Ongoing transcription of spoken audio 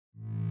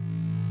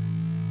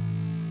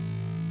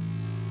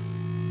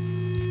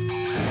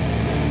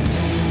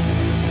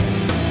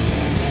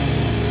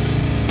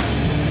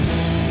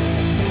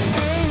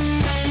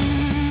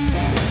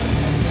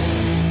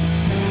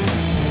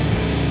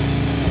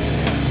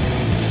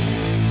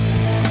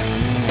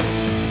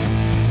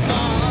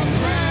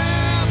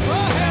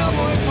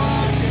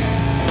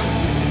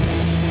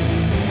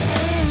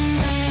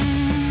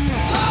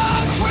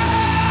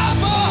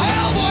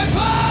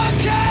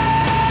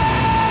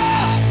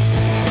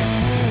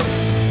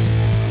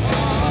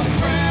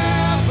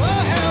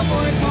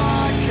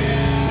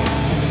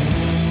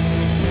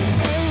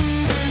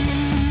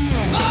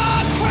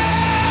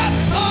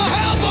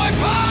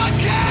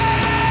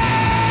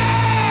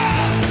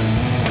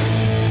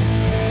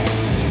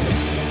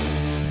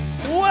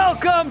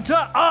Welcome to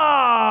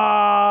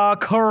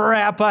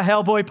Crap, a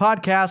Hellboy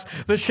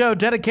podcast, the show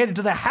dedicated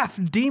to the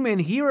half-demon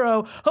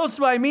hero,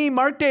 hosted by me,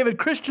 Mark David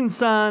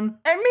Christensen.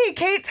 And me,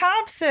 Kate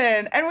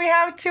Thompson. And we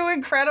have two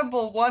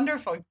incredible,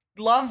 wonderful,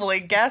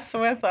 lovely guests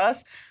with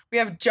us. We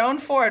have Joan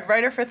Ford,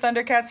 writer for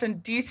Thundercats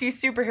and DC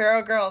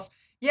Superhero Girls.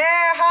 Yeah,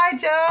 hi,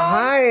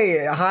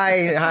 Joan.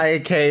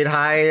 Hi, Kate.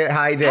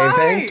 Hi, Dave. Hi.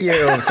 Thank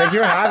you for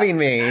having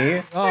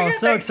me. Oh, Yeah,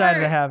 so thanks excited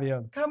for to have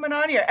you. coming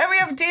on here. And we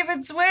have David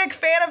Zwick,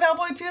 fan of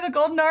Hellboy 2, The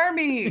Golden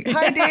Army.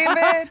 Hi,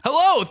 David.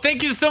 Hello,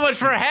 thank you so much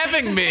for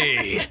having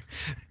me.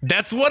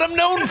 That's what I'm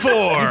known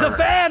for. He's a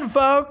fan,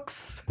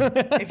 folks.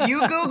 If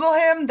you Google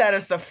him, that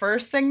is the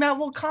first thing that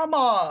will come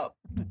up.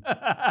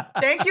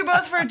 Thank you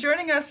both for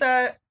joining us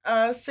at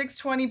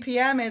 6:20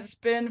 p.m. It's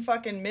been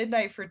fucking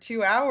midnight for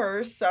 2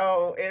 hours,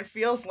 so it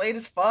feels late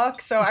as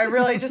fuck. So I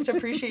really just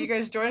appreciate you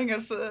guys joining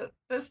us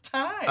this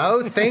time.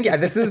 Oh, thank you.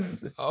 This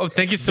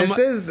Thank you so much.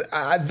 is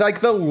like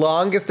the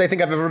longest I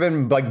think I've ever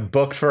been like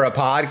booked for a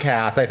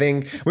podcast. I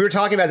think we were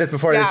talking about this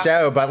before the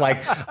show, but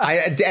like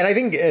I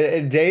think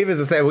Dave is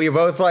the same. We were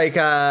both like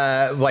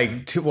I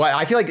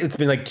feel like it's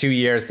been like 2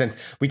 years since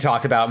we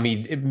talked about me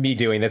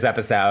doing this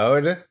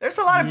episode. There's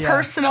a lot of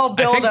personal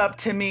build up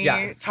to me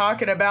Yes.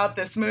 talking about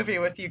this movie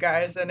with you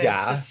guys, and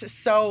it's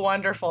just so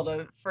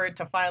wonderful for it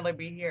to finally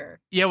be here.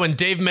 Yeah, when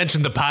Dave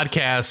mentioned the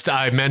podcast,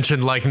 I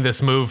mentioned liking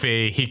this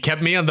movie. He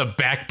kept me on the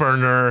back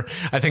burner.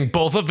 I think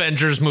both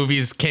Avengers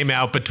movies came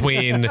out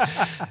between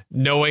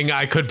knowing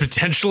I could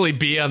potentially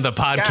be on the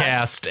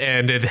podcast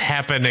and it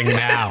happening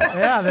now.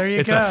 Yeah, there you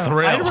It's go. a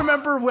thrill. I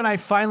remember when I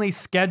finally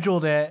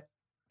scheduled it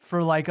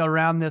for like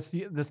around this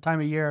time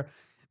of year.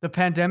 The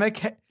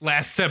pandemic.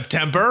 Last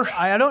September?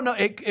 I don't know.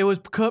 It was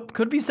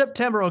could be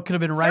September or it could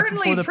have been right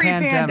Certainly before the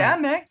pandemic.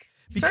 pre-pandemic.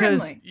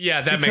 Because Certainly. Yeah,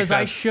 that makes Because I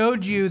sense.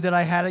 showed you that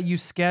I had you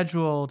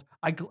scheduled.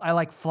 I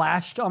like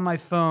flashed on my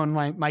phone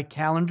my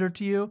calendar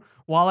to you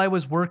while I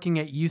was working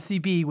at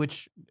UCB,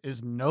 which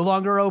is no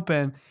longer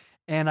open,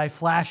 and I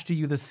flashed to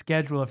you the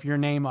schedule of your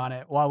name on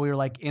it while we were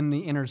like in the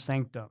inner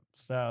sanctum.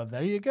 So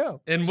there you go.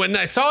 And when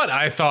I saw it,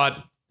 I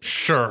thought,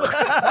 sure.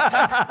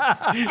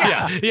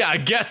 yeah, I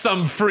guess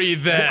I'm free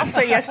then. I'll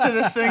say yes to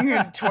this thing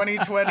in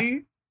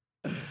 2020.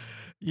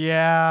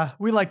 Yeah,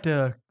 we like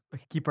to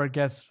keep our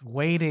guests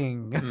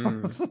waiting.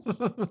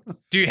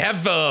 Do you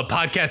have a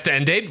podcast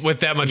end date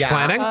with that much Yeah.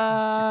 planning?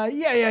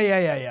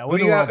 Yeah. Who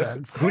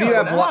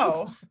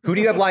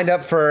do you have lined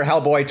up for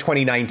Hellboy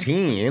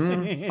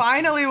 2019?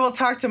 Finally, we'll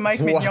talk to Mike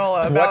What-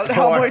 Mignola what about for?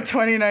 Hellboy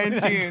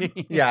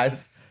 2019.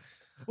 Yes.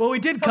 Well, we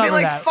did I'll be cover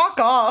like, that. fuck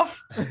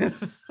off.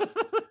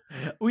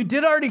 We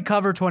did already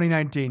cover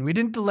 2019. We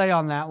didn't delay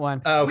on that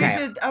one. Okay. We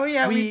did. Oh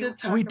yeah, we did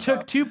talk we took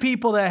about- two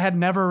people that had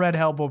never read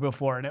Hellboy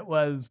before, and it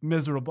was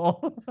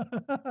miserable.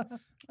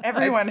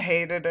 Everyone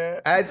hated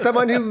it. As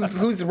someone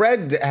who's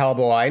read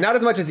Hellboy, not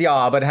as much as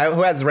y'all, but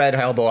who has read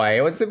Hellboy,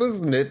 it was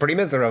pretty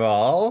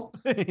miserable.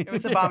 It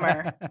was a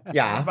bummer.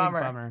 Yeah.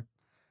 Bummer.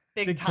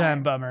 Big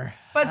time bummer.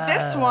 But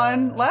this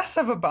one, less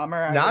of a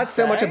bummer. I Not would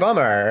so much a say.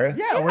 bummer.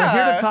 Yeah, we're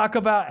here to talk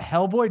about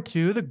Hellboy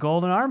 2: The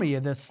Golden Army,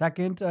 the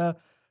second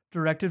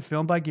directed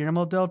film by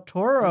Guillermo del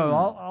Toro.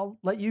 I'll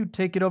let you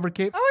take it over,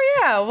 Kate. Oh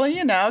yeah, well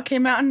it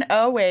came out in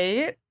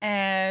 2008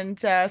 and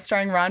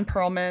starring Ron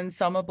Perlman,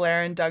 Selma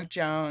Blair, and Doug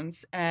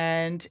Jones.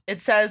 And it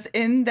says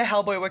in the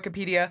Hellboy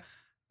Wikipedia,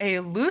 a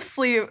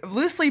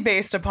loosely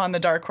based upon the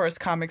Dark Horse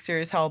comic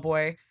series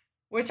Hellboy,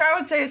 which I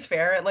would say is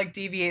fair. It like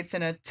deviates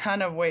in a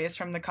ton of ways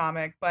from the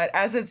comic, but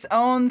as its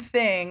own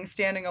thing,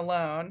 standing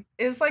alone,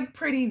 is like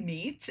pretty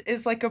neat.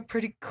 Is like a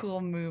pretty cool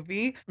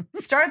movie.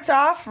 Starts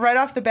off right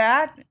off the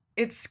bat.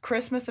 It's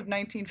Christmas of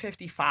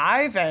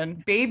 1955,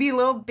 and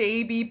little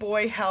baby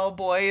boy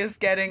Hellboy is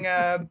getting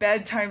a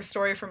bedtime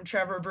story from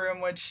Trevor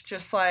Broom, which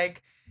just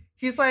like,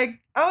 he's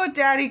like, "Oh,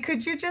 Daddy,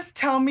 could you just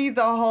tell me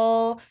the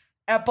whole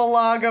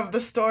epilogue of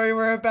the story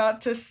we're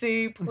about to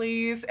see,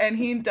 please?" And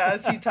he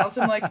does. He tells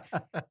him like,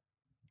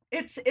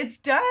 it's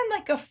done in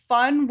like a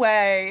fun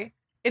way,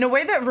 in a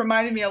way that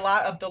reminded me a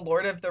lot of the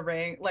Lord of the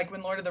Ring, like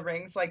when Lord of the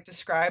Rings like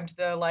described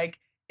the like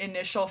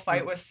initial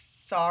fight with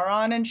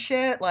Sauron and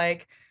shit.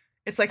 Like,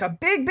 it's like a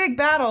big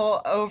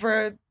battle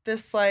over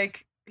this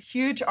like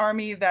huge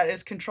army that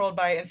is controlled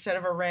by, instead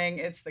of a ring,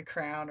 it's the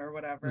crown or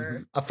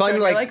whatever. A fun, so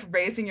like- you're like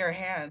raising your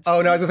hand.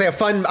 Oh no, I was gonna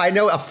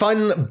say a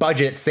fun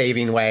budget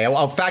saving way.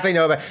 A fact I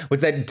know about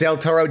was that Del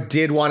Toro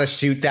did want to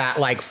shoot that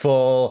like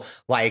full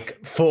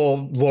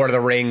Lord of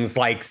the Rings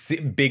like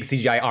big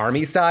CGI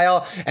army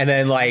style, and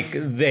then like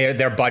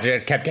their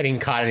budget kept getting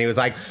cut, and he was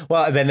like,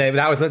 well, then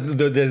that was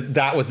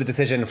the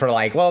decision for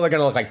like, well, they're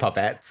gonna look like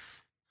puppets.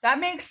 That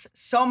makes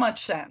so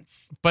much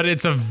sense. But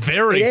it's a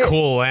very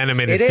cool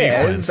animated It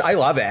sequence. is. I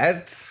love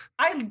it.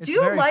 I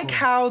do very like cool.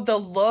 how the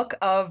look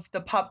of the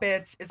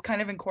puppets is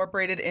kind of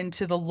incorporated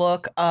into the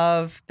look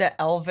of the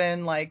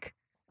elven like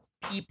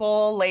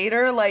people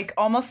later, like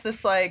almost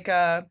this like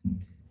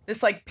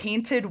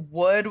painted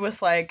wood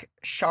with like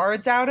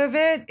shards out of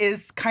it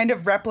is kind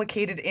of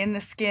replicated in the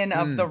skin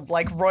of the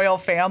like royal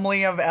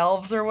family of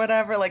elves or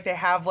whatever. Like they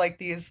have like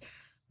these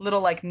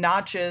little like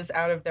notches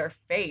out of their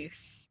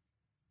face.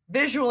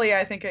 visually,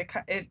 I think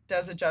it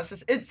does it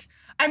justice.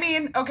 I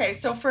mean, okay,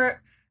 so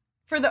for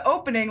the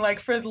opening, like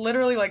for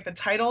literally like the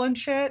title and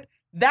shit,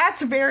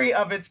 that's very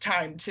of its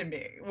time to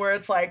me, where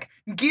it's like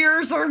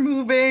gears are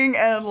moving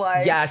and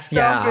like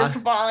stuff is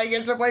falling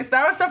into place.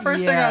 That was the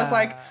first thing I was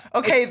like,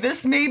 okay,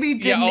 this maybe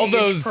didn't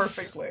age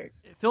perfectly.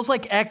 It feels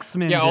like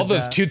X-Men. Yeah, all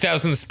those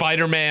 2000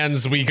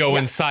 Spider-Mans, we go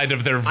inside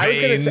of their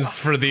veins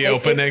for the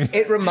opening.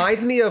 It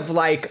reminds me of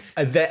like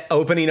the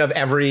opening of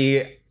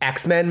every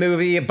X-Men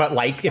movie, but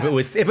like if it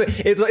was like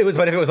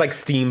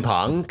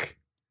steampunk.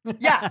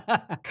 Yeah,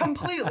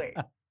 completely.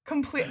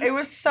 It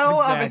was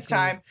so of its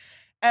time.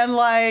 And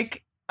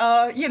like,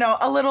 you know,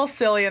 a little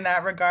silly in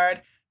that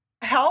regard.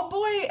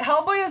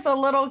 Hellboy is a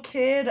little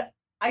kid.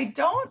 I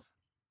don't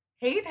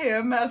hate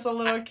him as a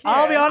little kid.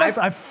 I'll be honest,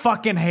 I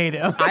fucking hate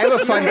him. I have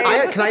a fun.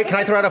 Can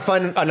I throw out a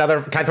fun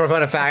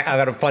fact? I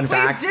got a fun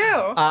fact. Please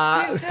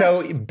do.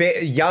 So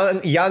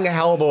young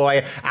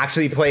Hellboy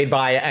actually played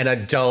by an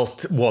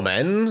adult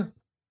woman.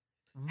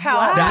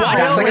 How?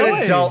 That's like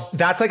an adult.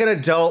 That's like an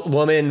adult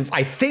woman.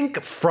 I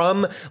think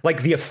from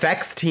like the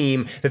effects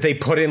team that they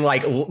put in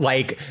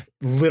like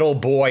little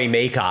boy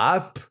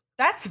makeup.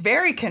 That's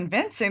very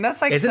convincing.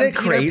 That's like Isn't some it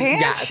crazy?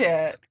 Peter Pan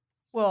shit.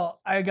 Well,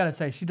 I gotta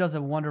say, she does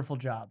a wonderful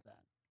job then.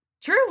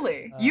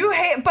 Truly, you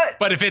hate,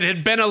 but if it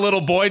had been a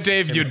little boy,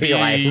 Dave, you'd be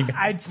like,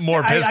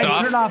 more pissed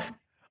off.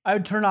 I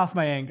would turn off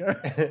my anger.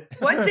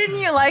 What didn't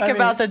you like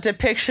about the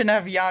depiction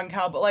of young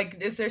Hellboy?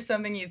 Like, is there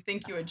something you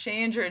think you would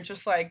change, or it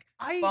just like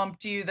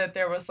bumped you that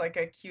there was like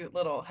a cute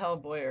little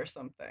Hellboy or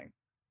something?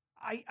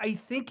 I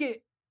think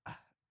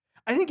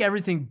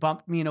everything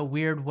bumped me in a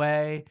weird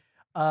way.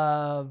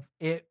 Of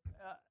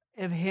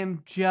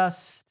him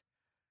just.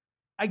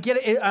 I get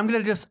it.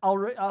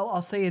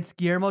 I'll say it's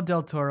Guillermo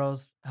del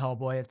Toro's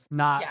Hellboy. It's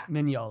not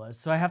Mignola's,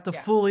 so I have to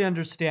fully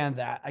understand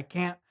that.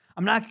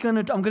 I'm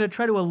gonna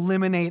try to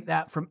eliminate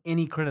that from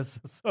any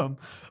criticism,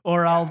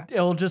 or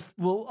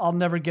I'll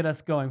never get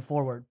us going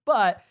forward.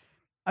 But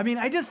I mean,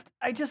 I just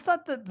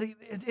thought that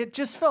it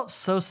just felt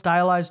so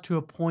stylized to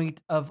a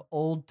point of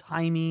old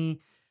timey,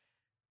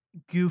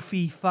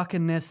 goofy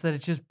fuckingness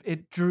that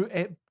it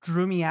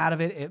drew me out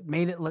of it. It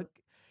made it look.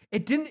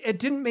 It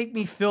didn't make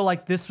me feel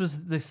like this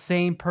was the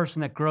same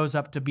person that grows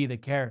up to be the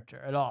character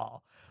at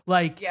all.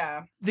 Like,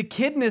 the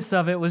kidness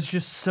of it was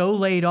just so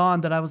laid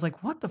on that I was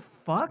like, what the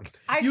fuck?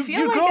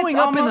 You're growing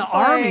up in the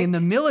army, in the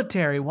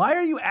military. Why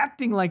are you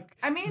acting like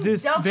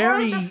this Del Toro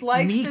very just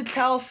likes meek? to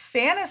tell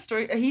fantasy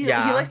stories. He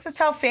likes to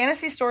tell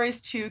fantasy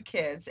stories to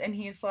kids. And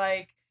he's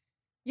like,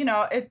 you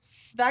know,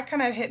 it's that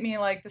kind of hit me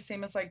like the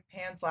same as like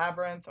Pan's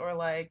Labyrinth, or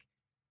like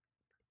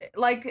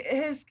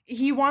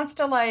he wants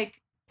to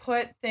like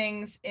put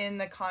things in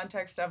the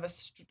context of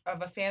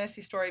a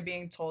fantasy story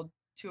being told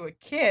to a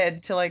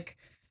kid, to like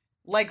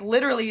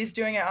literally he's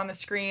doing it on the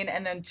screen,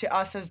 and then to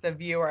us as the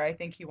viewer, I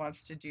think he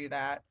wants to do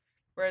that,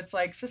 where it's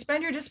like,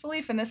 suspend your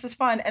disbelief and this is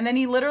fun. And then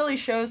he literally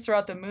shows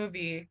throughout the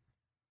movie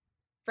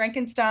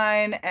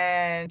Frankenstein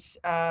and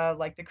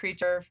like the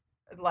creature,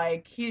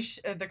 like he's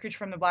the creature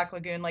from the Black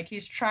Lagoon, like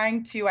he's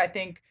trying to, I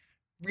think,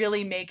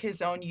 really make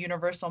his own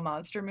Universal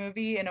monster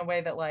movie in a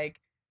way that like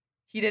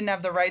he didn't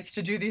have the rights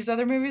to do these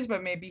other movies,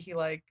 but maybe he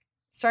like,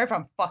 sorry if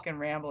I'm fucking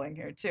rambling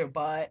here too,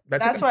 but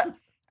that's what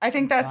I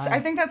think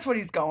that's what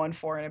he's going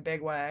for in a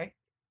big way.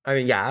 I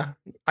mean, yeah.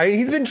 I mean,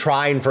 he's been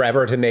trying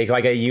forever to make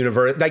like a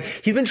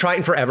he's been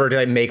trying forever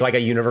to make like a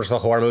Universal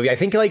horror movie. I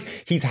think like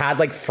he's had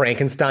like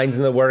Frankenstein's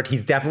in the work.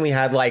 He's definitely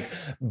had like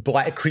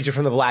Creature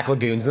from the Black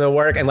Lagoons in the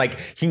work. And like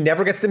he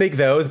never gets to make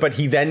those, but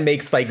he then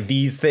makes like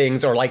these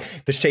things, or like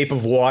The Shape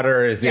of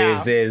Water is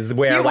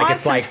where he like wants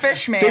it's like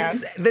Fish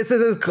Man. This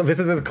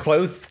is as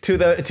close to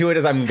it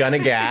as I'm gonna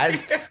get.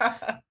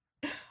 100%.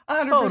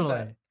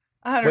 Totally.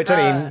 100%. Which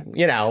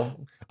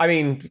I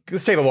mean, The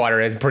Shape of Water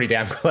is pretty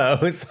damn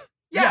close.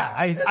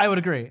 Yeah, I would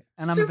agree,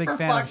 and I'm a big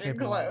fan of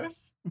Shape of Water.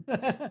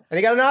 And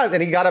he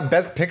got a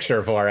Best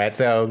Picture for it,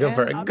 so good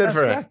for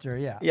director,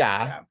 it.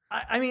 Yeah.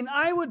 I mean,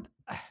 I'm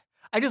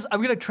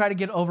gonna try to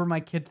get over my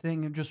kid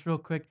thing just real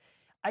quick.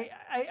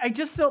 I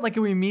just felt like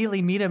we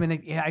immediately meet him, and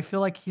I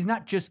feel like he's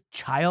not just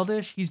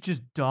childish; he's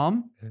just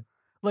dumb.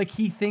 Like,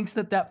 he thinks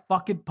that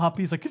fucking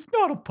puppy's like, it's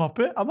not a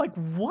puppet. I'm like,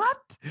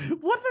 what?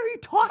 What are you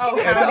talking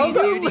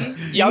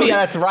about? Yeah,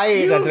 that's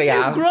right.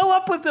 You grow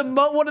up with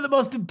one of the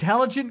most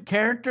intelligent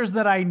characters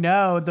that I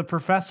know, the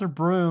Professor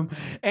Broom,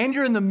 and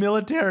you're in the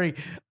military.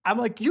 I'm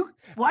like,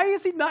 why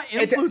is he not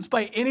influenced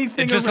by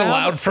anything? It just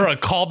allowed for a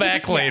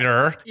callback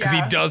later, because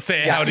he does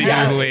say, how do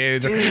you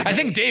do? I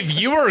think, Dave,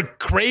 you were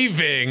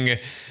craving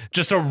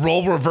just a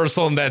role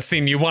reversal in that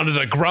scene. You wanted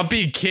a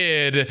grumpy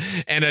kid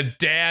and a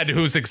dad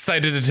who's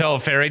excited to tell a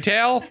fairy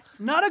tale.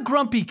 Not a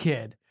grumpy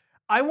kid.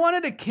 I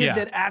wanted a kid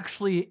that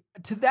actually,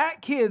 to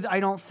that kid,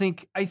 I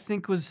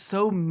think was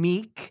so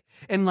meek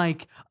and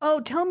like, oh,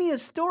 tell me a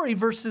story,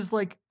 versus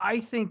like,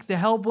 I think the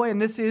Hellboy,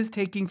 and this is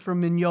taking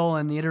from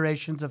Mignola and the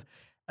iterations of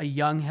a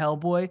young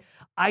Hellboy,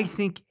 I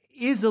think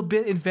is a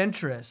bit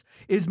adventurous,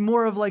 is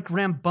more of like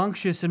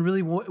rambunctious, and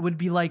really would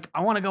be like,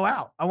 I want to go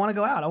out. I want to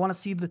go out. I want to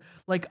see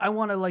I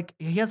want to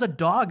he has a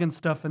dog and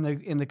stuff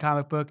in the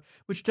comic book,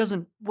 which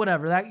doesn't,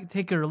 whatever, that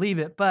take it or leave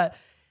it. But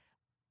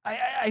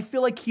I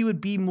feel like he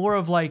would be more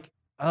of like,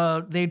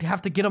 they'd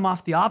have to get him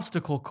off the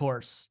obstacle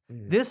course.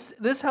 This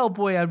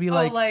Hellboy, I'd be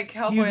like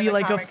Hellboy he'd in be the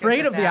like comic is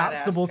afraid a of the badass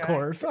obstacle guy.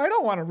 course. I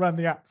don't want to run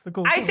the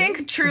obstacle course. I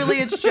think truly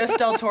it's just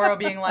Del Toro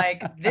being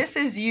like, this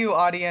is you,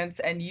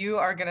 audience, and you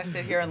are going to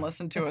sit here and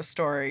listen to a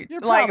story.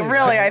 You're Like, probably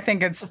really, right. I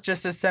think it's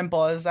just as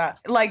simple as that.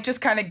 Like, just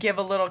kind of give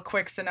a little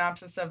quick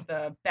synopsis of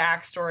the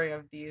backstory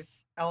of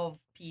these elf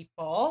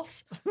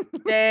peoples.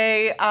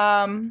 They,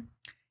 so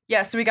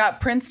we got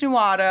Prince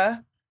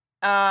Nuada,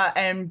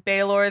 and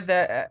Baelor,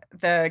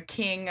 the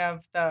king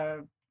of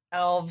the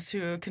elves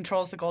who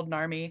controls the Golden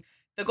Army.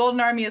 The Golden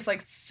Army is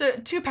like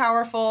too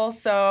powerful,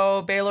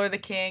 so Baelor the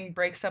king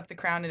breaks up the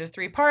crown into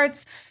 3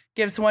 parts,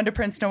 gives one to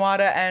Prince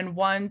Nuada and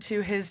one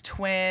to his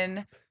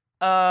twin,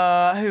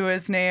 who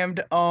is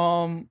named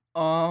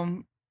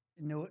Noata.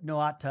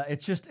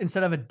 It's just,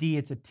 instead of a D,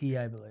 it's a T,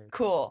 I believe.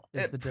 cool.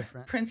 Is the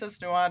difference. Princess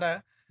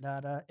Nuada.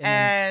 Nada,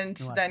 And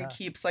Nuata. then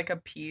keeps like a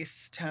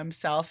piece to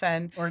himself,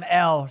 and Or an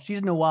L.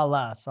 She's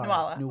Nuala. Sorry.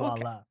 Nuala, Nuala.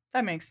 okay.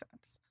 That makes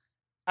sense.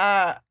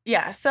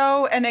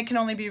 So, and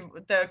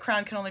the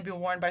crown can only be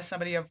worn by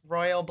somebody of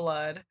royal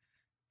blood.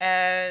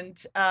 And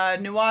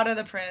Nuada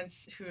the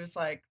prince, who's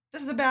like,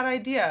 this is a bad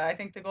idea, I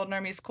think the Golden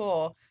Army's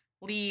cool,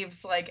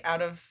 leaves like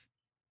out of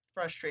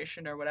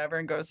frustration or whatever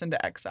and goes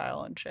into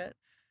exile and shit.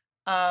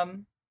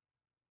 And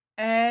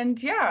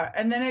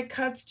then it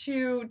cuts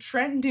to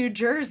Trenton, New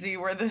Jersey,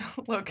 where the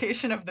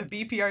location of the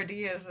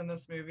BPRD is in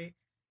this movie,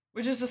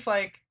 which is just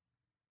like,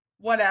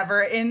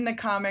 whatever. In the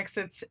comics,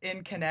 it's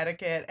in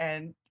Connecticut,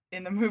 and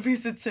in the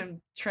movies, it's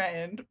in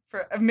Trenton.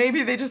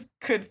 Maybe they just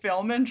could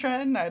film in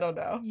Trenton. I don't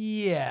know.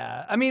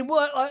 Yeah. I mean,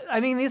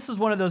 this is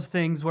one of those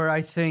things where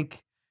I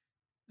think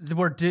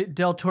where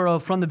Del Toro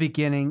from the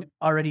beginning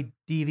already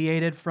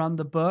deviated from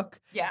the book.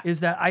 Yeah.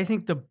 Is that I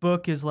think the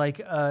book is like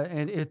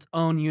in its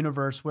own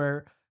universe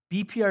where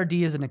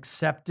BPRD is an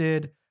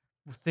accepted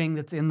thing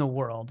that's in the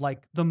world.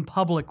 Like the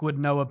public would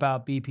know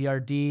about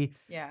BPRD.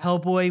 Yeah.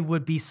 Hellboy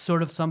would be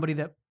sort of somebody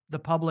that the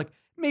public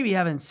maybe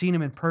haven't seen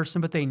him in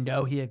person, but they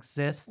know he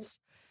exists.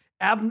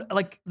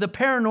 Like the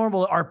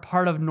paranormal are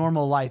part of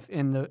normal life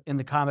in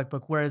the comic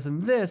book, whereas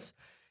in this,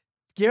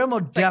 Guillermo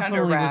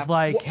definitely was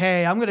like,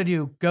 "Hey, I'm gonna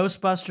do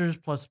Ghostbusters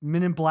plus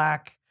Men in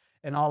Black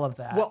and all of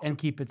that, and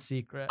keep it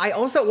secret." I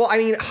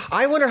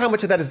wonder how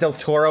much of that is Del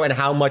Toro and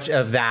how much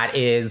of that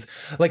is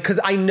like, because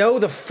I know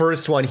the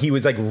first one he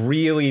was like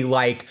really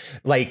like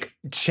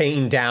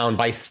chained down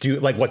by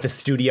what the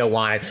studio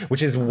wanted,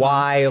 which is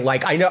why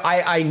like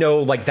I know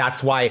like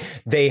that's why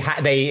they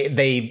had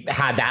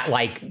that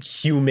like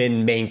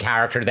human main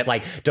character that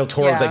like Del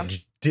Toro like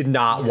did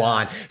not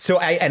want. So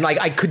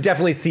I could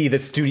definitely see the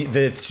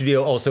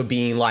studio also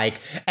being like,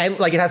 and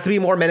like it has to be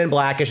more Men in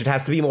Blackish, it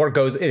has to be more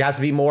it has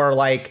to be more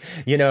like,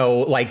 you know,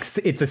 like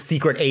it's a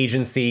secret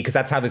agency, because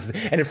that's how this is.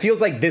 And it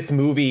feels like this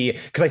movie,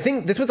 because I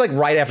think this was like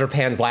right after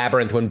Pan's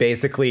Labyrinth, when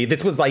basically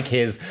this was like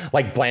his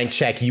like blank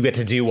check, you get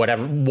to do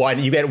whatever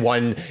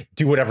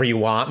do whatever you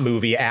want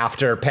movie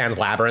after Pan's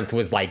Labyrinth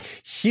was like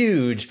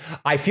huge.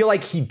 I feel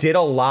like he did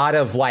a lot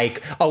of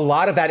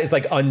that is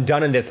like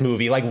undone in this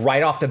movie. Like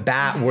right off the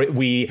bat,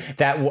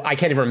 I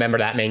can't even remember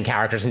that main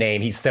character's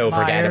name. He's so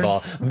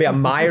forgettable. Yeah,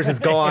 Myers is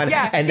gone.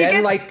 Yeah, and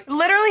then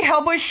literally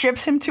Hellboy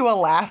ships him to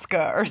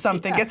Alaska or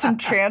something, gets him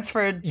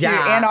transferred to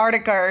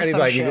Antarctica or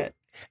some shit.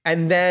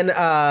 And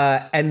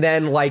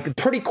then like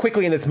pretty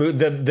quickly in this movie,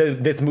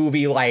 this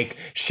movie like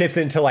shifts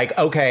into like,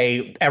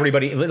 okay,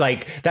 everybody,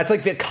 like that's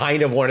like the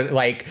kind of one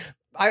like.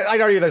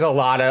 I'd argue there's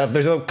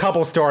a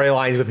couple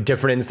storylines with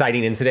different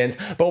inciting incidents,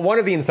 but one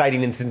of the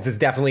inciting incidents is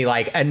definitely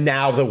like, and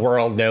now the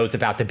world knows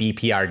about the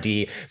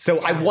BPRD. So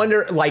I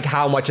wonder like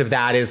how much of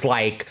that is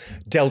like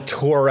Del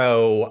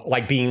Toro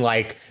like being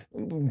like,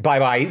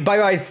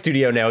 bye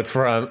studio notes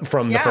from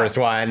the first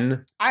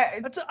one.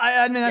 That's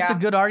a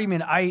good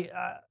argument.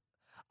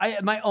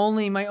 My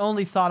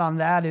only thought on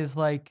that is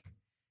like,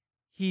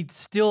 he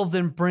still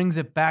then brings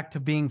it back to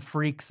being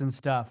freaks and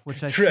stuff,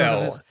 which I sort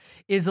of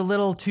is a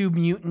little too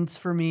mutants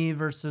for me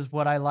versus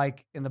what I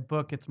like in the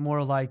book. It's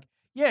more like,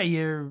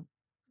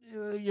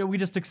 we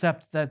just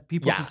accept that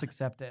people just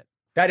accept it.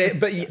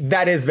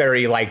 That is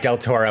very like Del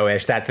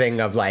Toro-ish, that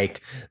thing of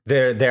like,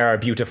 there are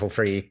beautiful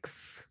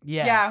freaks.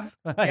 Yes.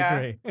 Yeah. I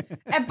agree.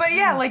 But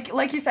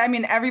like you said, I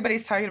mean,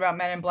 everybody's talking about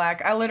Men in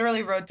Black. I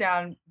literally wrote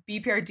down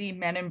BPRD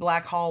Men in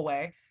Black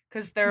hallway,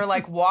 because they're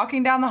like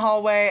walking down the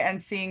hallway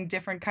and seeing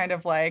different kind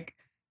of like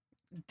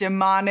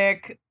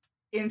demonic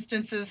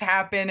instances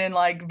happen, and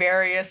like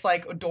various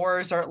like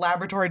doors or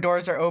laboratory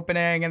doors are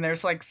opening, and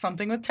there's like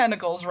something with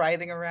tentacles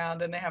writhing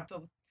around, and they have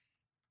to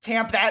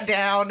tamp that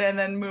down and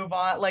then move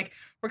on. Like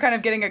we're kind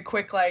of getting a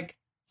quick like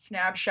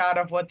snapshot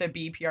of what the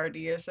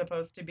BPRD is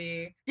supposed to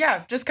be.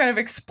 Yeah, just kind of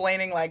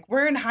explaining like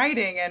we're in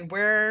hiding and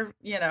we're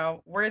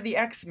the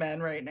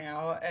X-Men right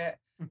now.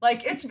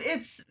 Like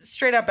it's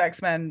straight up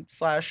X-Men /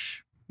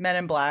 Men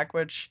in Black,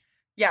 which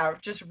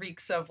just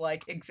reeks of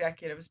like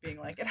executives being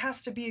like, it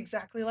has to be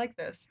exactly like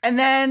this. And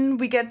then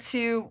we get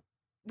to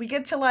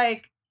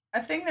like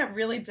a thing that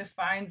really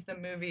defines the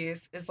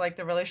movies is like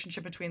the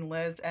relationship between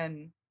Liz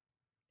and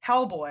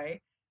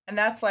Hellboy. And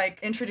that's like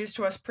introduced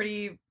to us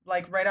pretty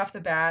like right off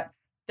the bat.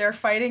 They're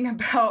fighting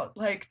about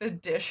like the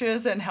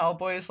dishes and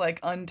Hellboy's like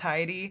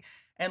untidy.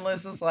 And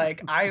Liz is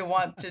like, I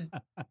want to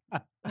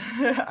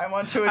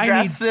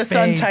address this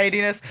space.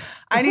 untidiness.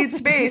 I need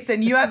space.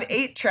 And you have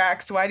 8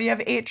 tracks. Why do you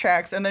have 8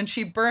 tracks? And then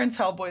she burns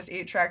Hellboy's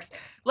 8 tracks.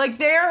 Like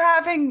they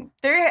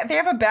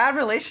have a bad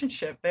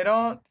relationship. They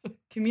don't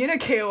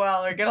communicate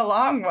well or get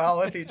along well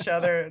with each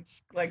other.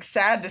 It's like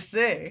sad to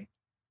see.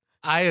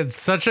 I had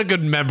such a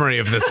good memory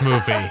of this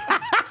movie.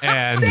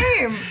 And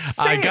Same.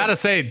 I gotta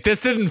say,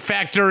 this didn't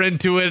factor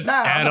into it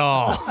at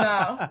all.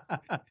 No.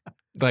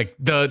 Like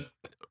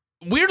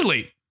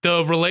weirdly,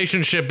 the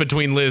relationship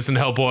between Liz and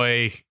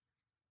Hellboy,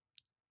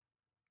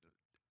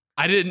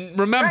 I didn't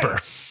remember.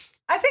 Right.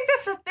 I think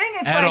that's the thing.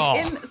 It's At like,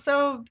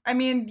 all. I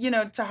mean,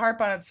 to harp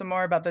on it some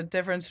more about the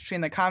difference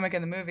between the comic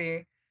and the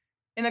movie.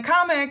 In the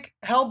comic,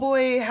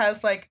 Hellboy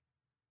has like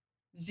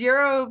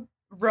 0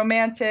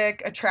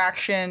 romantic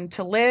attraction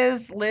to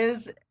Liz.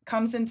 Liz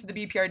comes into the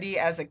BPRD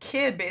as a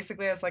kid,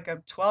 basically as like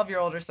a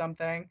 12-year-old or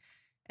something.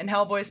 And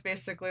Hellboy's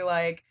basically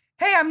like,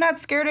 hey, I'm not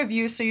scared of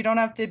you, so you don't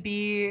have to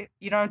be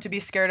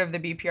scared of the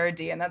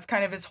BPRD. And that's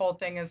kind of his whole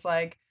thing, is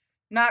like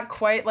not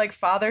quite like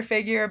father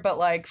figure, but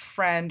like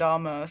friend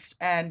almost.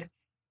 And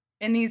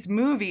in these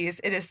movies,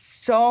 it is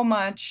so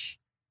much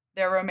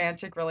their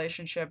romantic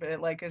relationship.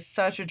 It like is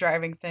such a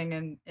driving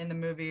thing in the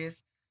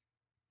movies.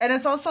 And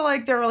it's also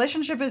like their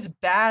relationship is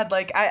bad.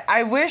 Like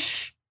I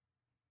wish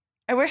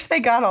they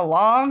got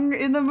along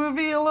in the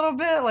movie a little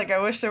bit. Like I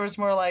wish there was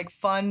more like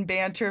fun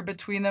banter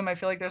between them. I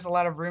feel like there's a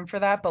lot of room for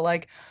that, but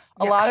like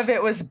a lot of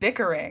it was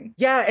bickering.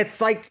 Yeah,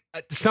 it's like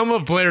Selma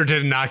Blair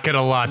did not get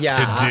a lot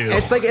to do.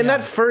 It's like in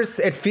that first,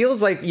 it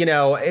feels like,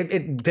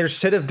 there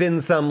should have been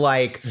some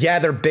like,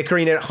 they're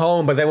bickering at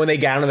home, but then when they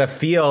get out on the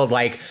field,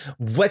 like,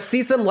 let's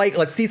see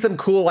some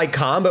cool like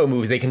combo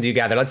moves they can do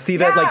together. Let's see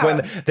that like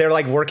when they're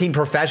like working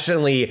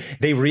professionally,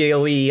 they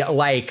really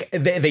like,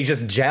 they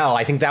just gel.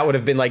 I think that would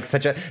have been like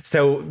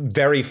so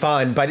very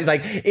fun. But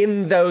like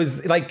in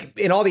those, like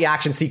in all the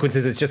action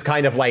sequences, it's just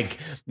kind of like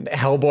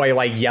Hellboy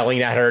like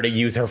yelling at her to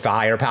use her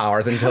fire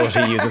powers until she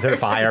uses her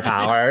fire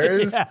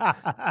powers.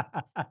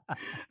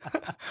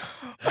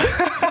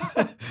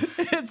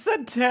 It's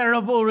a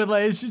terrible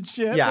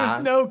relationship. Yeah.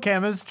 There's no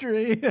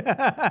chemistry. They're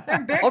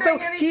bickering Also,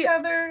 at each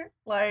other.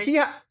 Like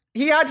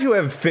He had to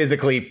have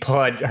physically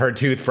put her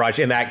toothbrush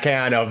in that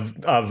can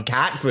of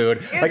cat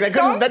food. Like that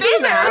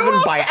doesn't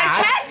happen by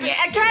accident.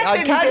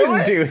 A cat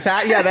didn't do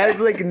that. Yeah, that's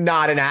like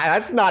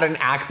that's not an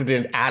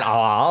accident at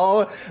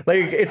all.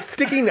 Like it's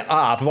sticking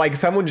up. Like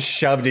someone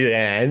shoved it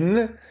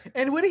in.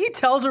 And when he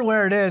tells her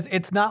where it is,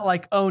 it's not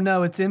like, oh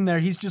no, it's in there.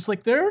 He's just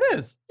like, there it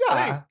is.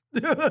 Yeah.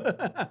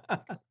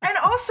 And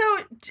also,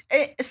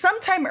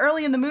 sometime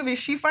early in the movie,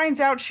 she finds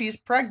out she's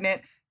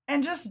pregnant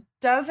and just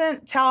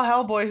doesn't tell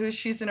Hellboy who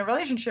she's in a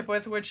relationship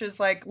with, which is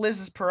like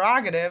Liz's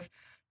prerogative.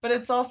 But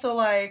it's also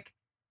like,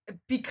 it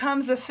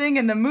becomes a thing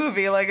in the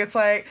movie. Like it's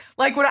like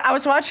when I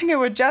was watching it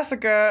with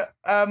Jessica,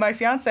 my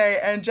fiance,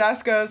 and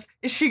Jess goes,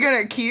 is she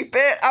gonna keep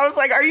it? I was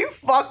like, are you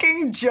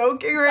fucking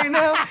joking right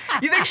now?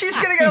 You think she's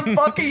gonna get a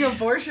fucking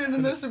abortion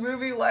in this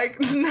movie? Like,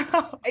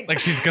 no. Like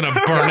she's gonna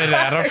burn it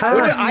out of her.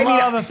 I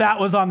love if that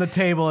was on the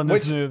table in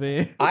this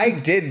movie. I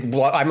did.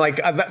 I'm like,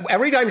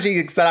 every time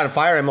she set out a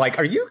fire, I'm like,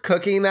 are you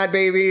cooking that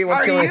baby?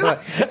 What's going on?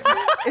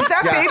 Is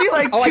that baby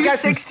like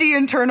 260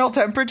 internal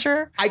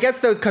temperature? I guess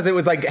those because it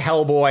was like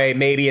Hellboy.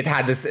 Maybe it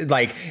had this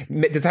like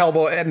does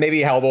Hellboy. Maybe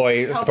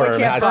Hellboy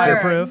sperm has this.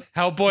 Fireproof.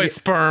 Hellboy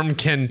sperm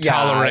can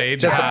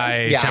tolerate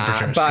high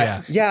temperatures.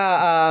 But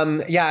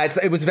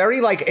it was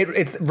very like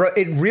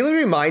it really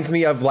reminds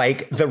me of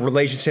like the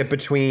relationship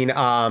between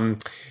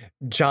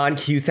John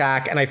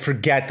Cusack and I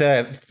forget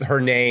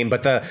her name,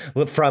 but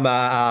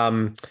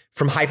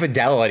from High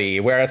Fidelity,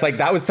 where it's like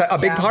that was a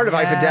big part of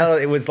High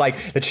Fidelity. It was like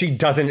that she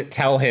doesn't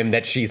tell him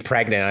that she's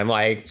pregnant. I'm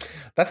like,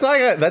 that's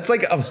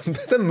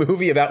a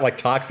movie about like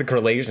toxic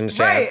relationships.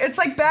 Right. It's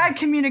like bad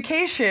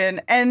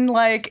communication, and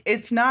like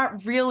it's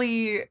not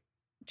really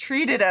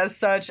treated as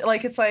such.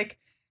 Like it's like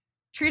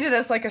treated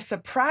as like a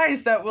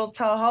surprise that we'll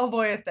tell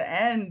Hellboy at the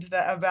end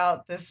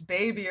about this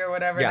baby or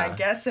whatever. Yeah. And I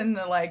guess in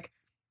the like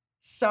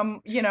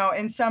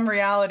in some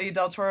reality,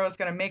 Del Toro is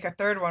going to make a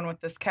third one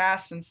with this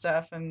cast and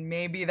stuff, and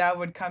maybe that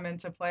would come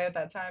into play at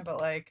that time. But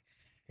like,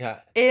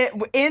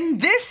 in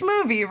this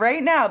movie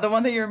right now, the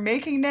one that you're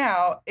making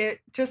now, it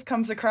just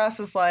comes across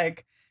as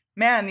like,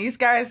 man, these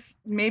guys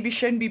maybe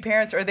shouldn't be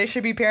parents, or they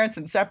should be parents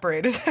and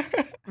separated.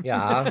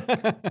 Yeah.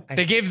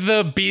 They gave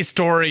the B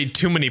story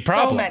too many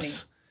problems.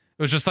 So many.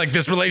 It was just like,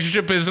 this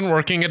relationship isn't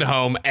working at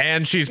home,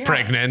 and she's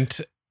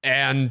pregnant,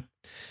 and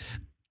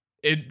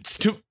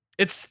it's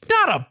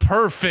not a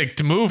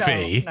perfect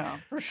movie. No,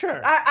 For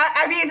sure.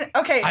 I mean,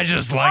 okay. I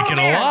just like it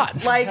a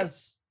lot. Like,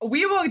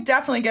 we will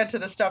definitely get to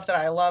the stuff that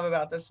I love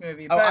about this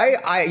movie. Oh,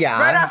 But yeah.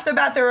 right off the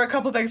bat, there were a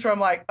couple things where I'm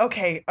like,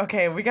 okay,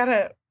 we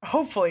gotta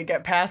hopefully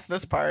get past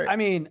this part. I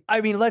mean,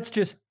 let's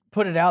just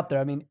put it out there.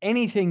 I mean,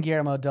 anything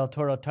Guillermo del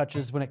Toro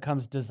touches when it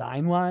comes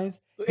design wise,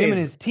 him and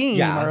his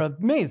team are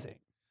amazing.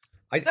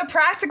 The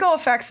practical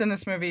effects in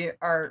this movie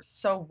are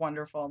so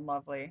wonderful and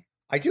lovely.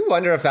 I do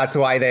wonder if that's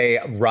why they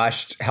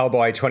rushed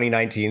Hellboy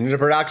 2019 into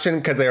production,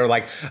 because they were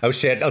like, oh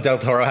shit, Del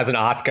Toro has an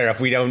Oscar. If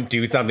we don't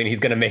do something, he's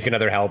going to make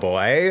another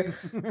Hellboy.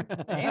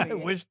 I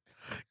wish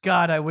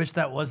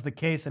that was the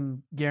case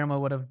and Guillermo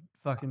would have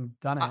fucking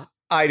done it.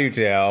 I do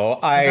too.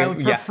 I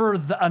would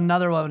prefer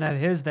another one at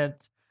his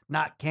that's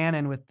not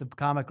canon with the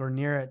comic or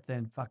near it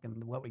than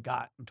fucking what we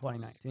got in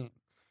 2019.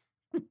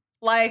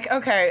 Like,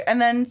 okay,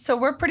 and then so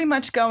we're pretty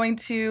much going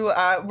to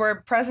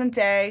we're present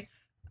day.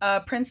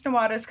 Prince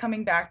Nawada is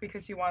coming back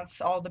because he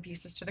wants all the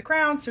pieces to the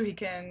crown so he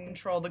can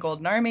control the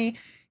Golden Army.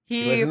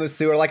 He lives in the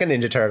sewer like a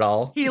Ninja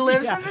Turtle. He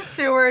lives in the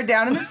sewer,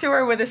 down in the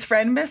sewer with his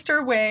friend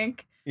Mr.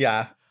 Wink.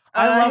 Yeah.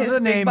 I love the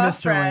name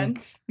Mr. Wink.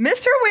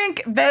 Mr.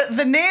 Wink,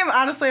 the name,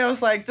 honestly, I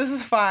was like, this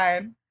is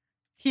fine.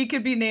 He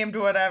could be named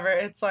whatever.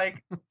 It's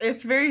like,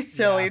 it's very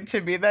silly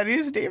to me that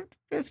he's named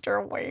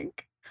Mr.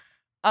 Wink.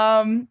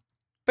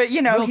 But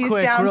you know, he's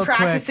down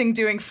practicing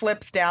doing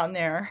flips down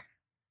there.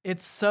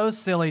 It's so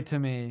silly to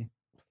me.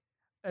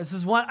 This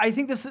is one. I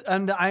think this is.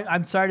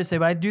 I'm sorry to say,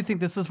 but I do think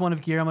this is one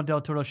of Guillermo del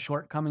Toro's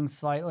shortcomings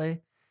slightly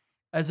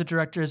as a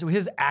director. Is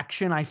his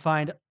action? I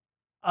find,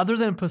 other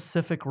than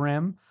Pacific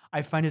Rim,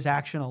 I find his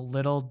action a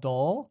little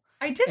dull.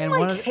 I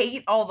didn't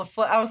hate all the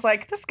flip. I was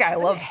like, this guy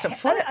loves to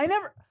flip. I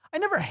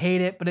never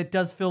hate it, but it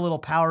does feel a little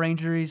Power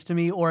Rangeries to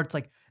me, or it's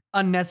like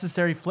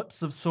unnecessary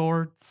flips of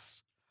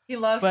swords. He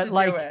loves to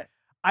do it.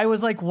 I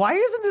was like, why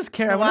isn't this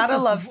character?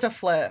 Nawada loves to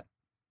flip.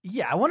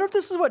 Yeah, I wonder if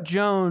this is what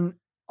Joan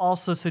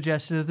also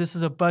suggested. If this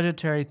is a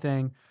budgetary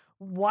thing,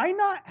 why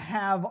not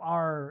have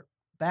our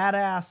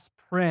badass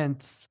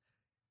prince,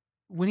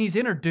 when he's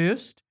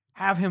introduced,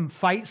 have him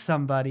fight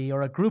somebody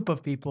or a group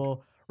of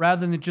people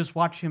rather than just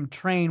watch him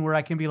train, where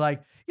I can be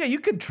like, yeah, you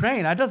can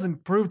train. That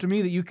doesn't prove to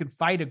me that you can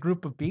fight a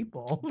group of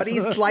people. But he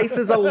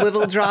slices a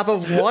little drop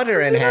of water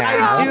in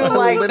half. I do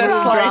like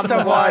the slice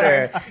of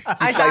water.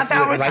 I thought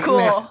that was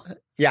cool.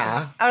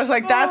 Yeah. I was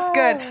like, that's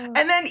good.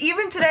 And then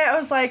even today, I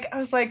was like,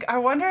 I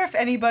wonder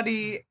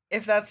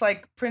if that's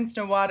like Prince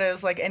Nawada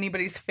is like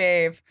anybody's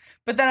fave.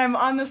 But then I'm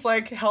on this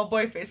like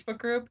Hellboy Facebook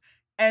group,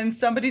 and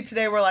somebody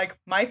today were like,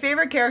 my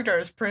favorite character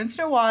is Prince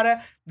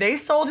Nawada. They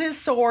sold his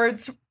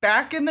swords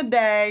back in the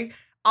day.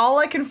 All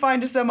I can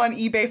find is them on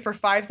eBay for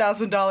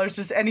 $5,000.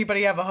 Does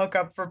anybody have a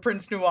hookup for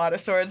Prince Nawada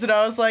swords? And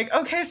I was like,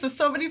 okay, so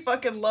somebody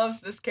fucking loves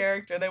this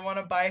character. They want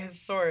to buy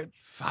his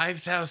swords.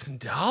 $5,000.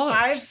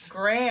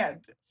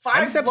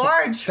 $5,000.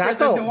 Large for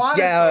the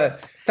Nawada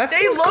swords. That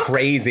seems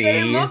crazy.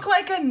 They look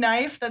like a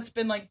knife that's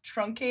been like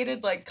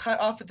truncated, like cut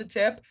off at the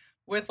tip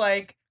with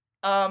like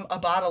a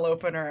bottle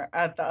opener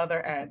at the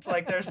other end.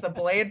 Like there's the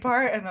blade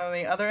part, and then on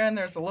the other end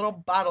there's a little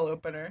bottle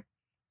opener.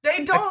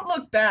 They don't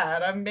look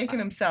bad. I'm making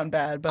them sound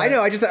bad, but I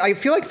know. I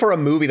feel like for a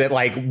movie that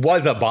like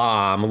was a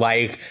bomb,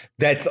 like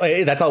that's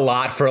a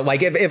lot for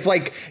like if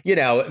like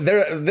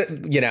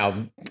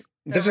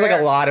there's like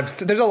a lot of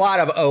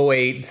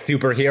 '08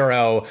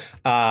 superhero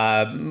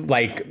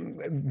like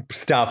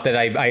stuff that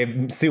I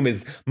assume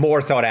is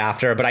more sought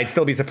after, but I'd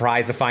still be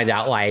surprised to find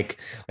out like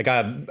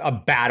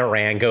a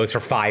Batarang goes for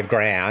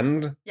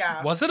 $5,000.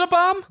 Yeah, was it a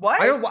bomb?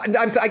 What?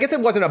 I guess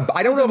it wasn't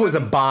I don't know if it was a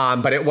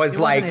bomb, but it was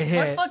like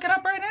let's look it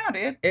up right now,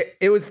 dude.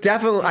 It was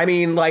definitely. I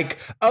mean, like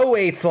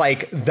 '08's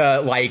like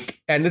the like,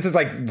 and this is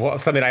like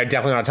something I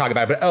definitely want to talk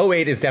about. But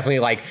 '08 is definitely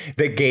like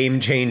the game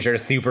changer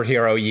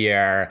superhero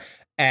year.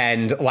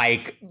 And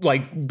like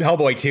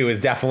Hellboy 2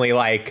 is definitely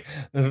like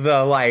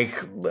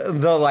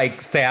the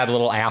sad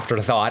little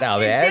afterthought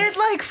of it. It did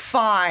like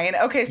fine.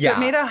 Okay, so Yeah. it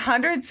made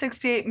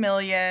 $168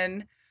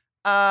 million.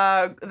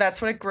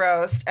 That's what it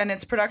grossed, and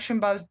its production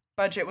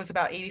budget was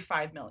about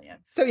 $85 million.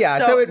 So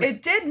yeah, so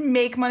it did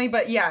make money,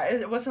 but yeah,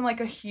 it wasn't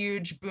like a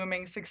huge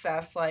booming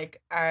success.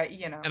 Like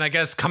And I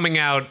guess coming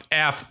out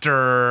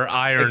after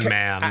Iron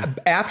Man.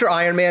 After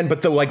Iron Man,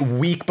 but the like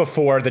week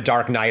before The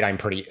Dark Knight.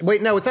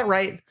 Wait, no, is that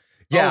right?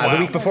 Yeah, wow. The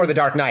week before The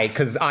Dark Knight,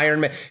 because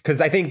Iron Man.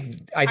 Because I think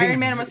Iron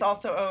Man was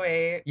also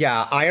 '08.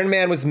 Yeah, Iron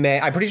Man was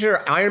May. I'm pretty sure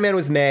Iron Man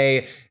was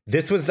May.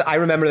 I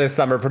remember this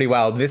summer pretty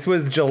well. This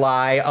was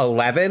July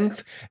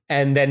 11th,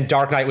 and then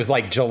Dark Knight was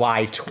like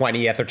July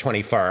 20th or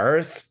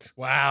 21st.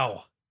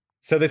 Wow.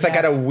 So this like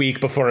got a week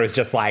before it was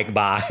just like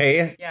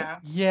bye. Yeah.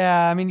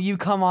 Yeah, I mean, you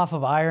come off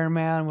of Iron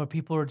Man where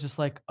people are just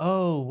like,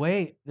 oh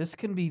wait, these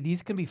can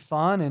be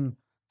fun and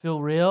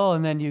feel real,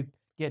 and then you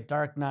get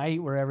Dark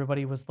Knight where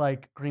everybody was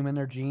like creaming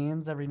their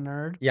jeans, every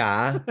nerd.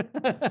 Yeah.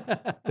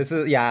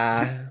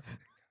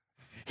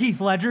 Heath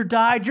Ledger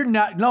died.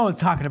 No one's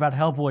talking about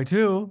Hellboy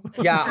 2.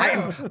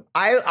 Yeah,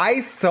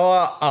 I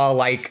saw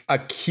a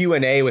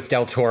Q&A with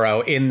Del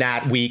Toro in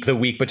that week, the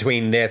week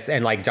between this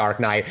and like Dark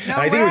Knight. No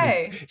and I think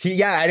way.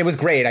 and it was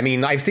great. I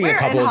mean, I've seen Where, a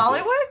couple in of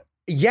Hollywood?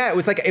 Yeah, it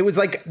was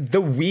like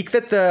the week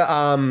that the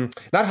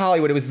not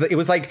Hollywood, it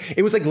was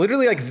like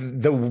literally like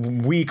the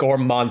week or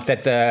month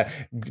that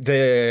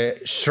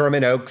the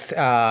Sherman Oaks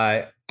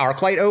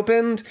ArcLight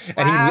opened,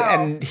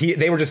 and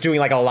they were just doing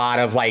like a lot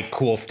of like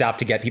cool stuff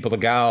to get people to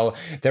go.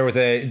 There was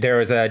a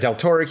Del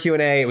Toro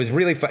Q&A. It was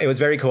really fun. It was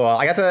very cool.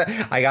 I got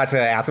to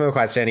ask him a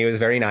question. He was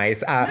very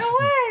nice. No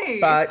way.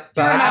 But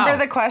do you remember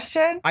the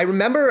question? I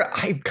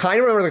kind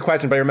of remember the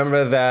question, but I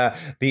remember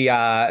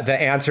the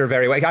answer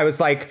very well. I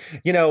was like,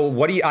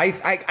 what do you?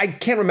 I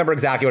can't remember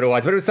exactly what it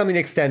was, but it was something to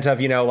the extent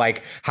of,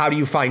 like, how do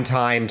you find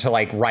time to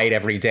like write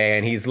every day?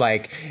 And he's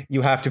like,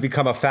 you have to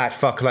become a fat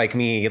fuck like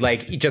me.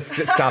 Like, just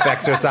stop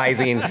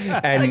exercising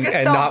and like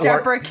a not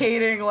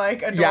self-deprecating,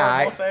 like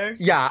adorable thing.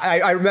 Yeah,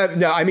 I remember.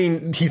 No, I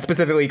mean, he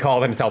specifically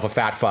called himself a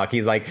fat fuck.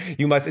 He's like,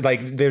 you must,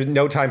 like, there's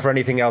no time for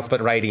anything else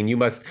but writing. You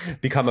must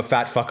become a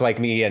fat fuck like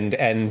me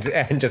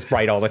and just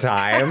write all the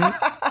time.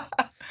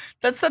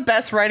 That's the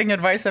best writing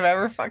advice I've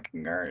ever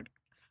fucking heard.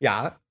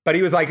 Yeah. But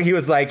he was like, he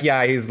was like,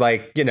 he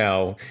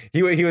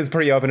was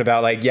pretty open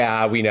about like,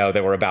 yeah, we know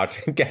that we're about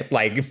to get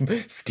like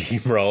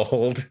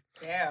steamrolled.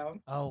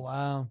 Damn. Oh,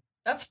 wow.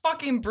 That's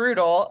fucking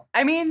brutal.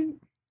 I mean,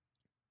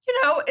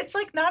 it's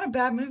like not a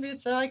bad movie.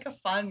 It's like a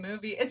fun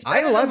movie. It's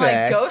better I love than,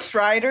 like, it. Ghost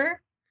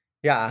Rider.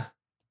 Yeah.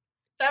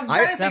 I'm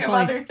trying to think of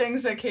definitely- other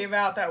things that came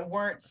out that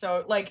weren't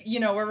so, like,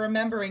 we're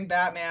remembering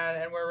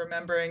Batman and we're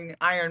remembering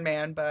Iron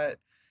Man, but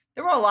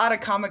there were a lot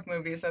of comic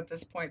movies at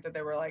this point that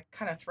they were like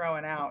kind of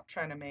throwing out,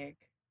 trying to make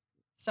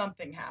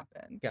something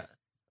happen. Yeah.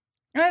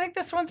 And I think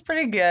this one's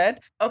pretty good.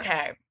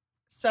 Okay.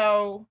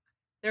 So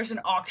there's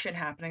an auction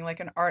happening, like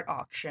an art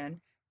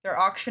auction. They're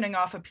auctioning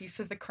off a piece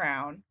of the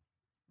crown,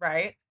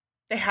 right?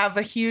 They have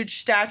a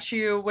huge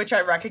statue, which I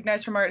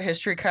recognize from art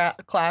history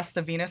class,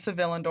 the Venus of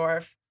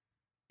Willendorf,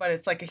 but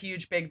it's like a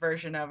huge big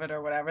version of it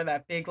or whatever,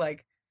 that big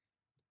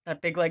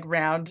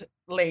round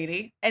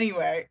lady.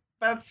 Anyway,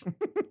 that's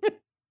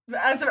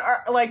as an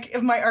art, like,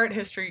 if my art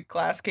history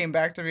class came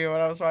back to me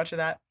when I was watching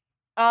that.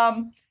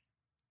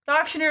 The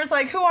auctioneer's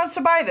like, who wants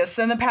to buy this?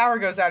 Then the power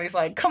goes out. He's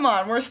like, come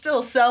on, we're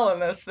still selling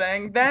this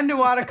thing. Then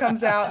Nuada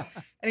comes out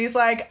and he's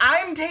like,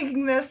 I'm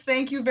taking this.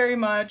 Thank you very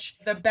much.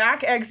 The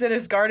back exit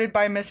is guarded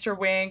by Mr.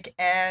 Wink.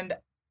 And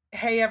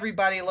hey,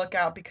 everybody, look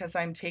out, because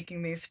I'm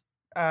taking this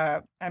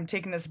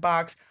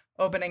box,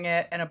 opening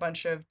it, and a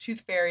bunch of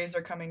tooth fairies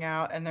are coming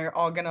out and they're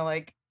all gonna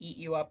like eat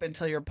you up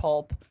until you're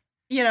pulp.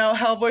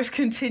 Hellboy's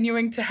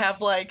continuing to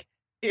have like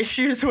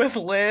issues with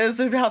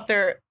Liz about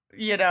their,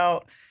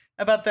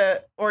 about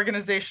the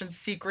organization's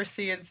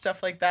secrecy and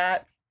stuff like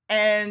that.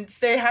 And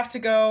they have to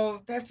go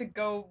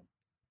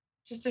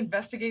just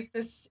investigate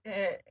this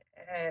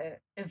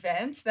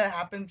event that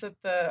happens at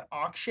the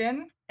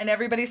auction. And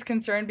everybody's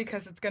concerned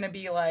because it's going to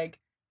be like,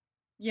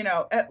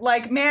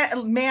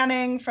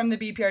 Manning from the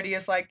BPRD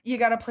is like, you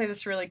got to play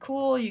this really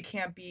cool. You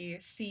can't be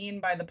seen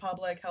by the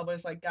public.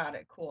 Hellboy's like, got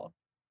it, cool.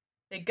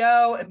 They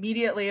go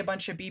immediately. A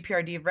bunch of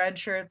BPRD red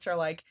shirts are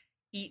like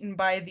eaten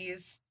by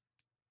these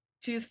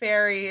tooth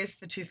fairies.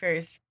 The tooth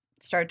fairies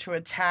start to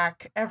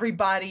attack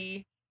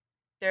everybody.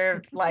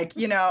 They're like,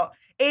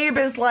 Abe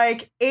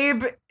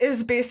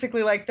is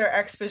basically like their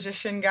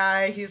exposition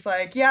guy. He's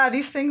like, yeah,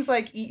 these things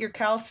like eat your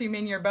calcium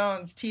in your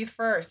bones, teeth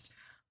first.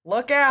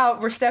 Look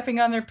out, we're stepping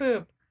on their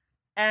poop.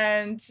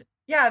 And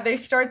yeah, they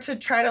start to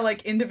try to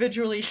like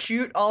individually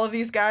shoot all of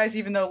these guys,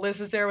 even though Liz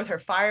is there with her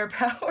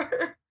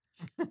firepower.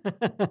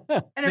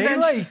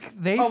 And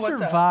they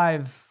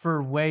survive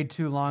for way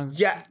too long.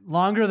 Yeah,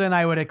 longer than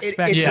I would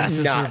expect them to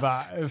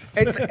survive.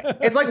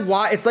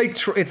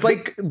 It's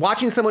like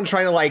watching someone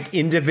trying to like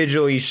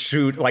individually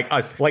shoot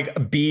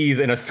like bees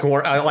in a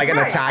swarm, like an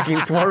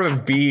attacking swarm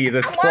of bees.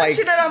 It's I'm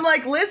watching it. I'm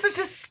like, Liz is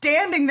just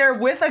standing there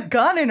with a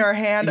gun in her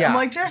hand. Yeah. I'm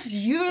like, just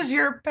use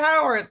your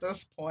power at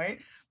this point.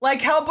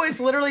 Like,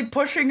 Hellboy's literally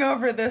pushing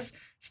over this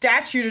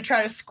statue to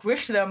try to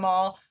squish them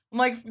all. I'm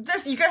like,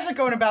 you guys are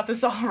going about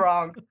this all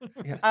wrong.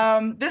 Yeah.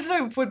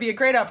 Would be a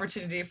great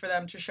opportunity for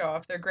them to show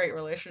off their great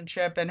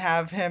relationship and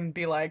have him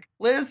be like,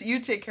 Liz, you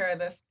take care of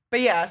this.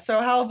 But yeah, so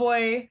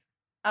Hellboy.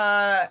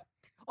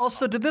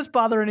 Also, did this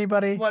bother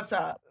anybody? What's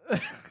up?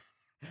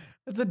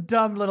 It's a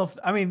dumb little.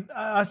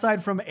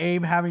 Aside from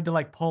Abe having to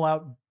like pull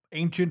out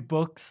ancient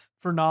books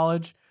for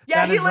knowledge.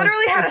 Yeah, he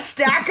literally had a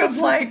stack of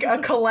like a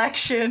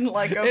collection,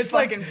 like a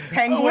fucking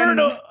penguin.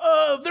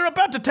 They're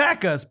about to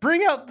attack us.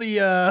 Bring out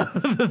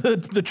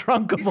the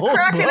trunk of He's old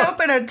cracking books.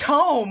 open a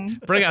tome.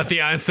 Bring out the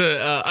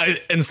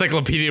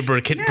Encyclopedia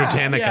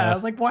Britannica. Yeah, I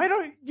was like, why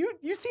don't you?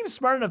 You seem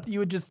smart enough that you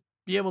would just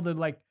be able to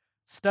like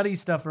study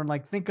stuff and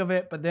like think of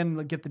it, but then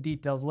get the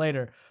details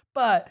later.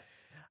 But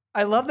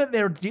I love that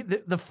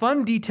the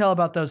fun detail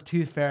about those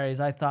tooth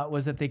fairies. I thought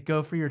was that they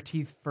go for your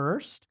teeth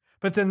first.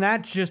 But then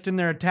that just in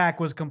their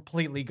attack was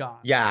completely gone.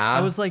 Yeah.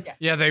 I was like...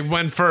 Yeah, they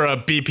went for a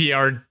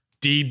BPRD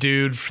D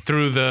dude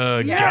through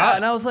the Yeah, gut.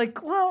 and I was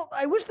like, well,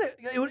 I wish that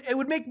it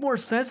would make more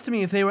sense to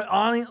me if they were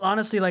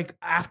honestly like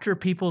after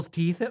people's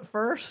teeth at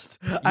first.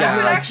 I'd be I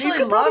would like, actually you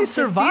could love probably to see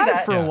survive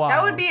that. for a Yeah. while.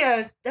 That would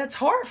be that's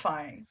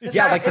horrifying.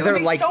 Yeah, like, so it they're, would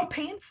be like- so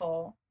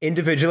painful.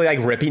 Individually, like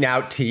ripping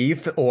out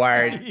teeth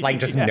or like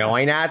just Yeah.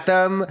 gnawing at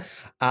them.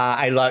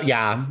 I love,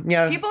 yeah.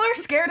 People are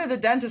scared of the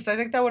dentist. I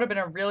think that would have been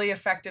a really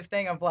effective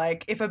thing of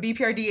like if a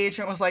BPRD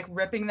agent was like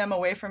ripping them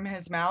away from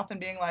his mouth and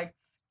being like,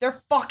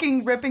 they're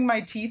fucking ripping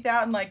my teeth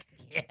out and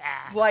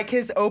like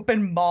his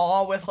open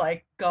maw with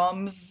like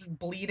gums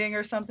bleeding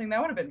or something.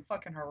 That would have been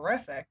fucking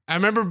horrific. I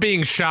remember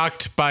being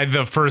shocked by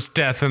the first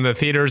death in the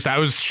theaters. I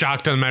was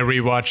shocked on my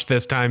rewatch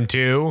this time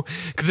too,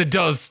 because it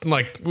does,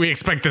 like, we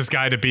expect this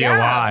guy to be Yeah.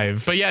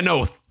 alive. But yeah,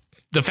 no,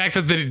 the fact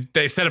that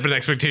they set up an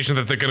expectation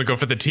that they're going to go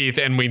for the teeth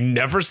and we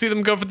never see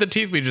them go for the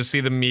teeth, we just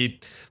see them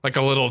meet like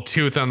a little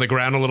tooth on the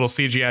ground, a little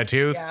CGI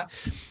tooth. Yeah.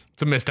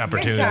 It's a missed Big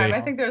opportunity. time.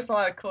 I think there's a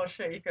lot of cool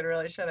shit you could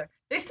really show there.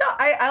 They still,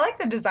 I like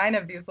the design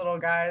of these little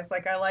guys.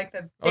 Like I like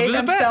that Oh, they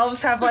they're the best.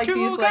 themselves have They're like cute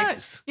these little like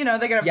guys. you know,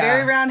 they got a Yeah.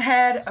 very round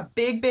head, a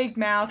big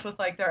mouth with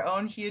like their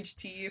own huge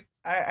teeth.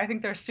 I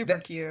think they're super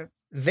cute.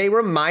 They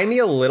remind me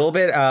a little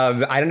bit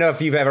of, I don't know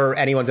if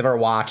anyone's ever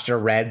watched or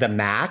read The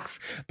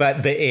Max,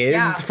 but they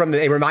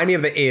remind me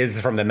of the Is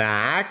from The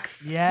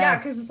Max. Yes. Yeah,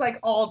 because it's like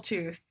all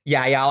tooth.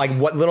 Yeah, like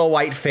what little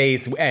white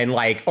face and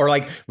like, or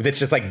like, it's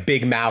just like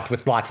big mouth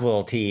with lots of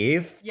little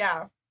teeth.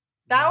 Yeah.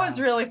 That was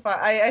really fun.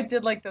 I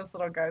did like those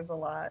little guys a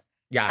lot.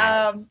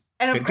 Yeah.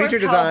 And of Good course,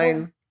 creature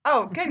design.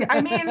 Oh, good.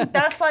 I mean,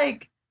 that's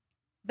like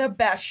the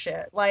best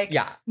shit. Like,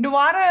 Yeah.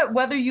 Nuada,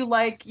 whether you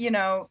like, you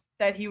know,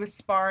 that he was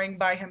sparring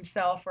by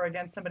himself or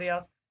against somebody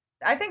else,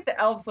 I think the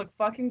elves look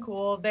fucking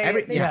cool.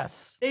 They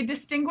Yes. they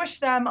distinguish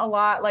them a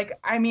lot. Like,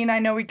 I mean, I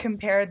know I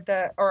compared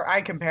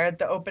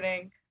the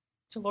opening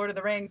to Lord of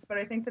the Rings, but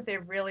I think that they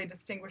really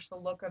distinguish the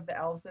look of the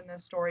elves in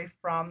this story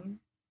from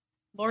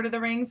Lord of the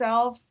Rings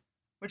elves,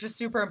 which is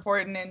super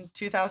important in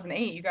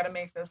 2008. You got to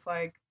make this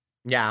like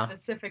Yeah.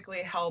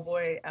 specifically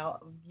Hellboy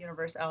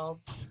universe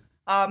elves.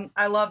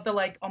 I love the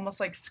like almost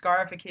like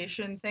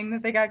scarification thing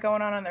that they got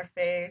going on their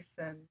face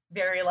and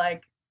very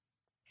like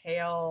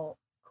pale,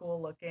 cool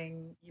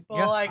looking people.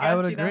 Yeah, I guess I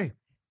would you know? agree.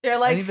 They're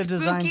like think the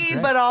design's spooky,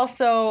 great. but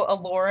also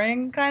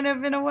alluring, kind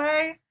of in a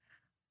way.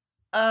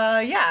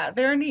 Yeah,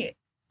 they're neat.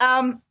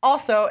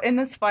 Also in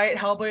this fight,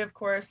 Hellboy, of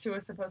course, who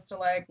was supposed to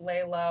like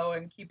lay low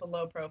and keep a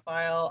low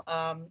profile,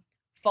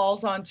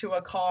 falls onto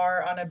a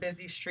car on a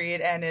busy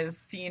street and is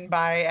seen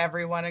by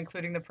everyone,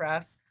 including the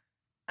press.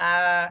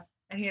 And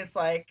he's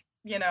like,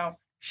 you know,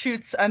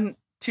 shoots a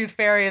tooth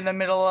fairy in the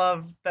middle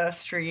of the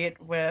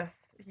street with,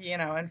 you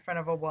know, in front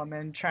of a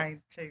woman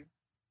trying to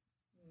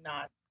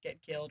not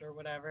get killed or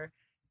whatever,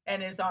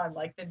 and is on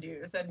like the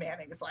news. And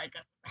Manning's like,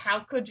 "How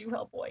could you,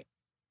 Hellboy?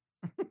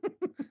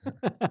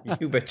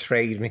 You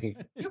betrayed me.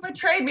 You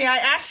betrayed me. I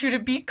asked you to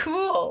be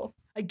cool."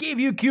 I gave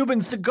you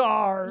Cuban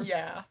cigars.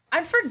 Yeah,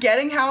 I'm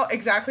forgetting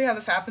exactly how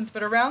this happens,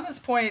 but around this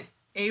point,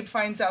 Abe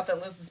finds out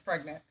that Liz is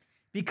pregnant.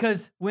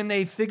 Because when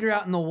they figure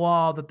out in the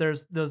wall that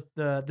there's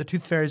the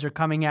tooth fairies are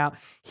coming out,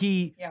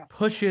 he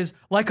pushes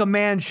like a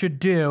man should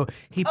do.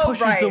 He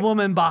pushes the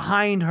woman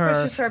behind her,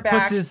 Pushes her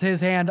back. puts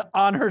his hand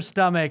on her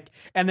stomach,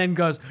 and then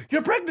goes,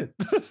 "You're pregnant,"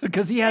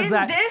 because he has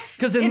that.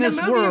 Because in this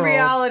the movie world,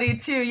 reality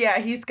too, yeah,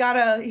 he's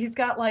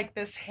got like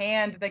this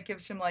hand that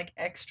gives him like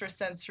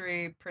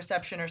extrasensory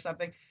perception or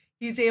something.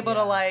 He's able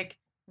to like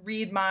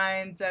read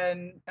minds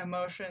and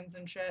emotions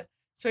and shit.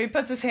 So he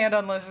puts his hand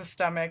on Liz's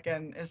stomach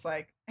and is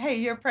like, "Hey,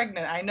 you're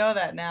pregnant. I know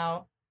that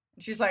now."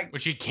 And she's like,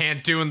 Which you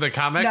can't do in the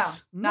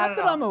comics. No. not at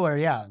that all. I'm aware.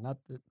 Yeah, not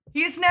that.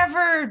 He's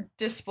never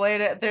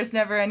displayed it. There's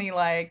never any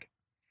like.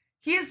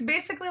 He's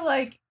basically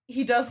like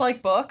he does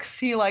like books.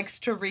 He likes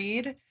to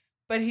read,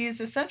 but he's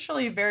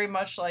essentially very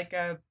much like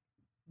a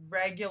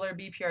regular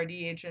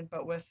BPRD agent,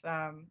 but with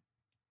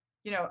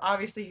you know,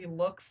 obviously he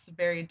looks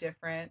very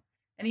different,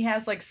 and he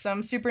has like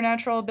some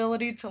supernatural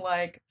ability to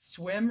like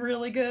swim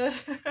really good,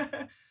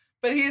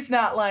 but he's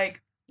not like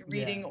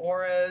reading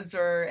auras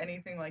or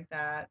anything like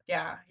that.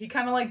 Yeah, he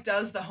kind of like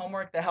does the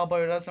homework that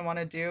Hellboy doesn't want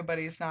to do, but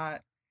he's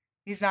not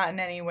in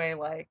any way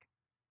like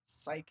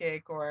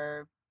psychic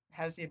or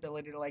has the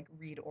ability to like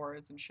read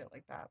auras and shit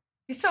like that.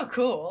 He's so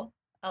cool.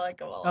 I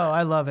like him a lot. Oh,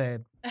 I love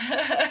Abe.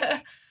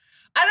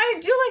 And I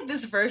do like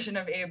this version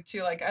of Abe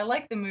too. Like I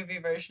like the movie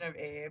version of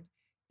Abe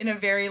in a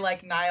very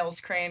like Niles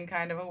Crane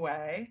kind of a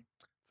way.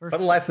 But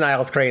less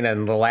Niles Crane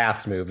than the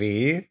last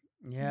movie.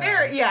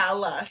 Yeah,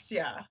 Less,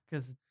 yeah.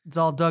 because it's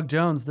all Doug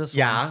Jones. This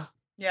Yeah. one.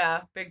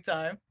 Yeah, big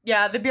time.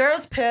 Yeah, the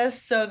Bureau's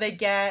pissed, so they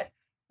get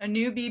a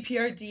new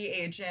BPRD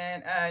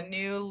agent, a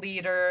new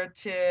leader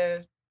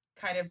to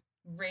kind of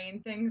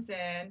rein things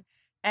in.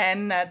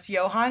 And that's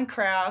Johann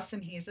Kraus,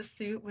 and he's a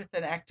suit with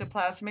an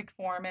ectoplasmic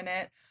form in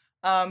it.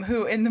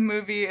 Who in the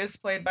movie is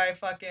played by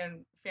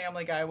fucking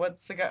Family Guy.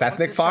 What's the guy? Seth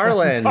what's his-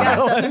 MacFarlane. Yeah,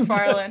 Seth MacFarlane.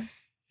 MacFarlane.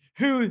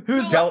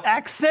 Whose Del-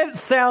 accent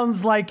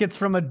sounds like it's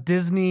from a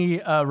Disney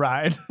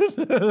ride.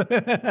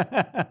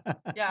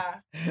 Yeah.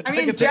 I Like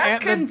mean, it's an Jess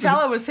ant- couldn't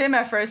tell it was him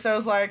at first. I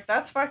was like,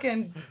 that's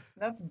fucking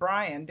that's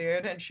Brian,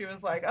 dude. And she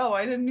was like, oh,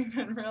 I didn't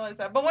even realize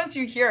that. But once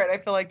you hear it, I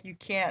feel like you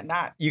can't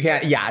not. You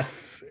can't.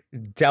 Yes,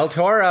 Del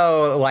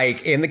Toro,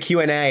 like in the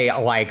Q&A,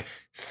 like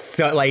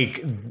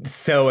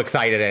so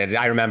excited.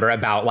 I remember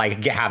about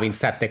like having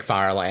Seth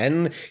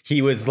MacFarlane.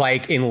 He was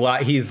like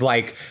he's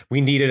like, we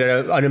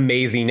needed an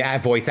amazing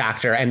voice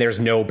actor, and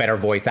there's no better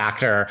voice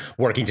actor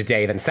working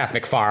today than Seth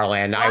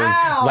MacFarlane. I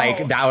was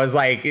like, that was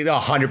like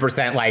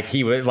 100% like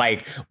he was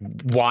like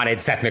wanted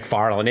Seth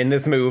MacFarlane in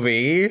this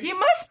movie. He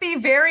must be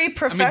very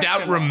professional. I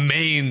mean, that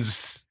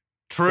remains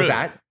true. What's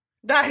that?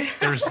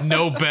 There's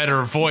no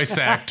better voice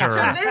actor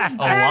To this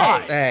day.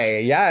 alive.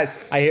 Hey,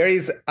 yes. I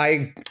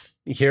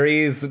hear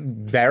he's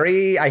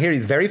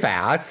very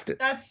fast.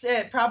 That's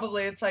it.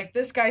 Probably. It's like,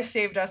 this guy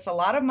saved us a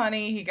lot of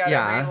money. He got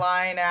every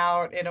line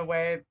out in a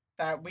way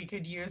that we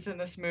could use in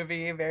this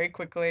movie very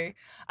quickly.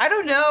 I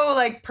don't know,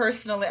 like,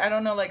 personally, I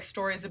don't know, like,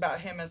 stories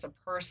about him as a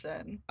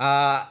person.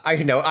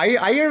 I know.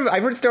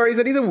 I've heard stories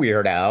that he's a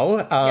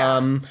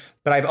weirdo.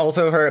 But I've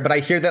also heard, but I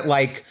hear that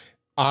like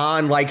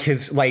on like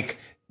his like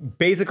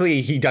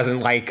basically he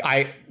doesn't like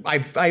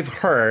I've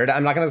heard,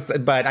 I'm not gonna say,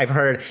 but I've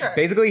heard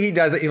basically he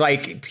does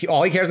like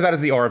all he cares about is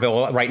the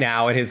Orville right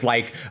now and his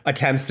like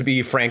attempts to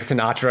be Frank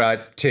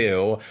Sinatra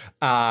too.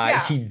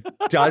 He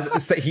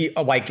does he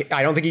like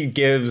I don't think he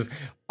gives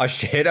a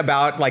shit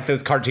about like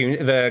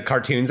the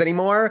cartoons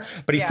anymore,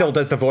 but he still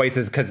does the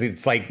voices because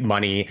it's like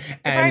money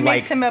and it like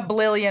makes him $1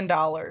 billion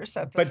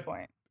at this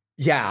point.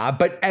 Yeah,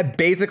 but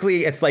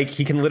basically it's like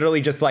he can literally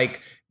just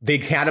like they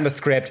hand him a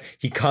script.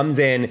 He comes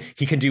in.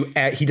 He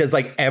does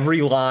like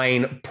every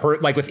line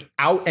like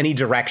without any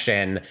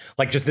direction.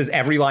 Like just does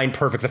every line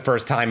perfect the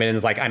first time, and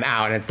is like I'm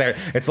out. And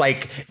it's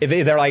like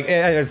they're like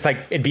it's like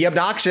it'd be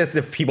obnoxious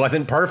if he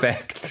wasn't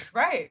perfect.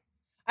 Right.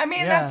 I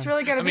mean, that's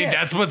really gonna be.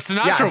 That's what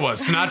Sinatra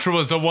was. Sinatra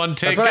was a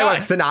one-take guy.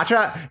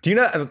 Sinatra. Do you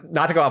know?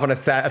 Not to go off on a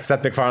Seth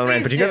MacFarlane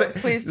rant, but do you know that?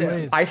 Please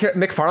do. I hear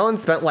MacFarlane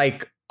spent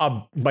like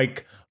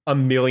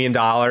 $1 million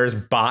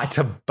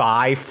to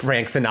buy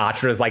Frank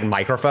Sinatra's like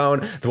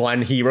microphone, the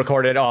one he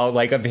recorded all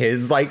like of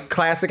his like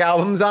classic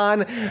albums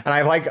on.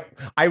 And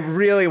I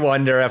really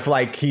wonder if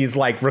like he's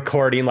like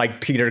recording like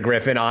Peter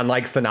Griffin on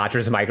like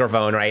Sinatra's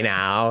microphone right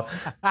now.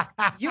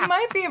 You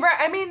might be right.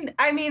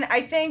 I mean,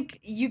 I think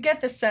you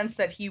get the sense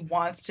that he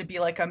wants to be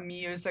like a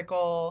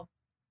musical.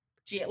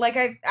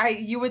 Like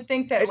you would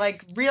think that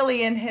like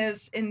really in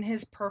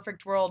his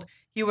perfect world,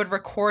 he would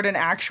record an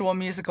actual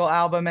musical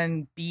album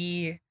and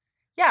be.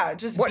 Yeah,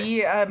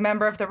 be a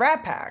member of the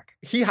Rat Pack.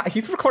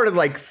 He's recorded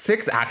like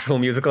 6 actual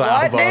musical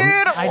albums.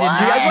 Dude? I did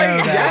not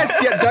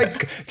know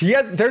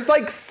that. There's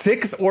like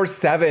 6 or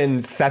 7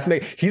 Seth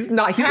He's been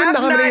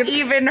nominated. Not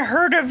even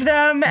heard of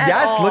them at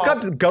all.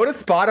 Go to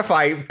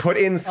Spotify, put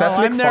in Seth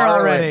MacFarlane. I'm there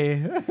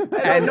already.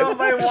 I don't know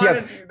if I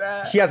want to do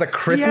that. He has a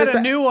Christmas. He had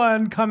a new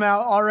one come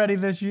out already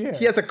this year.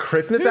 He has a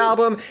Christmas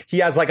album. He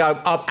has like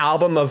a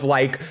album of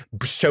like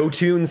show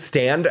tunes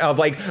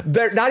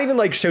they're not even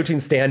like show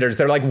tune standards.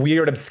 They're like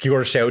weird,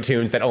 obscure show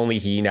tunes that only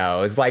he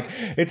knows. Like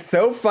it's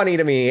so funny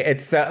to me.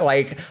 It's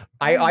like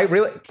I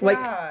really like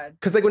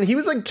because like when he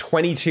was like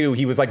 22,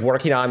 he was like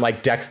working on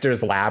like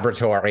Dexter's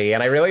Laboratory,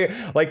 and I really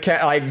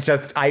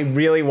I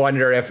really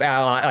wonder if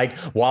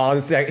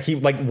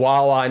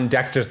while on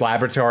Dexter's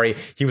Laboratory,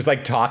 he was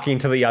like talking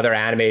to the other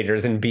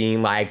animators and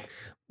being like,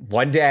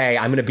 one day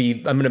I'm gonna be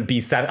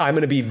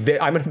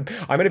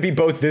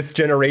both this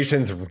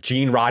generation's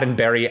Gene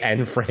Roddenberry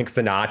and Frank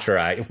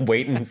Sinatra.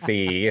 Wait and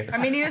see. I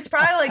mean, he was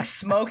probably like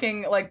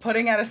smoking, like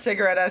putting out a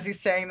cigarette as he's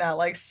saying that,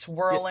 like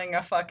swirling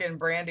a fucking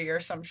brandy or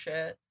some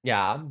shit.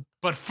 Yeah.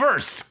 But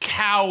first,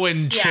 cow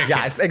and chicken.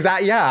 Yes,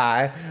 exactly.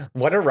 Yeah.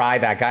 What a ride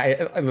that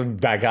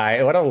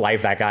guy. What a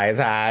life that guy has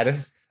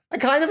had. I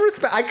kind of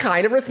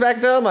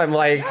respect him. I'm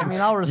like, I mean,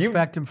 I'll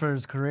respect him for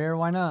his career.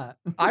 Why not?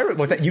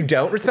 What's that? You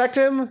don't respect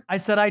him? I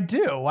said I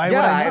do. Why would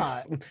I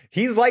not?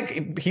 He's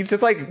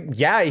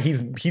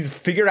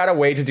figured out a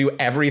way to do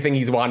everything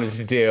he's wanted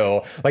to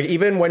do. Like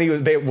even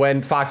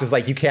when Fox was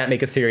like, you can't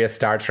make a serious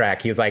Star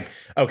Trek, he was like,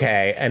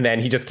 okay, and then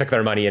he just took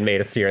their money and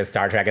made a serious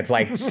Star Trek. It's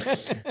like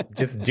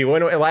just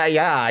doing.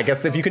 I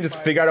guess if you can just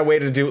figure out a way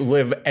to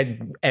live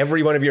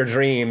every one of your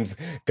dreams,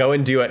 go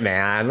and do it,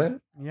 man.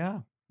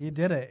 Yeah. He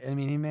did it. I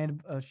mean, he made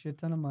a shit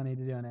ton of money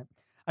doing it.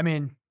 I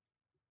mean,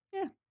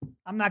 yeah,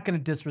 I'm not going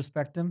to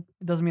disrespect him.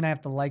 It doesn't mean I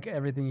have to like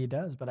everything he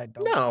does, but I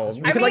don't. No,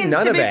 you can like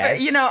none of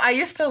it. I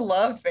used to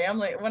love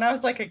Family. When I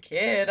was like a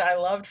kid, I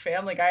loved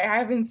Family Guy. I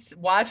haven't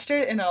watched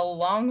it in a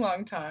long,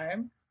 long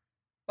time,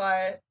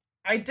 but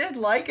I did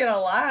like it a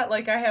lot.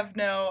 Like I don't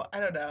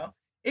know.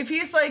 If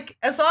he's like,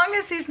 as long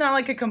as he's not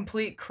like a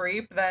complete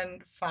creep,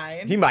 then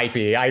fine. He might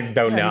be. I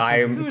don't know.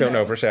 I don't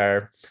know for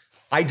sure.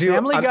 I do.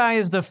 Family Guy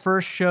is the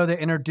first show that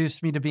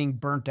introduced me to being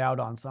burnt out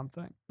on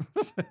something.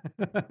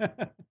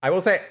 I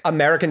will say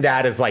American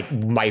Dad is like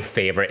my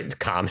favorite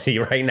comedy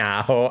right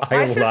now.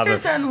 My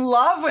sister's in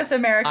love with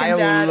American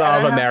Dad. I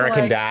love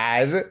American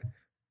Dad.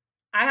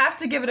 I have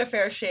to give it a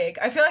fair shake.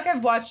 I feel like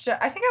I've watched it.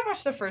 I think I've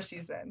watched the first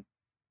season.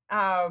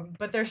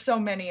 But there's so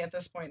many at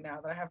this point now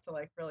that I have to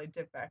like really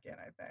dip back in,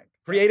 I think.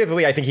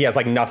 Creatively, I think he has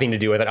like nothing to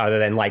do with it other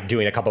than like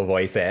doing a couple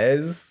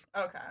voices.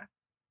 Okay.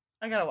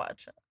 I gotta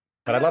watch it.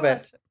 But I love gotta it.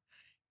 watch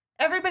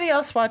Everybody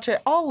else watch it.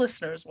 All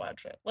listeners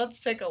watch it.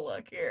 Let's take a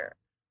look here.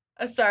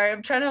 Sorry,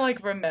 I'm trying to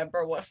like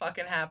remember what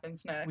fucking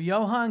happens next. Well,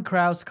 Johann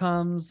Kraus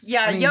comes.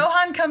 Yeah, I mean,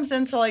 Johann comes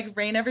in to like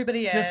rein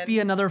everybody in. just be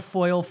another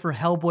foil for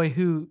Hellboy,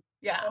 who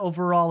yeah.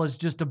 overall is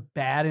just a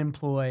bad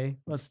employee.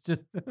 Let's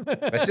just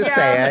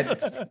Say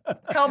it.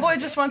 Hellboy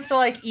just wants to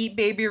like eat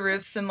baby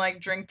Ruths and like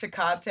drink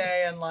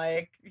Tecate and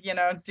like, you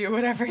know, do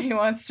whatever he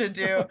wants to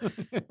do.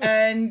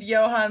 And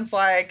Johann's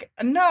like,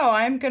 no,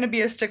 I'm going to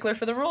be a stickler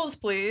for the rules,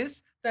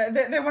 please.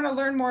 They want to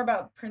learn more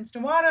about Prince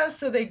Nuada,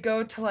 so they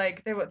go to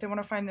like, they want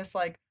to find this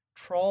like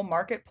troll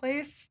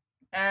marketplace.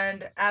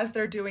 And as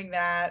they're doing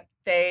that,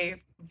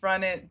 they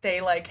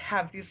like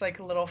have these like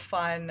little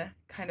fun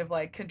kind of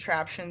like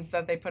contraptions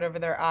that they put over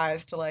their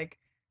eyes to like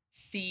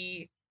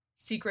see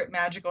secret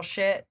magical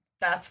shit.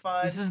 That's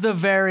fun. This is the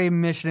very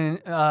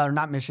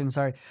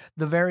the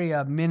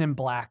very Men in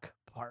Black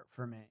part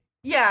for me.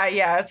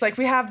 Yeah. It's like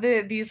we have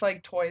these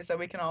like toys that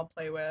we can all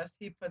play with.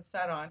 He puts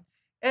that on.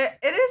 It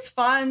is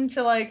fun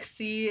to like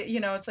see,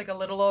 you know, it's like a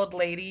little old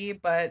lady,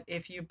 but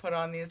if you put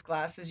on these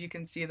glasses, you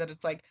can see that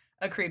it's like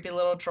a creepy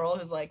little troll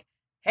who's like,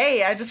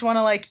 hey, I just want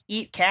to like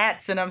eat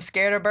cats and I'm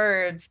scared of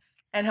birds.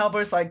 And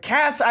Hellboy's like,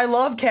 cats, I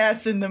love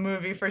cats in the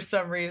movie for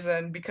some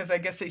reason because I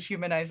guess it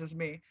humanizes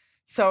me.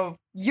 So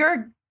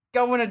you're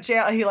going to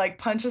jail. He like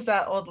punches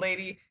that old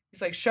lady.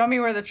 He's like, show me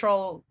where the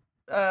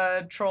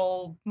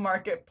troll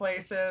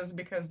marketplace is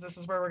because this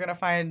is where we're going to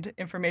find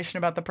information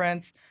about the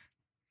prince.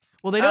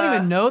 Well, they don't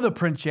even know the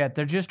prince yet.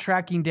 They're just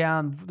tracking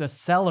down the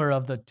seller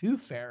of the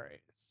Tooth Fairies.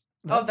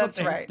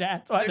 That's right.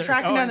 That's why they're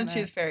tracking down the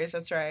Tooth Fairies.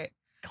 That's right.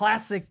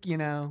 Classic, you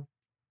know,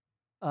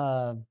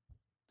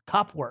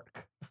 cop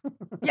work.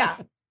 Yeah.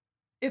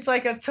 It's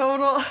like a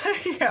total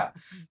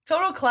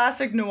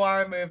classic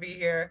noir movie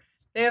here.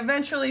 They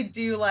eventually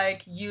do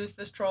like use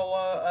this troll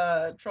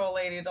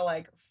lady to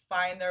like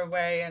find their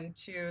way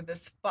into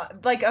this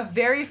like a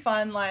very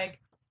fun like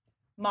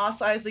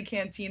Mos Eisley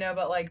Cantina,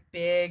 but like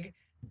big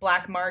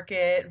black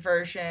market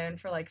version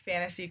for like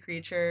fantasy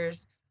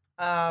creatures,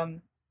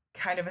 kind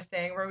of a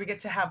thing where we get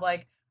to have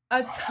like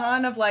a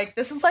ton of like,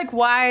 this is like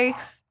why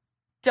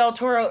Del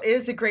Toro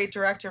is a great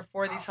director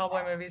for these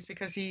Hellboy movies,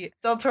 because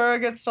Del Toro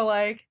gets to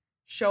like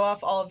show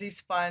off all of these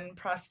fun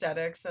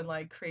prosthetics and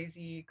like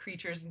crazy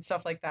creatures and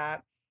stuff like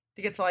that.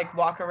 They get to like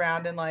walk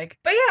around and like,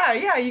 but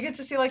yeah, you get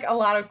to see like a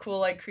lot of cool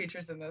like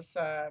creatures in this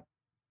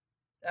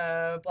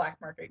black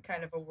market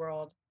kind of a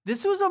world.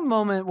 This was a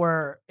moment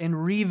where, in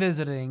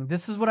revisiting,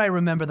 this is what I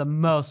remember the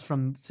most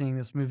from seeing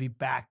this movie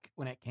back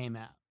when it came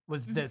out,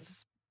 was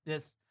this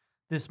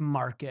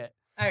market.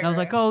 And I was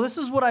like, oh, this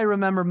is what I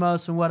remember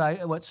most and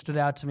what stood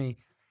out to me.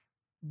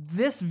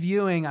 This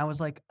viewing, I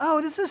was like,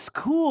 oh, this is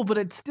cool, but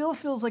it still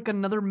feels like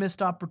another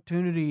missed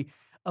opportunity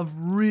of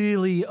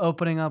really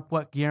opening up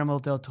what Guillermo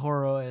del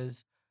Toro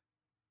is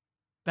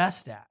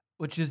best at,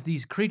 which is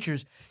these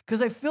creatures.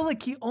 Because I feel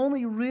like he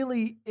only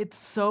really, it's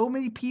so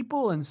many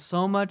people and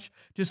so much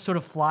just sort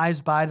of flies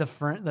by the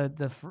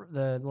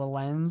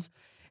lens.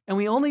 And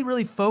we only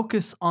really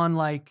focus on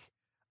like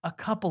a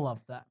couple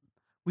of them.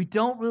 We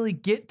don't really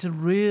get to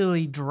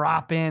really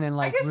drop in and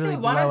like really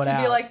blow it out. I guess they want it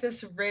to be like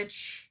this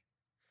rich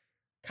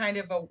kind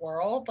of a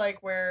world,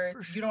 like where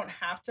you don't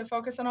have to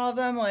focus on all of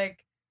them.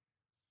 Like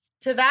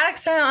to that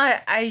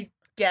extent, I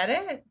get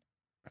it.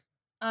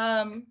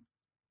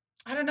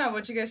 I don't know.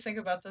 What do you guys think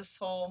about this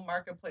whole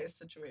marketplace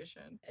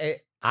situation?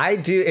 I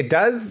do. It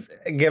does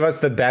give us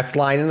the best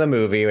line in the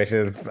movie, which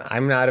is,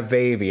 I'm not a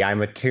baby,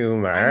 I'm a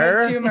tumor.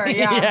 I'm a tumor,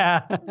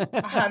 yeah.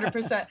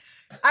 100%.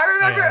 I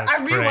remember I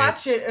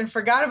rewatched it and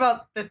forgot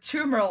about the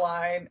tumor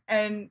line,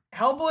 and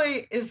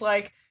Hellboy is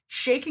like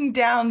shaking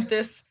down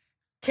this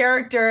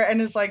character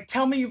and is like,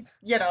 tell me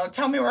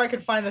where I can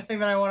find the thing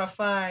that I want to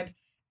find.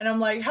 And I'm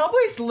like,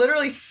 Hellboy's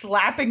literally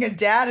slapping a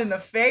dad in the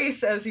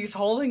face as he's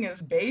holding his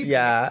baby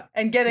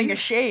and getting a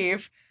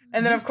shave.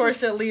 And then, of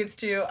course, it leads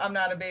to, I'm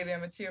not a baby,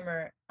 I'm a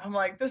tumor. I'm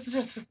like, this is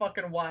just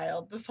fucking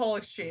wild. This whole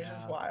exchange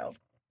is wild.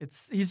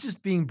 He's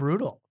just being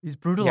brutal. He's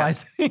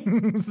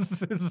brutalizing.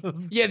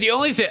 Yeah, the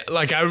only thing,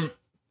 like,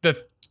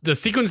 the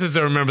sequences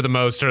I remember the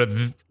most are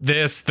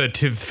the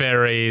Tooth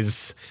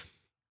Fairies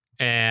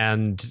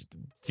and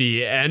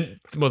the end,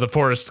 the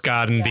Forest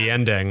God and the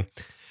ending.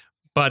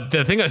 But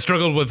the thing I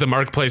struggled with the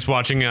marketplace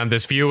watching on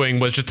this viewing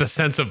was just a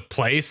sense of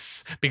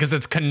place, because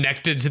it's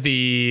connected to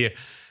the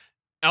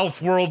elf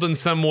world in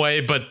some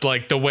way, but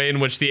like the way in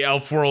which the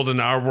elf world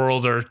and our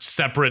world are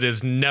separate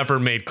is never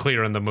made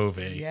clear in the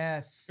movie.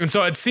 Yes. And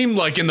so it seemed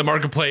like in the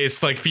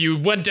marketplace, like if you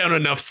went down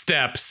enough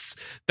steps,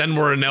 then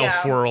we're an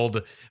elf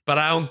world. But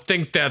I don't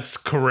think that's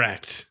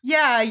correct.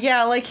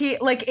 Yeah.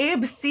 Like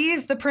Abe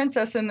sees the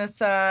princess in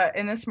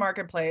this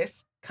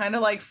marketplace, kind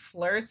of like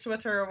flirts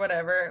with her or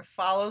whatever,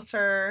 follows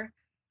her.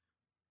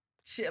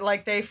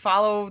 They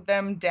follow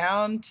them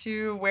down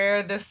to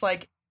where this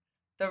like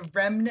the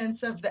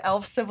remnants of the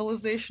elf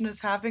civilization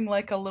is having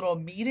like a little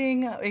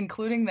meeting,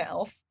 including the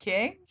elf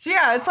king. So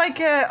yeah, it's like,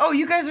 oh,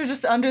 you guys are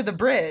just under the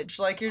bridge.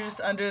 Like you're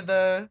just under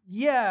the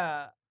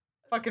Yeah.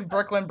 fucking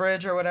Brooklyn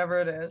Bridge or whatever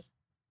it is.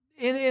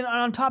 And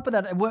on top of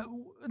that, what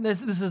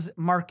this is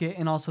Market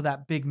and also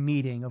that big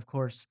meeting, of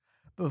course,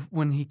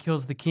 when he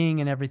kills the king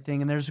and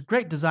everything. And there's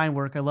great design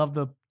work. I love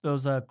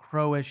those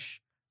crowish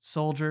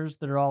soldiers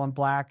that are all in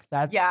black.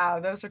 Yeah,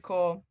 those are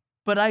cool.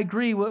 But I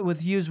agree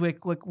with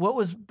Uswick. Like, what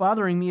was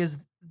bothering me is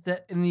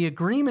that in the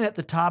agreement at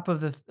the top of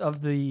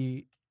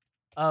the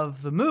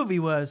movie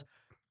was,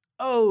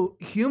 oh,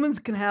 humans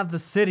can have the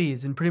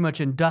cities and pretty much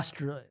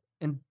industrial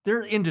and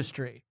their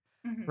industry,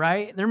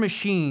 right? They're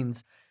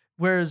machines.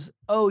 Whereas,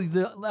 oh,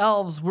 the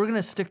elves, we're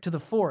gonna stick to the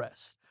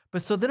forest.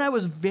 But so then I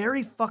was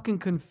very fucking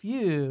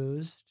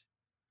confused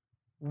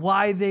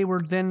why they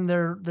were then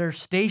their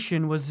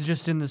station was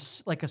just in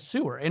this like a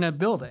sewer in a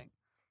building.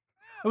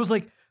 I was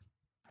like,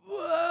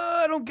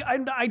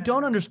 I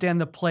don't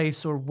understand the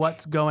place or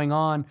what's going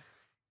on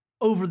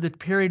over the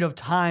period of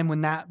time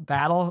when that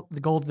battle,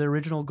 the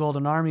original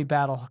Golden Army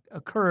battle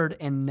occurred,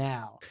 and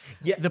now.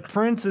 Yeah. The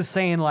prince is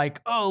saying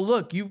like, "Oh,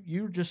 look,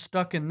 you're just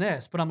stuck in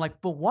this," but I'm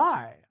like, "But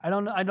why? I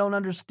don't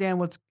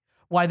understand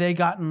why they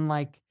gotten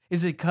like.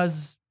 Is it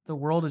because the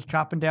world is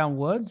chopping down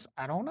woods?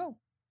 I don't know.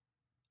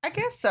 I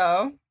guess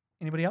so.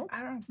 Anybody else?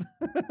 I don't.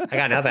 I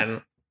got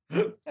nothing.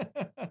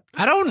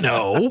 I don't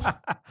know.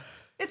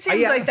 It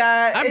seems like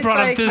that. I It's brought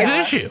like, up this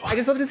yeah. issue. I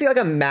just love to see like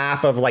a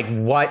map of like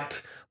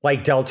what like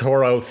how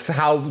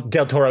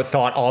Del Toro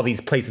thought all these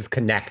places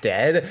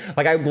connected.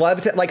 Like I'd love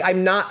to like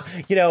I'm not,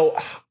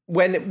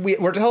 when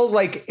we're told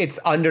like it's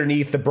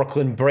underneath the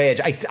Brooklyn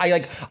Bridge,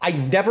 I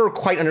never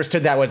quite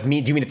understood that. Do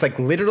you mean it's like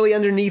literally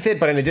underneath it,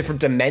 but in a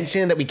different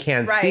dimension that we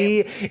can't see?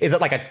 Is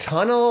it like a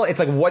tunnel? It's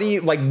like, what do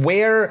you like?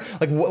 Where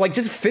like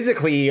just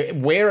physically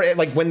where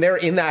like when they're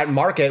in that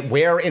market,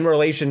 where in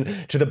relation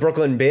to the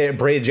Brooklyn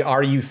Bridge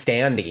are you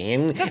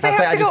standing? Because they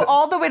have to go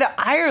all the way to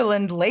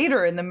Ireland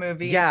later in the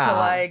movie Yeah. to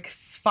like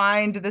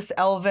find this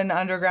elven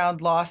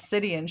underground lost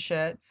city and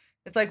shit.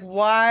 It's like,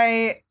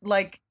 why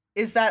like.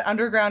 Is that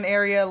underground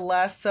area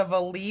less of a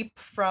leap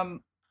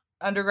from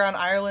underground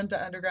Ireland to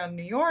underground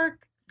New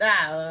York?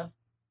 I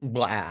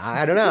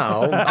don't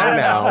know. I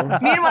don't know.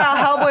 Meanwhile,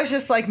 Hellboy's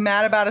just like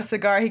mad about a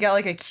cigar. He got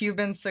like a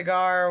Cuban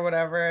cigar or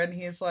whatever, and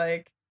he's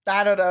like,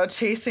 I don't know,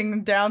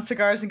 chasing down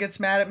cigars and gets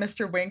mad at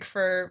Mr. Wink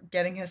for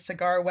getting his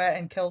cigar wet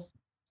and kills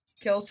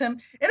him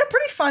in a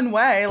pretty fun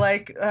way.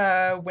 Like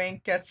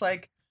Wink gets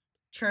like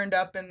churned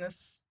up in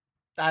this,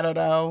 I don't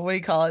know, what do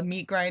you call it,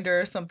 meat grinder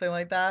or something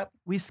like that.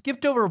 We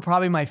skipped over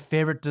probably my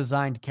favorite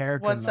designed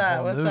character in the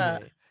whole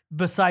movie.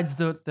 Besides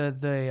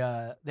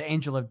the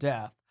Angel of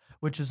Death,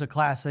 which is a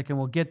classic, and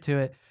we'll get to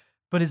it.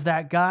 But is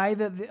that guy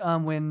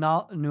that when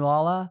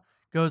Nuala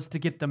goes to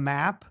get the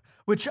map,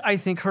 which I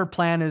think her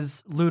plan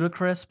is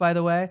ludicrous, by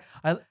the way.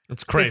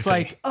 It's crazy. It's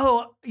like,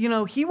 oh,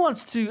 he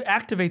wants to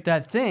activate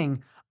that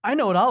thing. I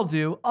know what I'll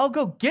do. I'll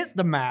go get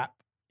the map.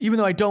 Even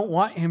though I don't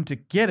want him to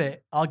get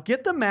it, I'll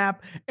get the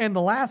map and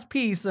the last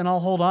piece and I'll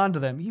hold on to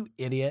them. You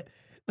idiot.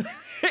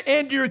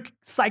 And you're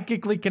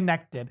psychically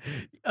connected.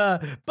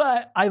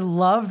 But I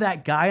love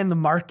that guy in the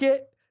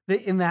market,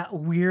 in that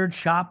weird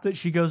shop that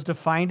she goes to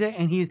find it.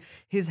 And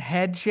his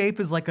head shape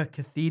is like a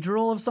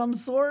cathedral of some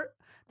sort.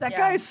 That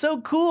guy is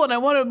so cool and I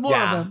wanted more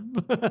of him.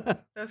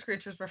 Those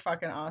creatures were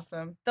fucking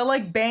awesome. The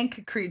like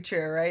bank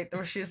creature, right?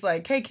 Where she's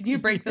like, hey, can you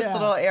break this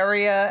little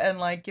area and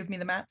like give me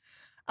the map?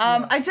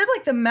 I did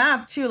like the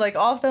map too. Like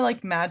all of the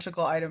like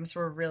magical items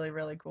were really,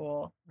 really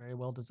cool. Very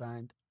well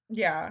designed.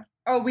 Yeah.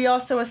 Oh, we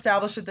also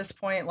established at this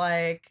point,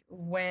 like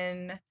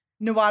when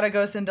Nuada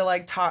goes in to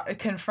like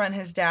confront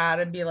his dad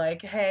and be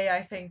like, hey,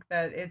 I think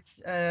that it's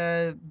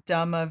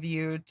dumb of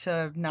you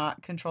to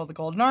not control the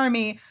Golden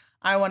Army.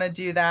 I want to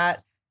do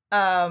that.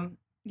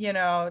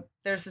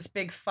 There's this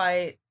big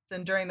fight.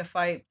 Then during the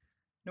fight,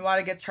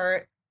 Nuada gets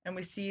hurt. And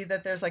we see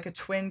that there's like a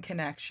twin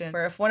connection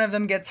where if one of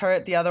them gets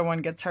hurt, the other one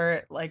gets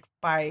hurt, like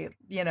by,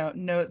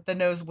 the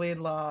nosebleed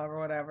law or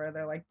whatever.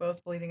 They're like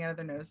both bleeding out of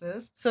their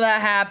noses. So that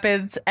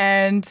happens.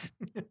 And,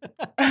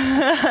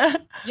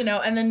 and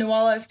then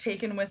Nuala is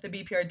taken with the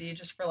BPRD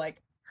just for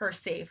like her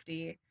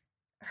safety.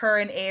 Her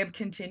and Abe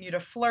continue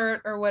to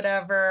flirt or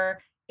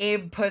whatever.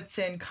 Abe puts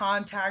in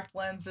contact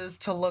lenses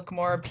to look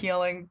more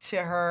appealing to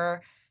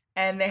her.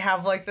 And they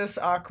have like this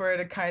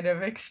awkward kind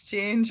of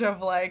exchange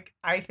of like,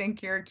 I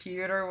think you're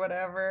cute or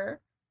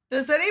whatever.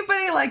 Does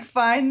anybody like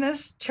find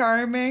this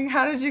charming?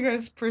 How did you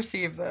guys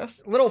perceive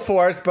this? Little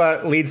forced,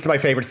 but leads to my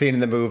favorite scene in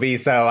the movie,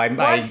 so I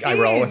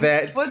roll with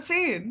it. What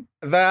scene?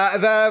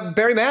 The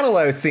Barry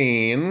Manilow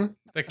scene.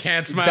 The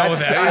can't smile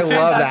with I accent.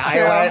 love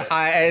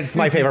that. It's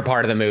my favorite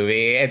part of the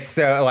movie. It's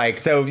so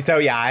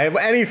yeah.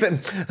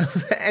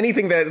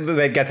 Anything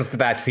that gets us to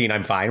that scene,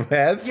 I'm fine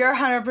with. You're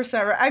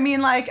 100% right. I mean,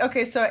 like,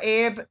 okay, so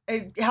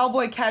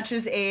Hellboy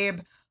catches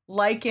Abe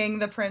liking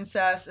the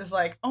princess, is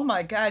like, oh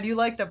my god, you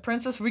like the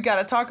princess? We got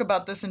to talk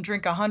about this and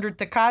drink 100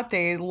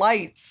 Tecate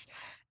lights.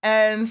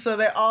 And so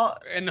they all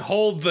And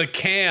hold the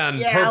can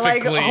like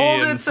perfectly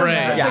hold in it to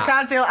frame. it's a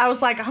cocktail. I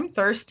was like, I'm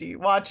thirsty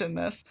watching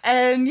this.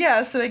 And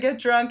yeah, so they get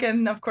drunk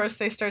and of course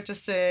they start to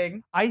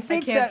sing. I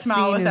think Can't that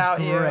Smile scene is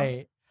Without You.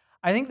 great.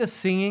 I think the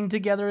singing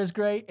together is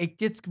great. It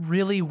gets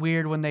really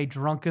weird when they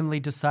drunkenly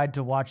decide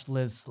to watch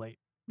Liz sleep.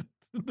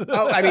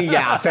 Oh, I mean,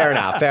 yeah, fair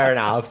enough.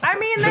 I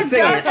mean, The this thing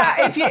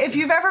does. is- If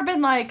you've ever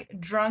been like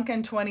drunk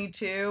and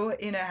 22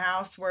 in a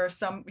house where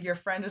your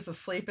friend is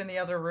asleep in the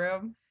other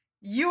room,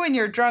 you and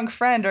your drunk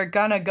friend are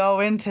gonna go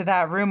into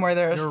that room where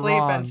they're You're asleep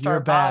wrong. and start You're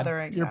bad.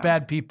 bothering. You're them.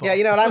 bad people. Yeah,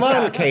 you know what? I'm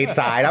on Kate's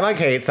side.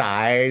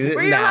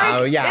 Where you're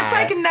No, like, yeah.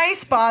 it's like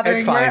nice bothering.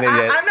 It's fine. where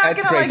They did. I'm not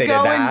It's gonna great like they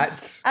go did in.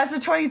 that. As a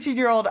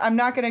 22-year-old, I'm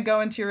not gonna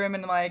go into your room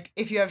and like,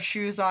 if you have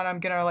shoes on, I'm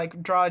gonna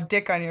like draw a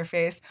dick on your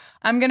face.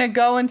 I'm gonna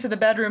go into the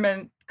bedroom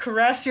and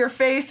caress your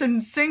face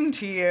and sing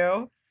to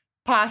you.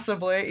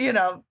 Possibly,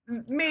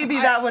 maybe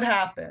that would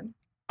happen.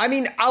 I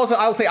mean, also,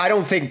 I'll say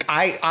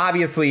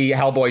obviously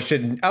Hellboy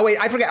shouldn't. Oh wait,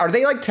 I forget. Are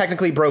they like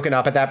technically broken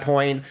up at that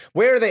point?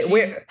 Where are they?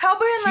 Where?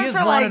 Hellboy and She Liz just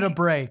are wanted like a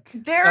break.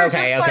 they're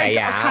Okay, just like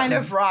yeah. a kind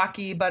of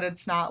rocky, but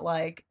it's not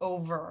like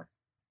over.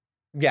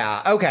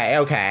 Yeah.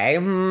 Okay.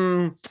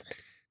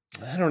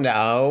 I don't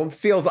know.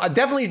 Feels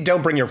definitely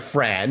don't bring your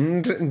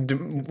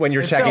friend when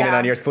you're It checking in felt-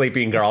 on your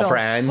sleeping felt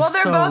girlfriend. Well,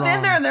 they're So both in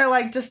wrong. there and they're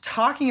like just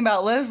talking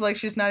about Liz like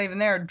she's not even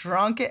there,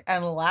 drunk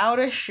and loud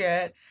as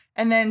shit.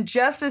 And then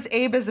just as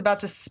Abe is about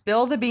to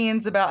spill the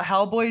beans about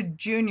Hellboy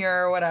Jr.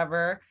 or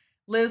whatever,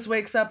 Liz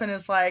wakes up and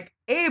is like,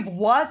 Abe,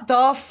 what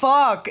the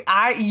fuck?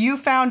 You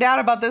found out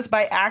about this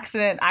by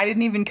accident. I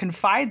didn't even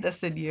confide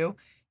this in you.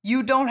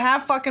 You don't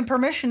have fucking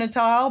permission to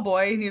tell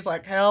Hellboy. And he's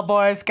like,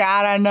 Hellboy's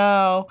gotta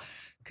know.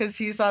 Because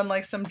he's on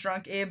like some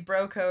drunk Abe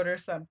bro code or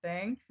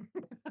something.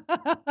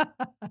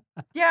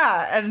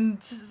 Yeah, and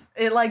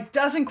it like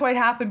doesn't quite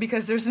happen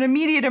because there's an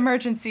immediate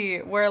emergency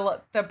where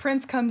the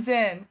prince comes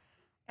in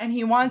and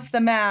he wants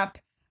the map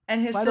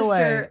and his By the sister.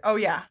 way- Oh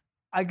yeah,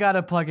 I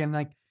gotta plug in.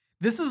 Like,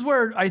 this is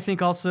where I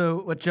think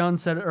also what Joan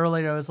said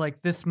earlier was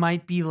like, this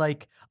might be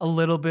like a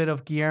little bit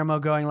of Guillermo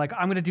going like,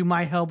 I'm gonna do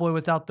my Hellboy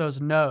without those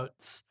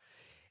notes.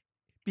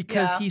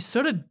 Because Yeah. he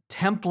sort of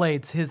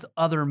templates his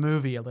other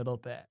movie a little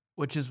bit,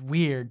 which is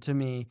weird to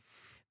me.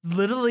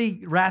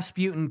 Literally,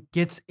 Rasputin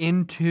gets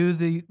into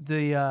the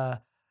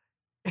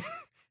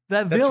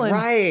that That's villain.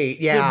 right.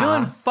 Yeah. The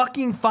villain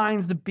fucking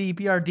finds the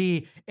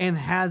BPRD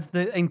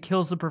and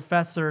kills the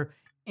professor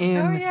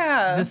in Oh,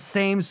 yeah. the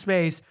same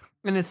space.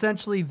 And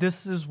essentially,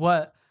 this is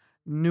what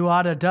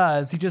Nuada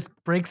does. He just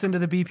breaks into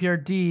the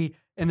BPRD,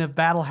 and the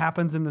battle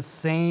happens in the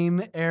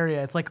same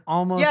area. It's like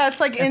almost yeah. It's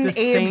like at in the Abe's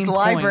same point.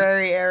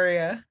 library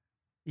area.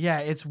 Yeah,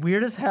 it's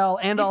weird as hell.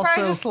 And He also,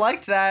 probably just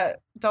liked that.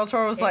 Del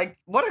Toro was like,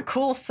 "What a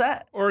cool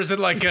set." Or is it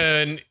like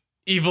an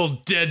Evil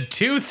Dead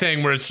 2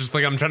 thing where it's just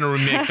like I'm trying to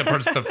remake the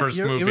parts of the first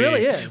It movie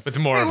really is. with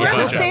more Hey, of a we're the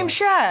budget? same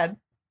Shad.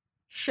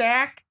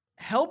 Shaq.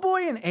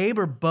 Hellboy and Abe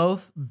are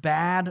both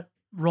bad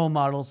role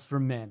models for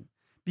men.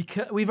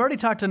 Because we've already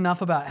talked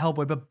enough about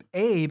Hellboy, but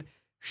Abe,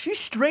 she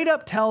straight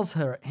up tells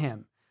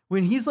him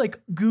when he's like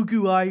goo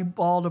goo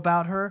eyeballed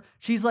about her,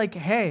 she's like,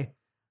 "Hey,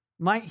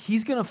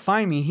 he's gonna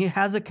find me. He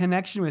has a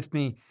connection with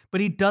me,"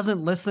 but he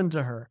doesn't listen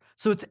to her.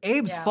 So it's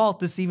Abe's Yeah. fault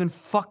this even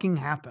fucking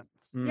happens.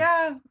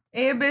 Yeah,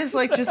 Abe is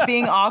like just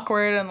being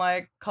awkward and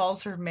like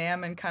calls her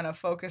ma'am and kind of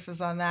focuses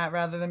on that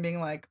rather than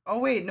being like, "Oh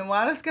wait,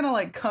 Nawada's gonna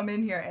like come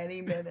in here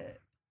any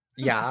minute."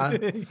 Yeah.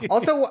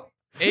 Also,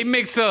 Abe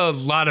makes a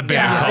lot of bad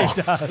Yeah, he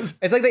calls. does.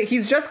 it's like that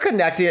he's just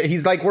connected.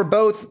 He's like, we're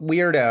both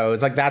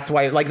weirdos. Like, that's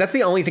why, like, that's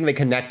the only thing they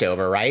connect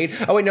over, right?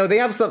 Oh, wait, no, they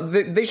have some,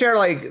 they share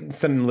like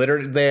some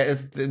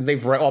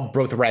they've all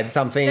both read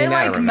something. They I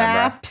like don't remember.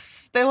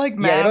 maps. They like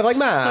maps. Yeah, they both like or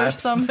maps.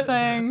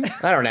 something.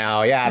 I don't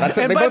know. Yeah,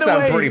 they And by both the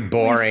sound way, pretty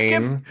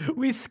boring.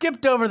 We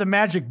skipped over the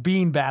magic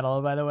bean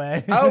battle, by the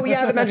way. Oh,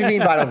 yeah, the Magic Bean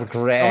battle's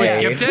great. Oh, we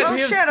skipped it? Oh We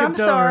have shit! I'm skipped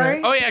over sorry.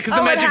 it. Oh yeah, because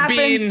Oh, the it magic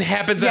bean happens-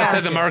 happens yes.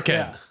 outside the market.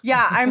 Yeah.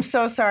 Yeah, I'm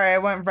so sorry. I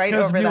went right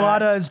Because over that.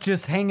 Nuada is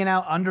just hanging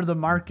out under the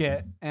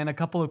market, and a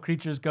couple of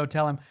creatures go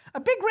tell him, "A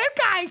big red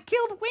guy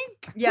killed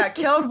Wink." Yeah,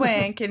 killed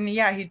Wink, and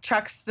yeah, he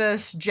chucks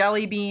this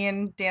jelly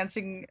bean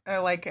dancing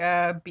like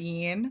a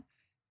bean,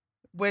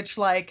 which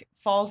like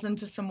falls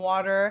into some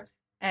water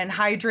and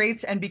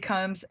hydrates and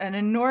becomes an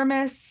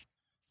enormous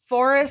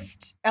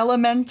forest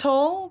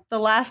elemental, the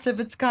last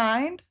of its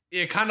kind.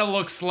 It kind of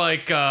looks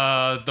like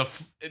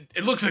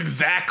it looks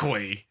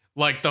exactly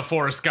like the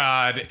forest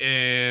god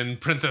in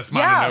Princess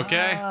Yeah. Mononoke.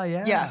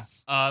 Yeah.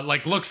 Yes.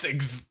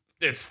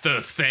 It's the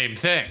same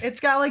thing.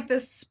 It's got like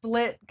this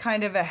split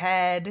kind of a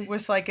head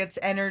with like its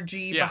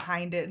energy Yeah.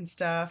 behind it and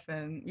stuff.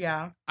 And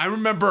yeah. I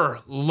remember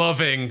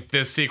loving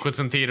this sequence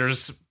in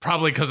theaters,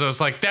 probably because I was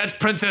like, that's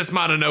Princess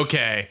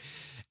Mononoke.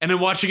 And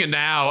then watching it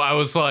now, I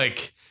was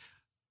like,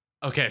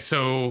 okay,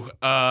 so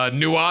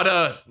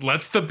Nuada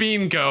lets the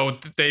bean go.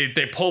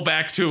 They pull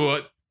back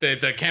to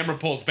the camera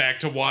pulls back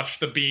to watch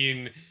the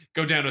bean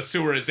go down a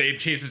sewer as Abe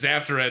chases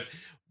after it.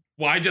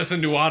 why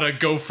doesn't Nuada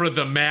go for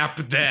the map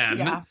then?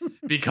 Yeah.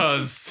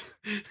 Because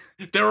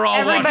they're all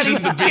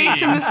Everybody's watching the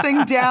chasing beam. this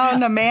thing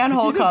down a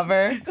manhole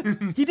cover.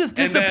 He just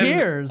And then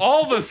disappears.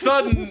 all of a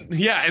sudden,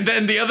 yeah, and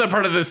then the other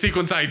part of the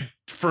sequence I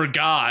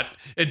forgot,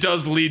 it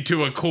does lead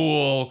to a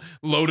cool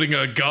loading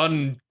a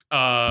gun set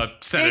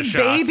of Big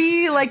shots.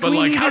 baby, like But, we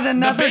how- needed the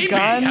another baby,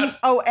 gun. how-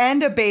 Oh,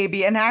 and a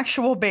baby, an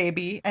actual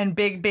baby, and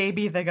big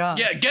baby the gun.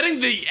 yeah, getting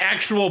the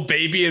actual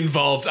baby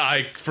involved,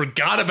 I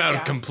forgot about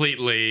Yeah.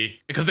 completely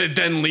because it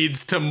then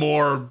leads to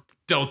more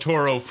Del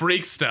Toro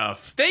freak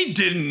stuff. They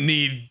didn't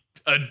need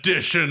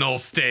additional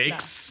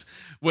stakes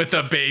with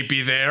a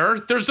baby there.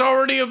 There's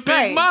already a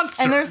big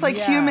monster. And there's like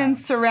Yeah.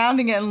 humans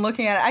surrounding it and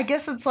looking at it. I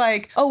guess it's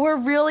like, oh, we're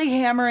really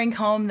hammering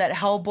home that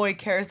Hellboy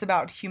cares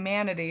about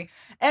humanity.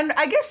 And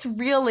I guess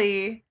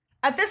really,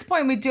 at this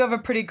point, we do have a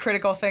pretty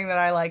critical thing that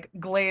I like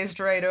glazed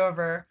right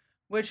over,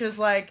 which is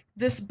like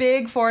this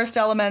big forest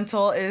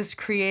elemental is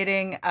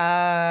creating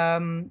a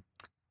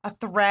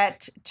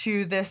threat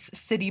to this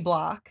city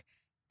block.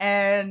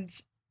 And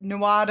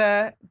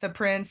Nuada, the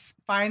prince,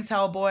 finds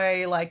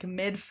Hellboy like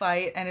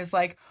mid-fight and is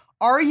like,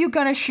 are you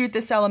gonna shoot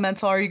this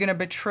elemental? Are you gonna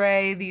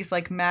betray these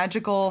like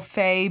magical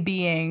fae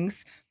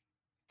beings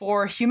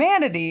for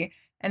humanity?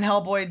 And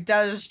Hellboy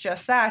does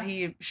just that.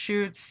 He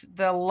shoots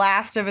the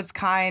last of its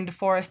kind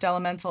forest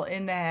elemental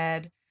in the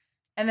head.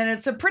 And then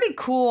it's a pretty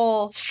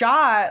cool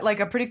shot, like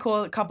a pretty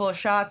cool couple of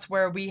shots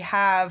where we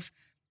have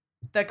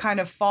the kind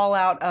of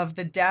fallout of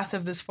the death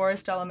of this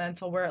forest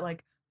elemental, where it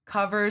like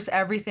covers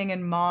everything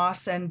in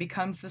moss and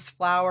becomes this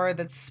flower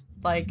that's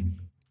like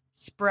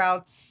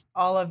sprouts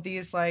all of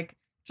these like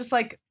just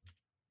like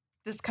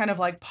this kind of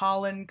like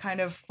pollen kind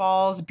of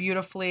falls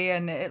beautifully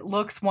and it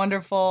looks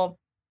wonderful.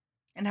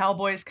 And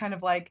Hellboy's kind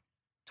of like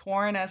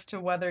torn as to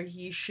whether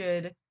he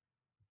should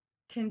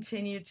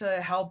continue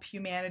to help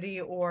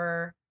humanity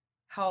or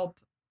help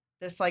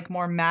this like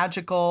more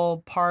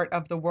magical part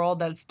of the world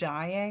that's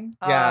dying.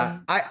 Yeah,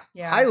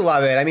 I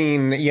love it. I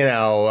mean, you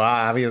know,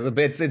 obviously,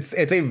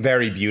 it's a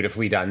very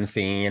beautifully done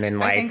scene, and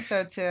like I think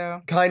so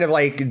too. kind of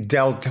like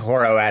Del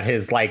Toro at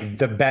his like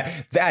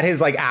at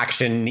his like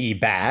action-y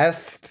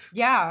best.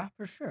 Yeah.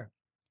 For sure.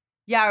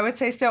 Yeah, I would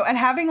say so. And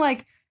having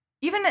like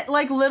even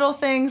like little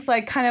things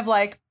like kind of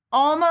like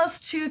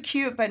almost too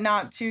cute but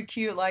not too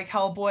cute, like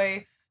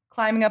Hellboy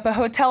climbing up a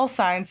hotel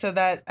sign so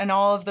that and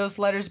all of those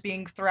letters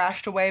being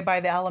thrashed away by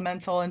the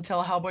elemental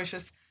until Hellboy's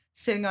just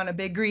sitting on a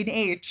big green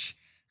H.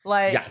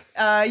 Like Yes.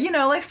 you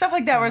know, like stuff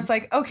like that where it's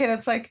like, okay,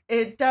 that's like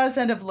it does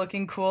end up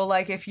looking cool.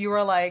 Like if you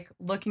were like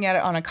looking at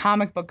it on a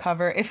comic book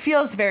cover, it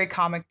feels very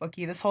comic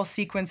booky. This whole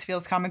sequence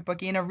feels comic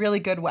booky in a really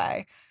good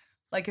way.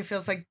 Like it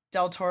feels like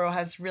Del Toro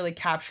has really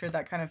captured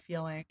that kind of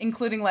feeling,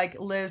 including like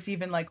Liz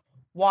even like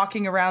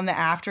walking around the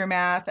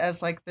aftermath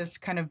as like this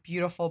kind of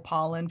beautiful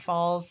pollen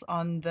falls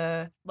on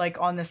the like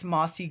on this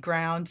mossy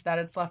ground that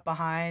it's left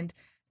behind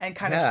and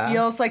kind Yeah. of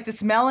feels like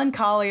this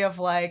melancholy of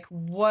like,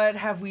 what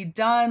have we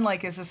done?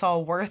 Like, is this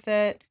all worth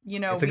it? You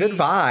know, It's a good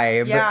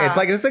vibe. Yeah. It's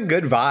like it's a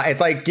good vibe.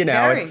 It's like, you know,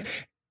 Very.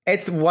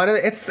 it's one of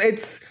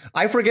it's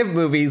I forgive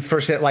movies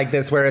for shit like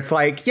this where it's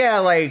like, yeah,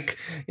 like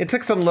it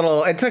took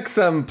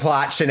some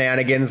plot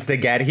shenanigans to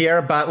get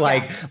here, but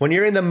like when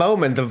you're in the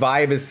moment, the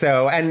vibe is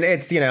so, and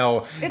it's, you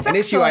know, It's an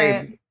issue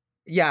excellent.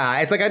 yeah,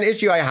 it's like an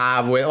issue I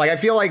have with like I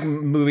feel like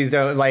movies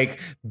don't like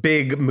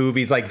big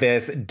movies like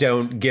this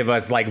don't give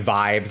us like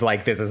vibes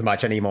like this as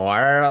much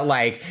anymore.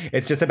 Like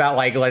it's just about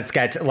like let's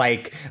get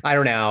like I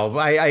don't know.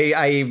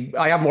 I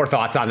have more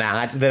thoughts on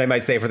that I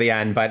might say for the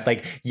end, but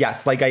like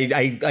yes, like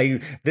I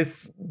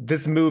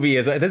this movie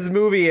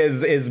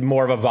is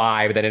more of a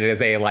vibe than it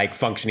is a like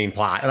functioning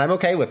plot, and I'm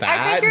okay with that.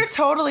 I think you're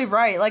totally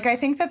right. Like, I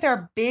think that there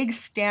are big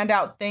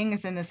standout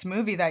things in this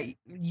movie that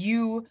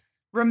you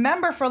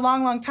remember for a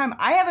long, long time.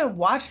 I haven't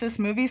watched this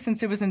movie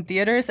since it was in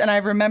theaters, and I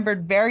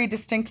remembered very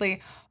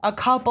distinctly a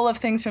couple of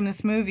things from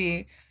this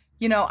movie.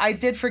 You know, I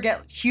did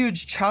forget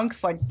huge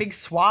chunks, like big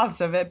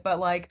swaths of it, but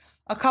like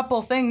a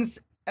couple things,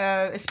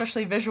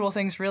 especially visual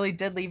things, really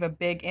did leave a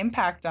big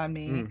impact on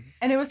me.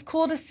 And it was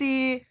cool to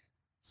see.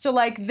 So,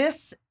 like,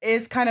 this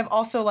is kind of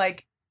also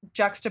like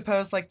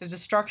juxtaposed, like the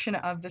destruction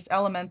of this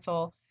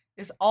elemental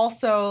is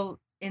also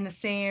in the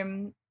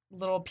same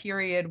little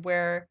period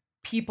where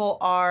people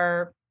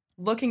are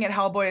looking at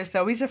Hellboy as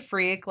though he's a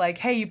freak, like,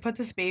 hey, you put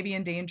this baby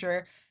in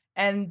danger.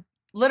 And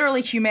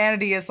literally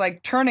humanity is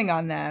like turning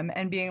on them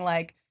and being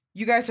like,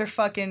 you guys are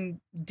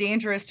fucking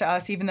dangerous to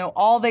us, even though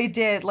all they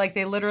did, like,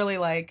 they literally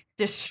like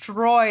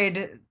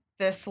destroyed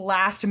this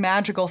last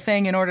magical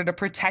thing in order to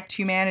protect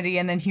humanity.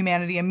 And then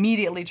humanity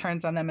immediately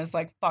turns on them as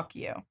like, fuck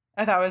you.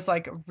 I thought it was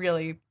like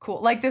really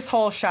cool. Like this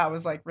whole shot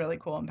was like really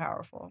cool and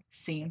powerful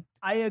scene.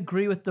 I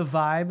agree with the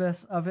vibe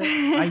of it.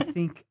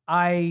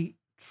 I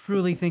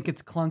truly think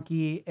it's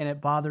clunky and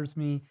it bothers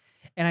me.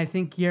 And I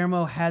think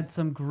Guillermo had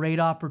some great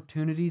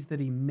opportunities that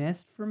he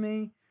missed for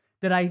me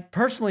that I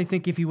personally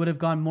think if he would have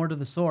gone more to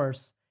the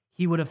source,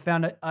 he would have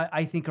found,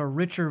 I think, a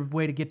richer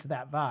way to get to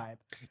that vibe.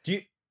 Do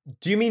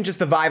Do you mean just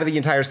the vibe of the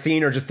entire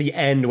scene, or just the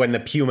end when the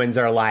Pumans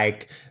are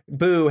like,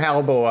 "Boo,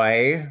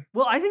 Hellboy"?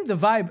 Well, I think the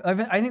vibe.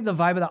 I think the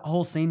vibe of that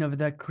whole scene of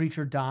that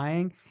creature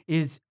dying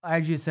is,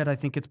 as you said, I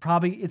think it's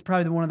probably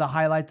one of the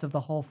highlights of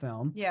the whole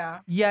film. Yeah.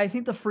 Yeah, I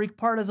think the freak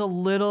part is a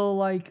little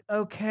like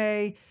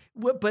okay,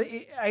 but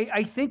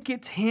I think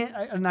it's hint.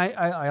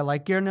 I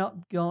like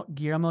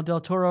Guillermo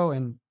del Toro,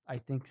 and I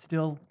think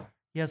still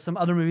he has some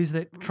other movies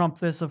that trump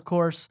this. Of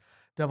course,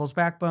 Devil's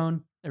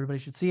Backbone. Everybody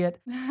should see it.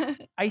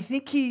 I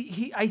think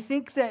I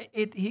think that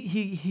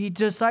he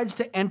decides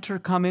to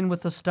come in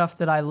with the stuff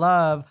that I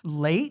love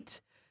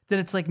late. That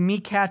it's like me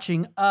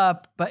catching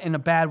up, but in a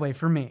bad way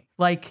for me.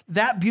 Like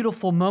that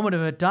beautiful moment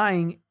of it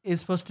dying is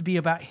supposed to be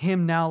about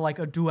him now, like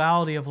a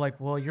duality of like,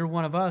 well, you're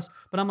one of us.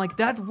 But I'm like,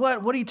 that's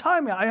what are you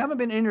talking about? I haven't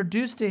been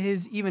introduced to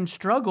his even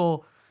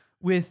struggle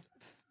with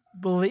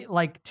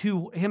like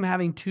him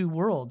having two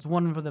worlds,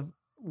 one for the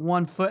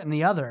one foot and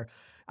the other.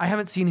 I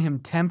haven't seen him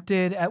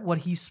tempted at what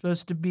he's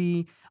supposed to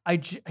be.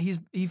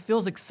 He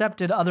feels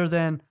accepted other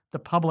than the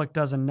public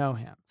doesn't know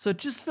him. So it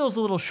just feels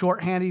a little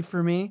shorthandy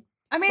for me.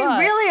 I mean,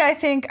 really, I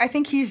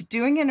think he's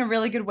doing it in a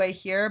really good way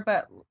here,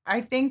 but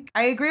I think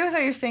I agree with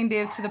what you're saying,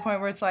 Dave, to the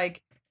point where it's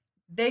like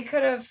they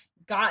could have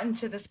gotten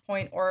to this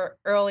point or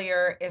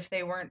earlier if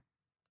they weren't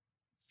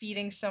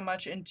feeding so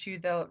much into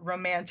the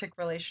romantic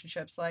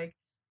relationships. Like,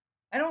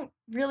 I don't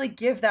really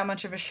give that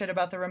much of a shit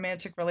about the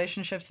romantic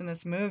relationships in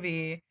this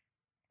movie,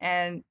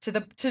 and to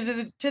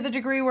the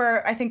degree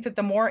where I think that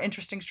the more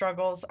interesting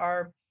struggles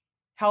are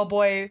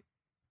Hellboy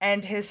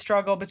and his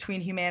struggle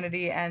between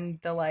humanity and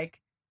the like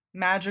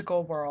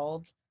magical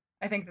world.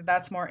 I think that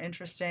that's more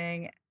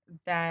interesting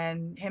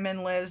than him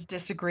and Liz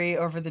disagree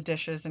over the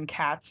dishes and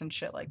cats and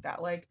shit like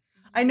that. Like,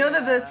 I know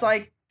that it's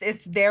like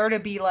it's there to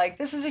be like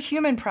this is a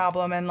human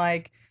problem, and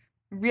like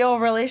real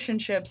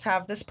relationships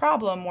have this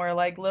problem where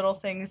like little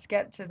things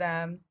get to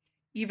them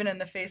even in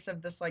the face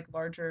of this like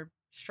larger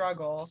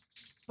struggle.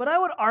 But I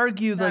would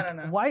argue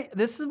like why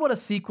this is what a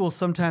sequel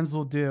sometimes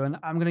will do, and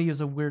I'm going to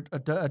use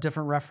a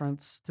different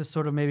reference to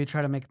sort of maybe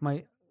try to make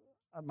my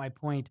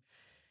point.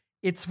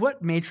 It's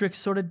what Matrix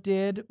sort of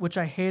did, which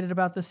I hated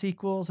about the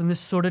sequels, and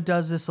this sort of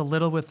does this a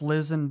little with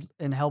Liz and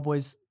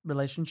Hellboy's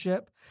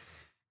relationship.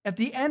 At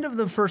the end of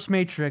the first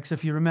Matrix,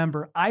 if you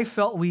remember, I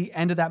felt we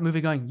ended that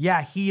movie going,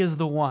 yeah, he is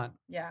the one.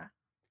 Yeah.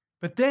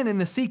 But then in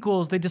the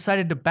sequels, they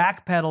decided to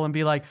backpedal and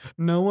be like,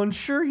 no one's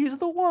sure he's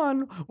the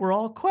one. We're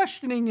all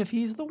questioning if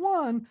he's the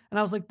one. And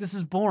I was like, this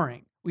is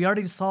boring. We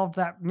already solved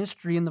that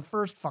mystery in the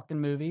first fucking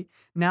movie.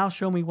 Now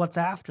show me what's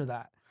after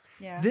that.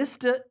 Yeah.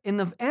 In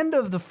the end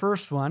of the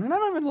first one, and I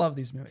don't even love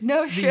these movies.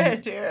 No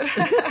shit, dude.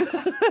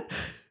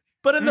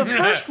 But in the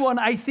first one,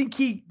 I think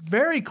he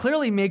very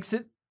clearly makes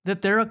it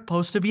that they're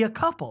supposed to be a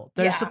couple.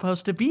 They're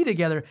supposed to be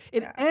together.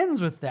 It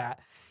ends with that.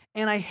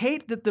 And I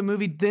hate that the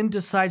movie then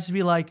decides to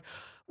be like,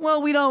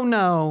 well, we don't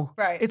know.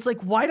 Right. It's like,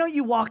 why don't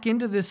you walk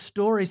into this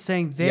story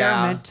saying they're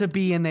meant to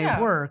be and they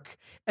work?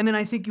 And then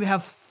I think you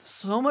have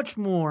so much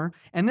more.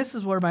 And this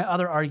is where my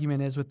other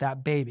argument is with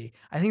that baby.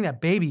 I think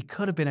that baby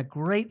could have been a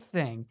great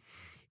thing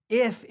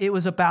if it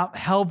was about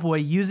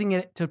Hellboy using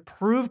it to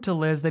prove to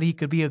Liz that he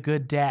could be a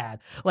good dad.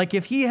 Like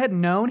if he had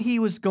known he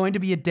was going to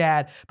be a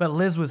dad, but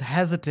Liz was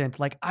hesitant,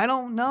 like, I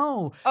don't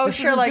know. Oh, this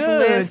sure. Like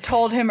good. Liz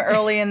told him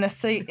early in the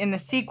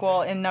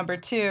sequel in number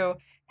 2,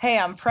 hey,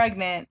 I'm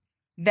pregnant.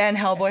 Then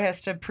Hellboy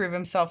has to prove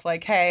himself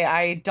like,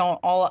 hey,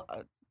 the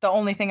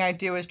only thing I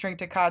do is drink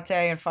Tecate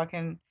and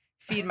fucking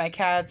feed my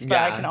cats, but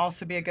I can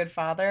also be a good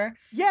father.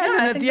 Yeah, and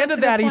then at the end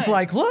of that, he's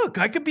like, look,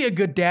 I could be a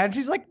good dad.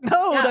 She's like,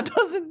 no, that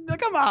doesn't,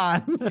 come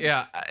on.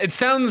 Yeah, it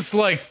sounds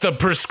like the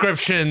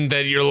prescription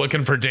that you're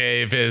looking for,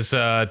 Dave, is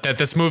that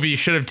this movie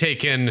should have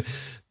taken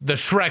the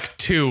Shrek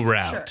 2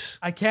 route. Sure.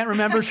 I can't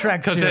remember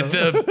Shrek 2. Because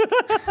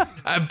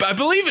I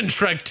believe in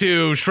Shrek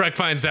 2, Shrek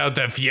finds out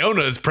that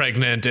Fiona is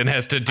pregnant and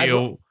has to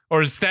deal...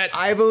 Or is that...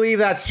 I believe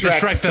that's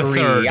Shrek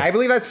 3. I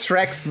believe that's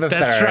Shrek's the third.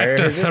 That's Shrek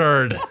the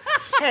third.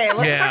 Hey,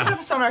 let's talk about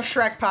this on our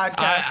Shrek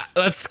podcast.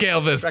 Let's scale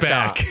this Shrek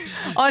back. Talk.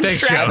 On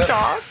Thanks, Shrek Joe.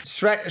 Talk.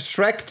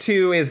 Shrek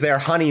 2 is their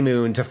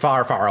honeymoon to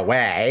Far, Far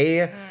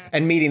Away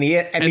and meeting the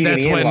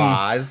that's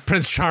in-laws. when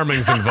Prince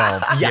Charming's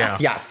involved.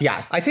 Yes.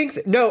 I think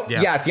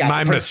yes.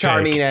 My Prince mistake.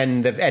 Charming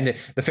and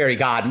the fairy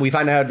god. We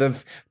find out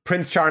the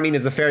Prince Charming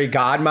is the fairy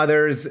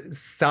godmother's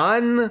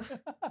son,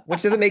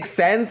 which doesn't make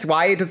sense.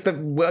 Why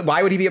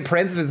would he be a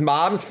prince if his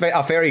mom's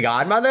a fairy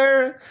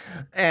godmother?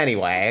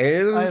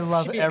 Anyways, I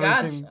love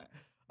everything.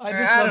 I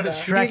just love that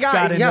Shrek got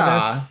got into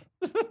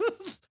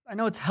this. I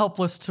know it's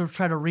helpless to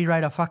try to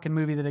rewrite a fucking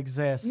movie that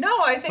exists.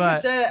 No, I think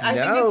it's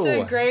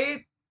a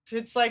great.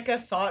 It's like a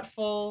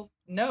thoughtful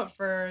note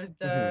for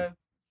the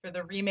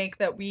remake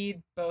that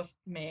we both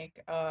make.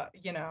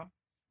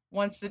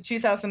 Once the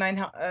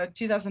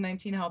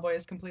 2019 Hellboy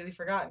is completely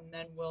forgotten,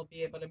 then we'll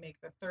be able to make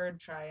the third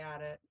try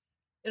at it.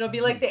 It'll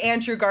be like the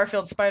Andrew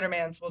Garfield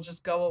Spider-Mans will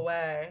just go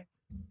away,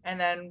 and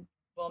then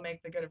we'll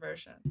make the good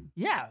version.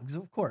 Yeah,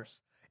 of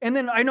course. And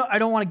then I know I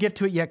don't want to get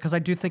to it yet because I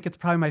do think it's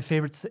probably my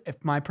favorite.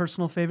 If my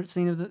personal favorite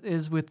scene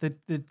is with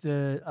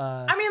the.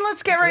 I mean,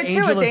 let's get right to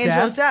it. The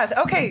Angel of Death.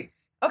 Okay,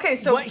 Okay,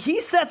 so what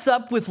he sets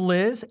up with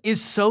Liz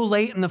is so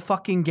late in the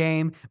fucking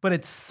game, but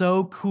it's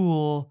so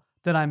cool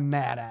that I'm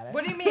mad at it.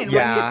 what do you mean?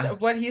 Yeah.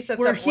 What he sets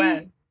Where up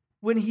when?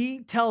 when he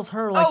tells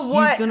her like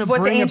Oh, he's gonna what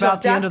the bring Angel about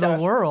of the end Death of the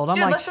does. world, I'm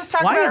Dude, like, let's just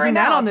talk why about it isn't right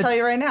that now. on I'll the tell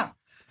you right now.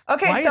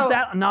 Okay, why so is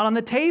that not on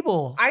the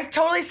table? I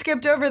totally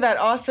skipped over that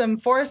awesome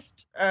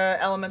forest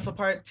elemental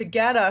part to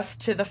get us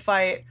to the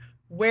fight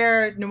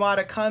where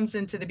Nuada comes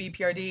into the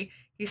BPRD.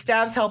 He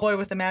stabs Hellboy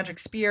with a magic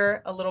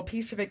spear. A little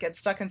piece of it gets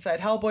stuck inside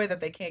Hellboy that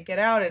they can't get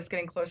out. It's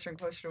getting closer and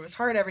closer to his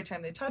heart every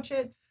time they touch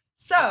it.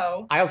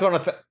 So I also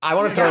want to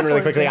throw in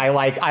really quickly. I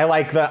like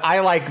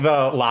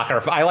the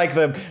locker. I like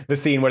the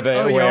scene where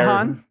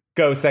Johan?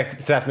 Ghost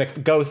Seth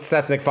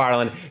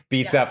MacFarlane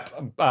beats Yes.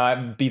 up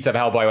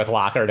Hellboy with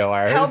locker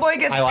doors. Hellboy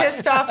gets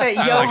pissed off at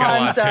like it a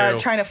lot, Johan's too.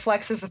 trying to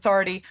flex his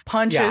authority,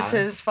 punches Yeah.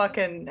 his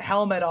fucking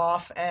helmet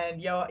off,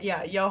 and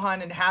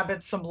Johan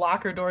inhabits some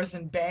locker doors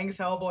and bangs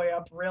Hellboy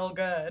up real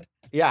good.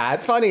 Yeah,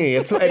 it's funny.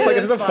 It's like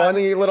is it's a fun.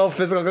 funny little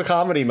physical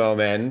comedy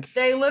moment.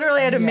 They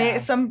literally had to Yeah. make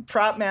some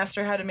prop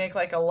master had to make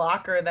like a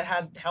locker that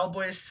had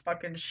Hellboy's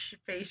fucking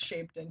face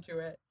shaped into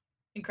it.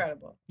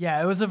 Incredible.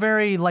 Yeah, it was a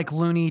very like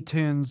Looney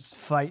Tunes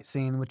fight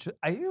scene,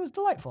 it was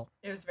delightful.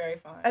 It was very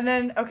fun. And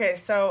then, okay,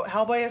 so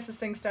Hellboy has this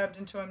thing stabbed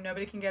into him.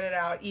 Nobody can get it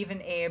out.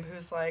 Even Abe,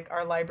 who's like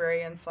our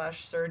librarian /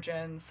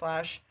 surgeon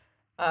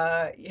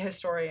 /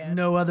 historian.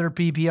 No other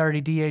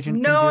BPRD agent.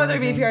 No can do other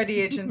anything. BPRD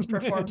agents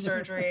perform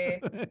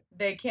surgery.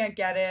 They can't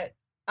get it.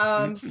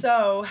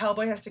 So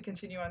Hellboy has to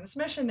continue on this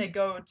mission. They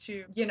go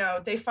to,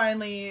 they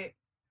finally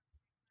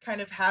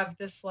kind of have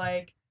this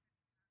like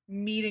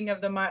meeting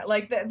of the mind.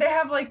 Like they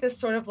have like this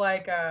sort of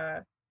like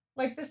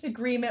this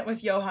agreement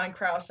with Johann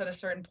Kraus at a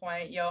certain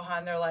point.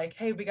 Johann, they're like,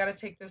 hey, we got to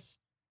take this.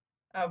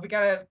 We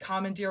got to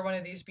commandeer one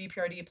of these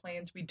BPRD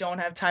planes. We don't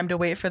have time to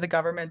wait for the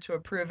government to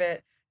approve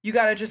it. You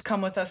got to just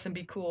come with us and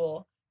be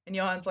cool. And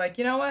Johann's like,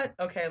 you know what?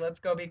 Okay, let's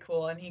go be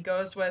cool. And he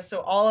goes with,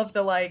 so all of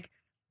the like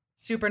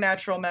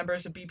supernatural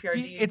members of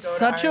BPRD. It's go to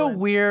such a Ireland.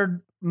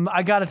 weird.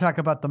 I got to talk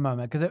about the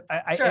moment because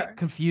Sure. it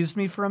confused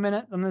me for a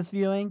minute on this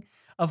viewing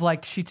of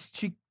like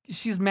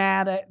she's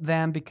mad at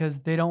them because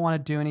they don't want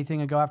to do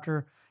anything and go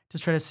after to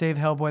try to save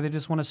Hellboy. They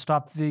just want to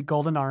stop the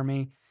Golden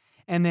Army,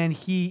 and then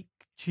she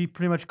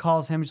pretty much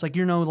calls him. She's like,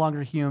 "You're no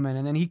longer human,"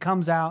 and then he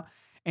comes out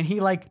and he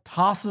like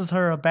tosses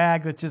her a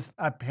bag that's just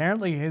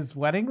apparently his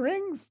wedding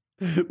rings.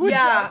 Which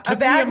Yeah, took a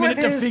bag me a minute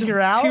with to his figure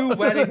out. 2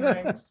 wedding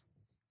rings.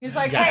 He's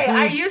like, Yes. hey,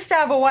 I used to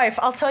have a wife.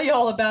 I'll tell you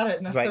all about it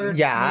in the It's like, third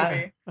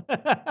yeah.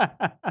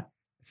 movie.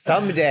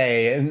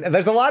 Someday, and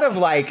there's a lot of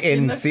like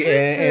in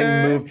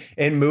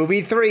the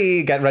movie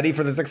 3. Get ready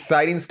for this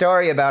exciting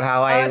story about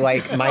how I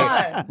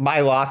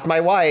lost my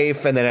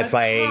wife, and then it's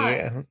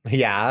like,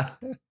 yeah,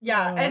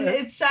 Yeah, and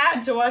it's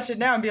sad to watch it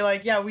now and be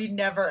like, yeah, we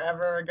never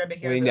ever are gonna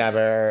hear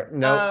this.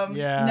 nope.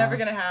 Yeah. Never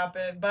gonna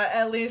happen. But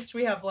at least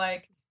we have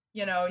like,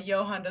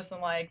 Johann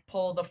doesn't like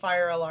pull the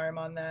fire alarm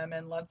on them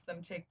and lets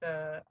them take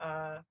the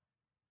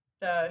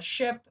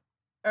ship,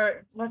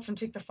 or lets them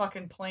take the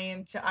fucking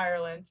plane to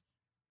Ireland.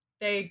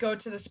 They go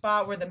to the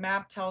spot where the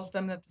map tells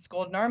them that this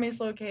Golden Army is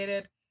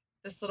located.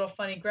 This little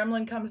funny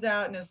gremlin comes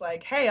out and is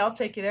like, hey, I'll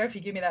take you there if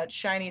you give me that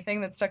shiny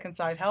thing that's stuck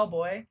inside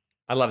Hellboy.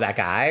 I love that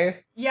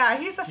guy. Yeah,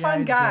 he's a fun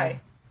he's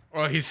guy.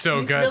 Oh, he's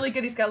so He's good. really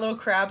good. He's got little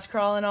crabs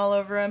crawling all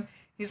over him.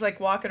 He's like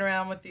walking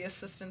around with the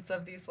assistance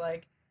of these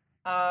like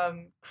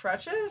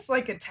crutches,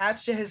 like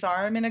attached to his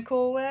arm in a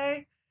cool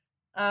way.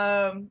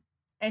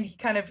 And he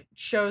kind of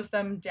shows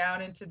them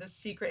down into this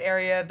secret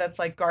area that's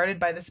like guarded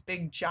by this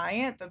big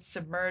giant that's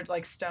submerged,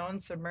 like stone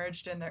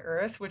submerged in the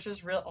earth, which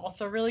is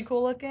also really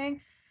cool looking.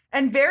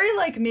 And very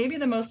like maybe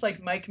the most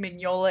like Mike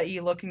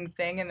Mignola-y looking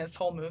thing in this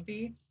whole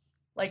movie.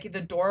 Like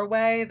the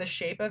doorway, the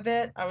shape of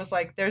it. I was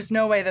like, there's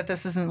no way that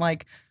this isn't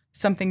like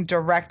something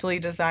directly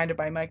designed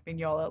by Mike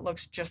Mignola. It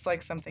looks just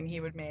like something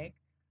he would make.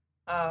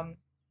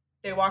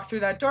 They walk through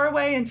that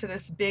doorway into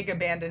this big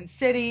abandoned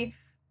city.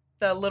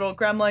 The little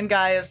gremlin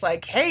guy is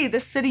like, hey,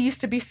 this city used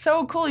to be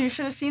so cool. You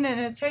should have seen it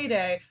in its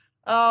heyday.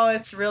 Oh,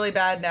 it's really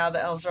bad now.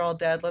 The elves are all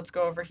dead. Let's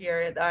go over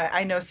here.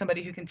 I know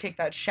somebody who can take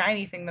that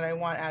shiny thing that I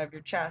want out of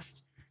your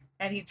chest.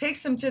 And he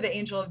takes them to the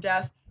Angel of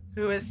Death,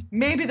 who is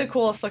maybe the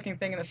coolest looking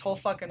thing in this whole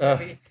fucking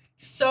movie.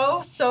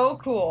 So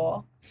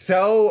cool.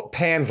 So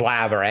Pan's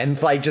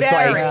Labyrinth, like just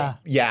Very. like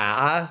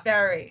yeah.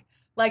 Very.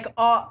 Like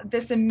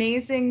this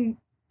amazing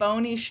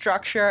bony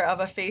structure of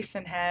a face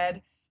and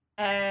head,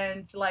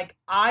 and like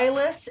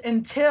eyeless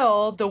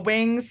until the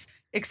wings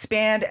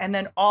expand, and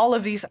then all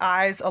of these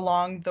eyes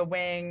along the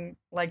wing,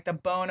 like the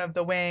bone of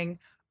the wing,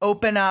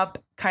 open up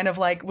kind of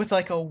like with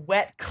like a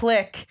wet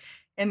click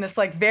in this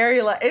like very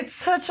it's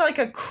such like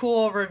a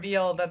cool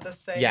reveal that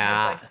this thing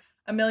Yeah. has like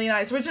a million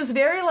eyes, which is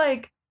very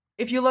like,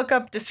 if you look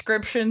up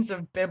descriptions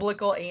of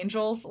biblical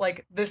angels,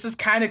 like this is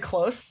kind of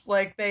close.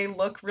 Like they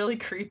look really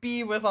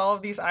creepy with all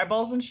of these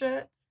eyeballs and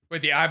shit.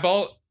 With the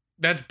eyeball,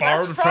 that's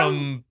borrowed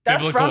from that's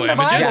biblical from the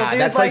images. Bible. Yeah, dude,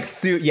 that's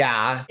like-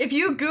 yeah. If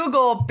you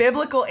Google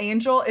biblical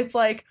angel, it's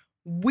like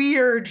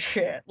weird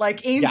shit.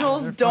 Like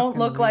angels they're don't fucking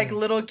look like weird.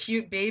 little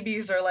cute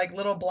babies or like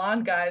little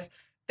blonde guys.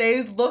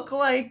 They look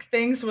like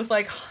things with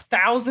like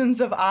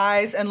thousands of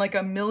eyes and like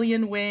a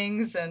million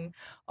wings and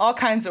all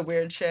kinds of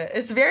weird shit.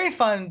 It's very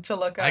fun to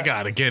look up. I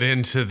gotta get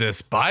into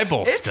this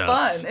Bible It's stuff.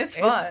 fun. It's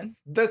fun. It's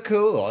the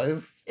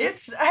coolest.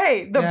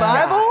 The Yeah.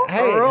 Bible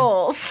Hey.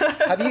 rules.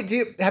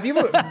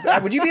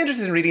 Would you be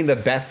interested in reading the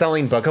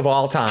best-selling book of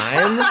all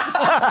time?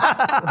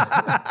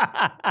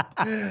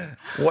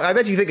 Well, I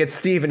bet you think it's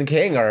Stephen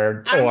King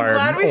or I'm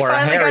glad we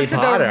finally Harry got to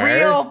Potter. the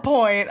real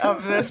point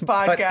of this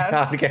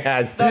podcast.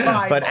 The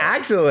Bible. But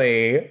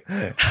actually,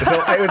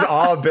 so it was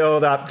all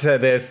build up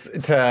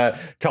to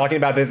talking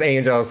about this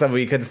angel, so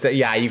we could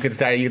you could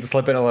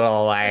slip in a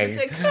little like It's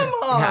like, come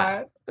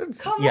on.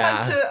 Come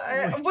on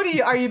to what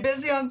are you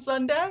busy on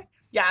Sunday?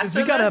 Yeah,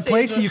 We got a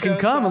place you can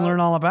come and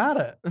learn all about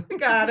it.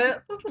 Got it.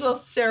 Little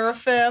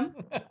seraphim.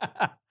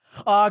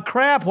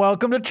 Crap,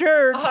 welcome to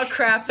church. Oh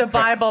crap, the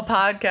Bible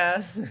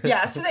podcast.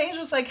 Yeah, so the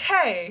angel's like,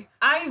 hey,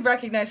 I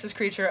recognize this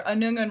creature,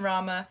 Anungan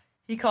Rama.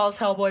 He calls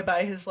Hellboy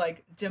by his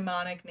like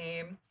demonic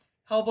name.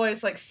 Hellboy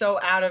is like so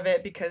out of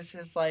it because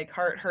his like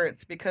heart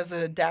hurts because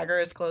a dagger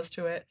is close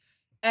to it.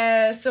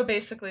 So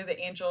basically the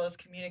angel is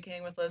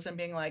communicating with Liz and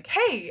being like,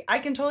 hey, I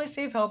can totally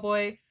save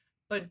Hellboy,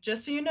 but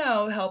just so you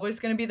know, Hellboy's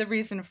going to be the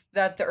reason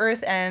that the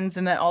earth ends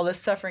and that all this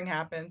suffering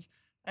happens.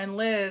 And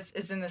Liz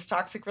is in this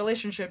toxic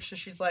relationship, so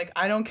she's like,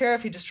 I don't care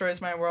if he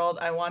destroys my world.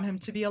 I want him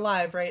to be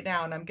alive right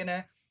now, and I'm going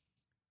to,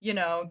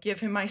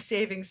 give him my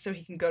savings so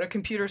he can go to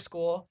computer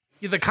school.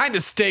 Yeah, the kind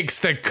of stakes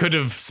that could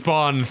have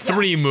spawned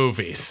 3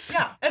 movies.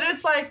 Yeah, and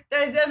it's like,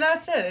 and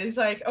that's it. He's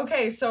like,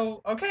 okay,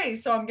 so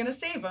I'm going to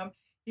save him.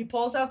 He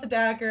pulls out the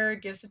dagger,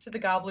 gives it to the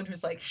goblin,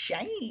 who's like,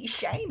 shiny.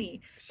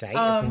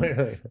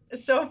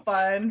 It's so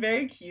fun,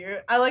 very cute.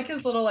 I like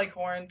his little like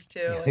horns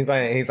too. He's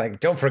like,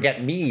 don't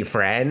forget me,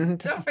 friend.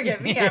 Don't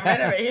forget me. I'm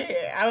right over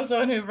here. I was the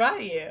one who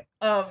brought you.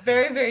 Oh,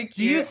 very, very cute.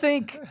 Do you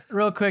think,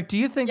 real quick,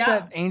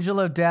 that Angel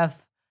of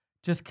Death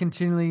just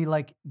continually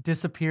like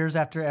disappears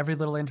after every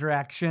little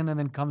interaction and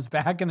then comes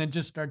back and then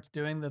just starts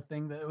doing the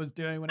thing that it was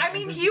doing when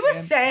he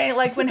was saying,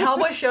 like, when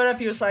Hellboy showed up,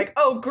 he was like,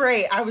 oh,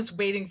 great, I was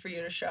waiting for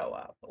you to show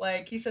up.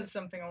 Like, he said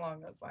something along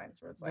those lines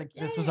where it's like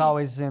this was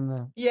always in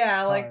the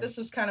like, this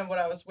was kind of what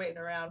I was waiting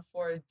around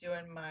for,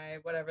 doing my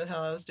whatever the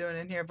hell I was doing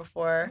in here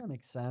before. That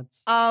makes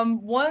sense.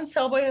 Once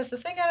Hellboy has the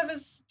thing out of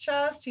his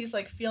chest, he's,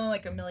 like, feeling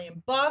like $1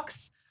 million.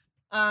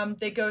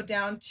 They go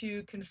down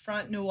to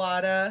confront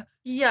Nuada.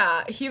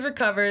 Yeah, he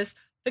recovers.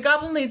 The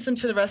goblin leads them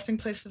to the resting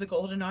place of the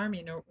Golden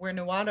Army, where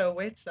Nuada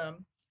awaits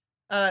them.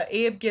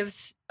 Abe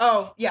gives...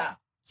 Oh, yeah.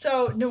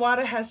 So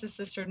Nuada has his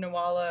sister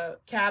Nuala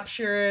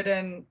captured,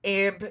 and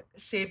Abe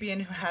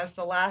Sapien, who has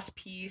the last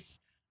piece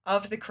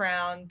of the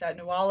crown that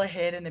Nuala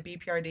hid in the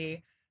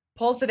BPRD,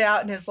 pulls it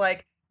out and is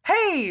like,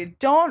 hey,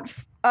 don't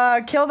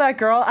kill that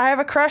girl. I have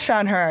a crush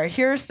on her.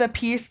 Here's the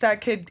piece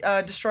that could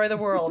destroy the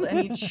world. And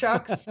he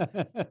chucks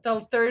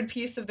the third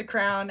piece of the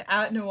crown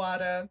at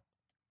Nuada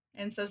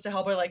and says to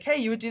Hellboy, like, hey,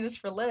 you would do this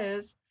for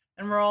Liz.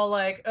 And we're all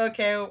like,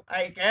 okay,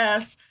 I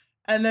guess.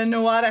 And then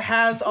Nuada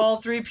has all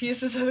 3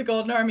 pieces of the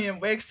Golden Army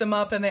and wakes them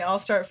up, and they all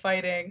start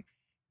fighting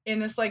in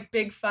this, like,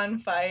 big fun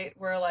fight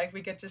where, like,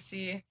 we get to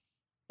see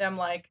them,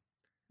 like,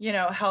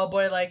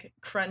 Hellboy, like,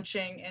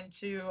 crunching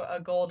into a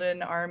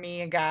Golden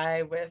Army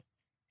guy with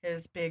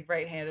his big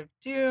right hand of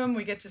doom.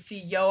 We get to see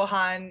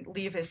Johan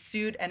leave his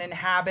suit and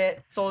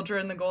inhabit soldier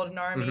in the Golden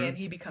Army, and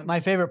he becomes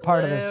my favorite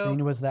part of this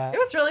scene was that. It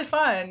was really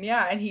fun,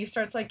 yeah. And he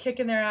starts, like,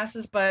 kicking their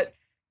asses, but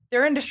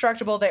they're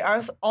indestructible. They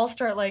all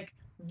start, like,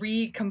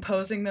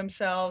 recomposing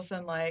themselves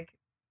and, like,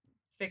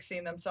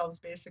 fixing themselves,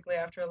 basically,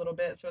 after a little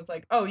bit. So it's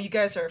like, oh, you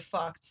guys are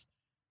fucked.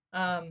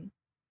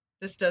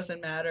 This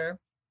doesn't matter.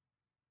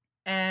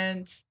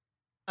 And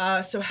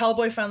so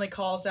Hellboy finally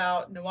calls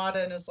out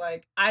Nuada and is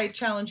like, I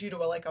challenge you to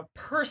a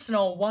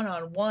personal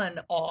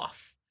one-on-one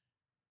off.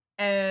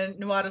 And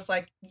Nuada's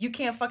like, you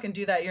can't fucking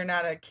do that. You're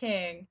not a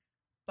king.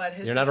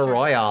 But you're not a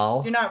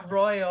royal. You're not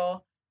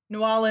royal.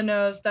 Nuala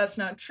knows that's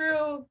not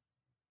true.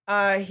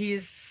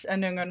 He's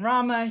Anungan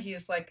Rama.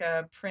 He's like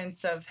a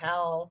prince of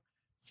hell.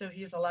 So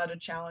he's allowed to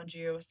challenge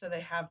you. So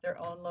they have their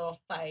own little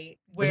fight.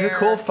 It's a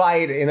cool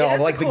fight,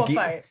 like a cool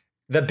fight.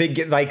 The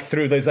big, like,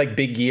 through those, like,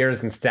 big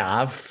gears and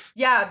stuff.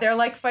 Yeah, they're,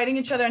 like, fighting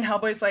each other, and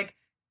Hellboy's,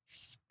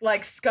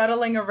 like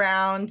scuttling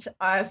around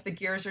as the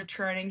gears are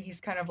turning. He's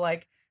kind of,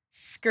 like,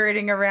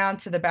 skirting around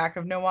to the back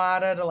of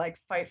Nuada to, like,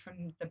 fight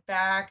from the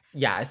back.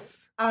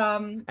 Yes.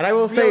 And I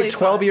will say,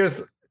 12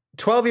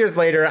 years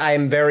later, I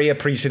am very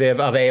appreciative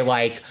of a,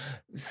 like,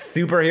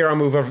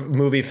 superhero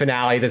movie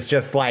finale that's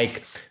just,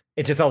 like...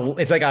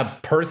 It's like a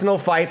personal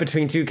fight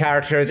between 2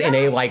 characters in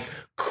a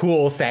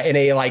cool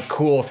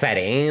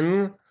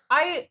setting.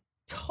 I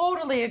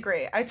totally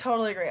agree. I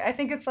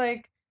think it's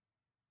like,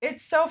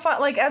 it's so fun.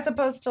 Like, as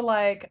opposed to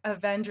like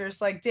Avengers,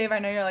 like Dave, I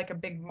know you're like a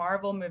big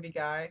Marvel movie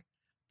guy,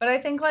 but I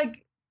think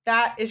like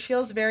that it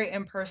feels very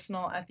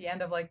impersonal at the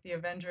end of like the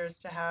Avengers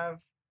to have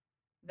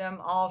them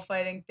all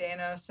fighting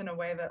Thanos in a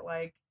way that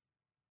like,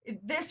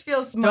 this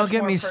feels much Don't get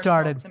more me personal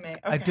started. to me. Okay.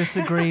 I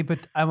disagree, but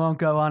I won't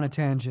go on a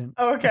tangent.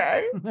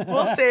 Okay,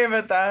 we'll save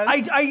it then.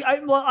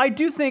 I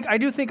do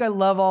think I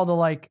love all the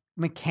like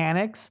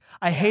mechanics.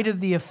 I hated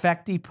the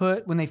effect he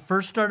put when they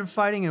first started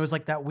fighting. It was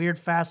like that weird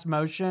fast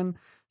motion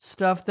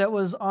stuff that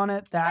was on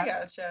it. I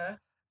gotcha.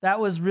 That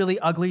was really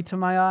ugly to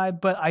my eye,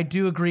 but I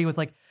do agree with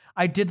like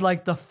I did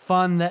like the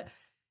fun that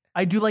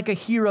I do like a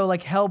hero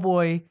like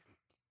Hellboy.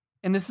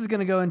 And this is going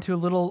to go into a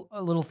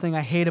little thing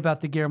I hate about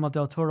the Guillermo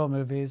del Toro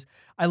movies.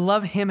 I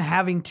love him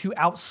having to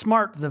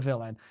outsmart the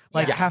villain.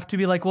 Like have to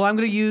be like, well, I'm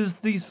going to use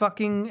these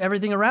fucking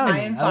everything around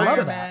me. I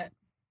love that.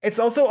 It's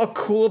also a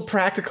cool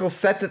practical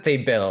set that they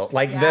built.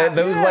 Like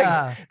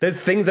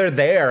those things are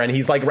there, and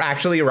he's like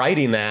actually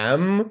writing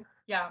them.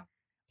 Yeah.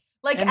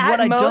 Like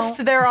at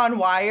most they're on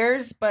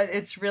wires, but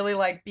it's really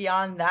like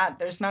beyond that.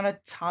 There's not a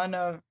ton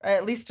of,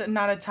 at least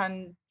not a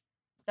ton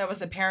that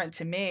was apparent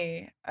to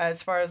me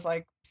as far as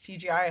like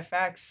CGI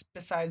effects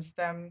besides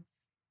them.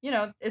 You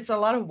know, it's a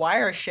lot of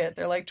wire shit.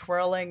 They're like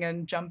twirling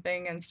and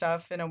jumping and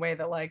stuff in a way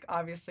that like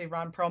obviously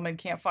Ron Perlman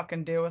can't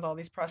fucking do with all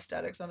these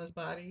prosthetics on his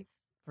body.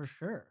 For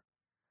sure.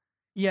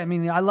 Yeah, I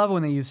mean, I love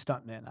when they use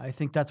stuntmen. I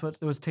think that's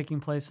what was taking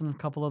place in a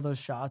couple of those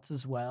shots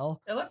as well.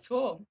 It looks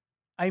cool.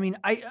 I mean,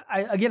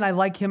 I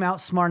like him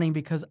outsmarting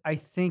because I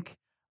think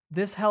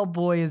this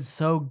Hellboy is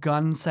so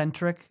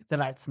gun-centric that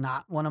it's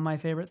not one of my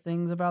favorite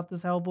things about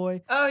this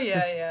Hellboy. Oh,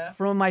 yeah.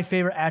 From my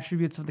favorite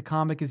attributes of the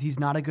comic is he's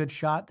not a good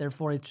shot,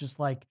 therefore it's just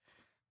like,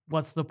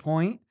 what's the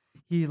point?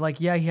 He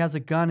has a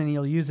gun and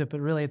he'll use it, but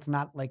really it's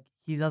not like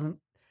he doesn't.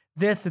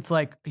 This, it's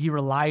like he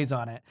relies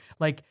on it.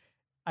 Like,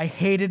 I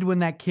hated when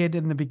that kid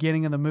in the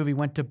beginning of the movie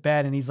went to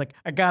bed and he's like,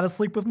 I gotta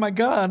sleep with my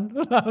gun.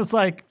 I was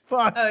like,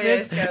 fuck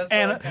this.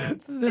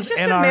 It's just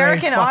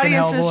American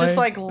audiences just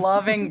like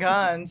loving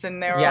guns.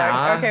 And they were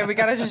like, okay, we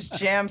gotta just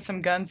jam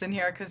some guns in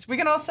here because we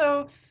can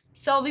also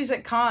sell these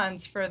at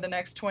cons for the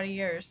next 20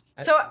 years.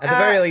 So at the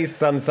very least,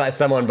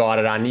 someone bought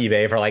it on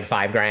eBay for like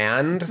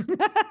 $5,000.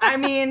 I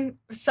mean,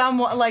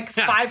 someone like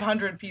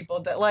 500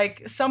 people that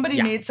like somebody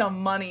made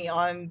some money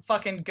on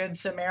fucking Good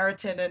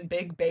Samaritan and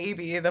Big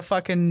Baby, the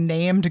fucking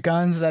named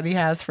guns that he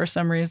has for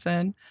some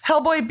reason.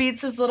 Hellboy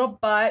beats his little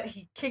butt.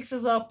 He kicks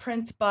his little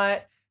prince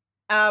butt.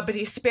 But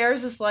he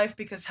spares his life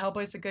because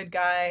Hellboy's a good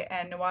guy.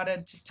 And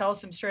Nuada just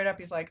tells him straight up,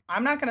 he's like,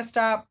 I'm not going to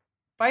stop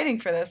fighting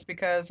for this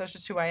because that's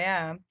just who I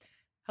am.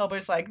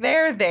 Hellboy's like,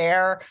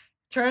 there,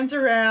 turns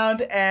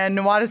around, and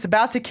Nuada's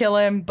about to kill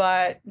him,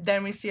 but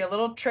then we see a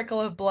little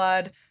trickle of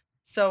blood,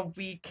 so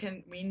we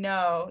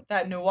know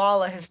that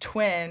Nuala, his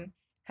twin,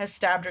 has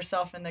stabbed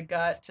herself in the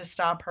gut to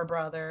stop her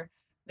brother.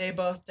 They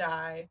both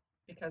die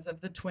because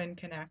of the twin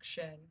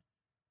connection.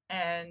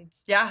 And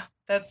yeah,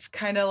 that's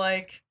kind of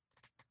like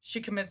she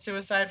commits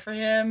suicide for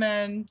him,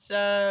 and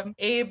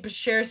Abe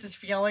shares his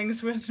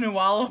feelings with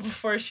Nuala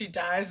before she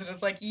dies and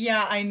is like,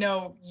 yeah, I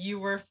know, you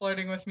were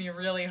flirting with me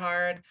really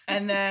hard.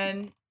 And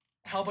then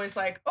Hellboy's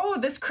like, oh,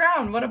 this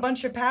crown, what a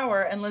bunch of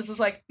power. And Liz is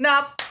like,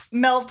 nope,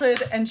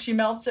 melted, and she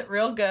melts it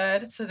real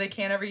good, so they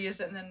can't ever use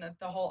it, and then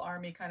the whole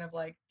army kind of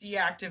like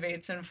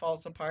deactivates and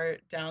falls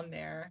apart down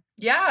there.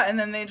 Yeah, and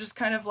then they just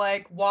kind of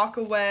like walk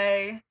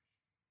away.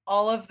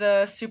 All of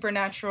the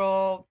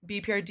supernatural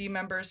BPRD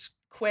members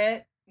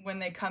quit. When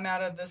they come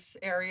out of this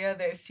area,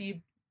 they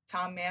see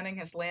Tom Manning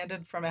has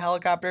landed from a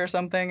helicopter or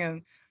something,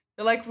 and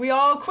they're like, "We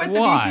all quit the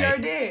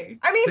BPRD."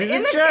 I mean,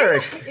 in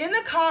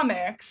the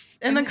comics,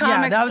 yeah,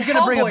 that I was going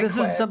to bring up. This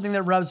is something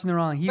that rubs me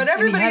wrong. But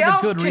everybody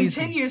else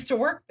continues to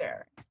work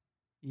there.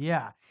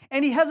 Yeah,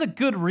 and he has a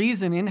good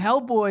reason in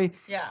Hellboy.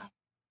 Yeah,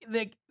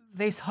 they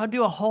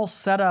do a whole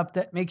setup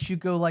that makes you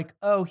go like,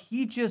 "Oh,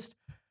 he just."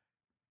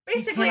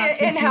 Basically,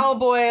 in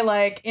Hellboy,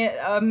 like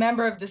a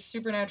member of the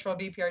supernatural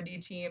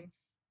BPRD team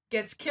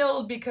gets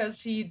killed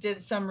because he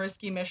did some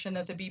risky mission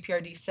that the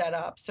BPRD set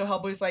up. So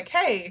Hellboy's like,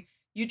 hey,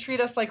 you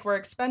treat us like we're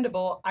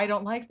expendable. I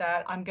don't like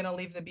that. I'm going to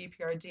leave the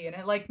BPRD. And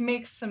it like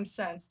makes some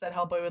sense that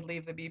Hellboy would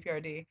leave the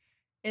BPRD.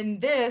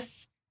 In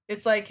this,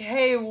 it's like,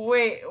 hey,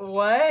 wait,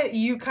 what?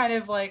 You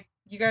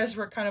guys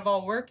were kind of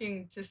all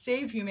working to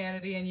save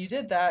humanity and you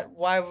did that.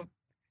 Why would,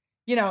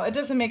 it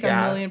doesn't make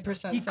 1,000,000%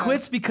 sense. He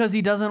quits because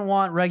he doesn't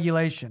want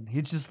regulation.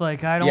 He's just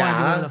like, I don't want to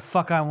do whatever the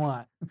fuck I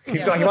want. He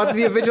wants to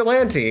be a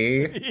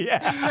vigilante.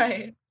 Yeah.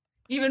 Right.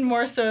 Even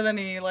more so than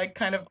he like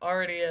kind of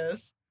already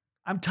is.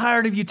 I'm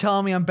tired of you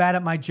telling me I'm bad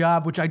at my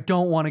job, which I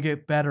don't want to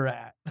get better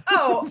at.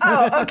 Oh,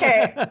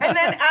 okay. And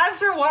then as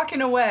they're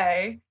walking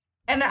away,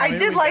 and I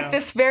did like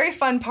this very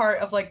fun part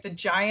of like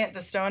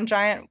the stone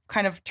giant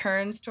kind of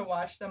turns to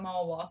watch them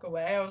all walk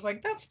away. I was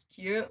like, that's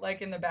cute.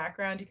 Like in the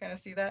background, you kind of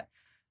see that.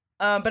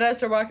 But as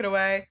they're walking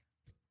away,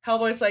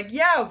 Hellboy's like,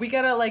 yeah, we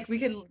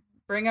could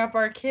bring up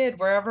our kid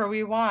wherever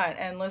we want.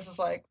 And Liz is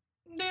like,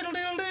 doodle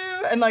doodle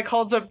doo, and like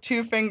holds up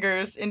 2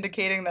 fingers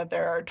indicating that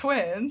there are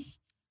twins.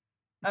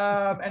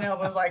 And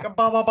Hellboy's like,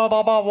 ba ba ba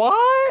ba ba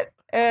what?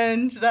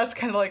 And that's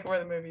kind of like where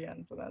the movie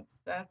ends. So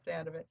that's the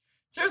end of it.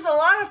 So there's a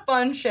lot of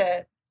fun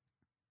shit,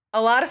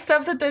 a lot of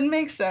stuff that didn't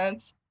make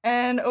sense,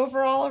 and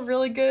overall a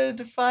really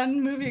good,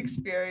 fun movie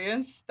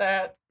experience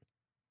that,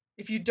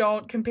 if you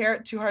don't compare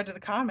it too hard to the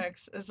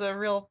comics, is a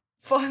real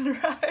fun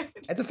ride.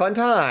 It's a fun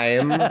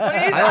time.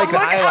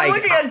 I'm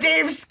looking at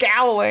Dave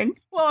scowling.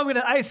 Well,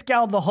 I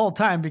scowled the whole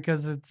time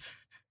because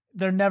it's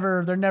they're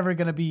never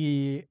gonna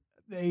be.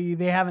 They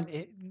haven't.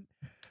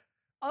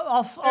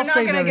 I'll They're not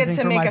save gonna everything get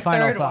to for make my a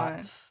final third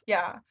thoughts. one.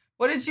 Yeah.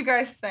 What did you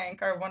guys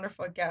think? Our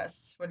wonderful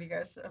guests.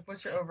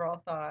 What's your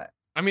overall thought?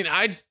 I mean,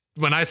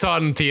 when I saw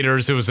it in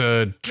theaters, it was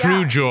a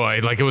true joy.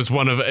 Like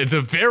it's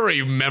a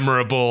very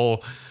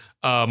memorable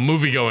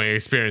movie going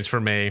experience for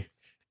me.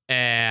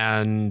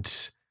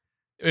 And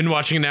in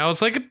watching it now,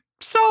 it's like a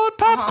solid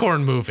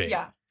popcorn movie.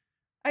 Yeah.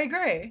 I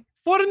agree.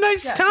 What a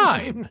nice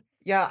time.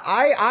 Yeah,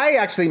 I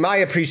actually, my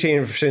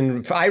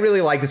appreciation, I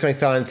really like this when I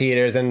saw it in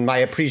theaters, and my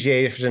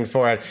appreciation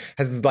for it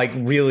has like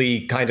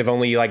really kind of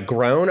only like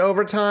grown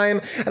over time.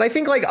 And I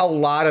think like a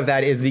lot of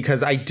that is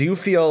because I do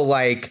feel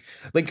like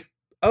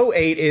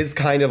 '08 is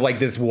kind of like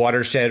this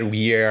watershed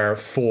year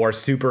for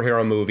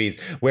superhero movies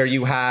where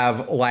you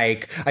have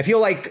like, I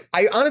feel like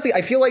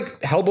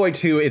Hellboy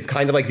 2 is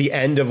kind of like the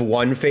end of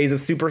one phase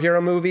of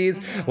superhero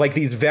movies, like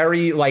these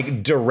very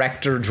like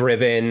director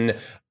driven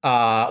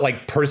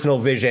like personal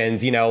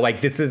visions, you know,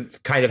 like this is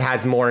kind of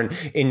has more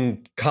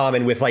in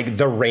common with like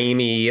the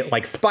Raimi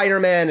like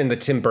Spider-Man and the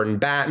Tim Burton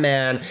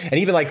Batman and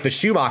even like the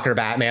Schumacher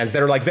Batmans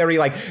that are like very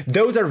like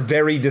those are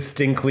very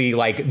distinctly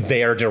like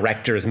their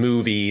directors'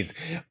 movies,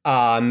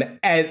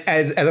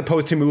 as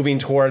opposed to moving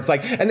towards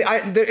like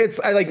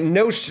I like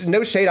no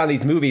shade on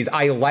these movies.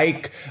 I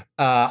like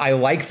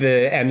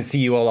the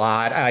MCU a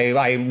lot.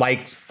 I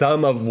like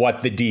some of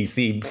what the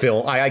DC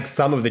film. I like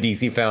some of the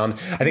DC films.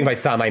 I think by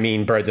some I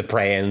mean Birds of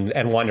Prey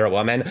and Wonder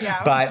Woman.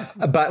 Yeah.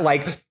 But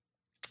like,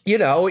 you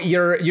know,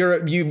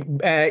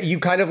 you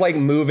kind of like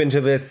move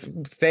into this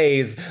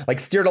phase, like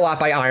steered a lot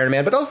by Iron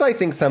Man, but also I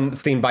think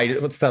somewhat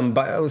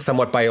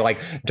by like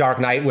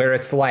Dark Knight, where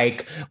it's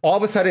like all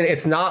of a sudden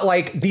it's not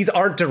like these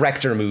aren't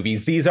director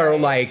movies. These are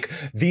like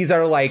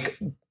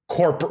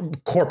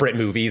corporate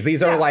movies.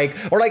 These are like,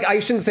 or like, I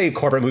shouldn't say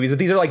corporate movies, but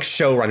these are like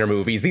showrunner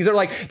movies. These are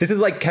like, this is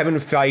like Kevin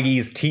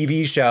Feige's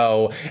TV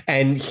show,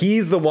 and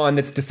he's the one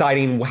that's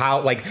deciding how,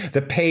 like,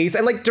 the pace,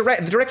 and like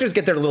the directors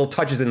get their little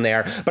touches in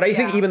there. But I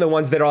think even the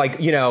ones that are like,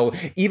 you know,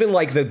 even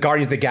like the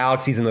Guardians of the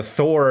Galaxies and the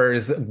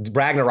Thors,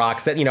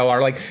 Ragnaroks that, you know,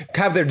 are like,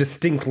 have their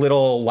distinct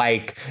little,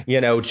 like,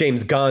 you know,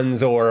 James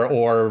Gunn's or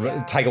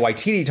Taika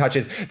Waititi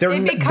touches. They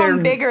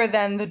become bigger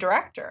than the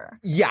director.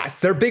 Yes,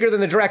 they're bigger than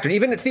the director,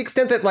 even to the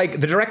extent that like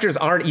the directors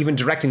aren't even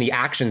directing the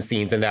action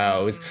scenes in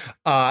those.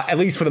 At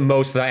least for the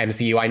most of the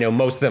MCU, I know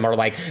most of them are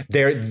like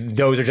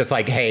those are just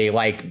like, hey,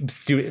 like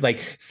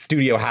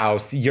studio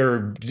house,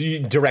 you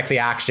direct the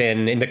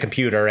action in the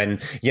computer, and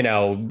you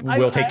know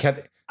we'll take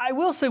care. I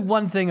will say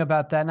one thing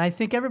about that, and I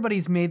think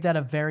everybody's made that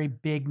a very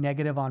big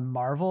negative on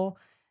Marvel.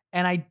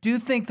 And I do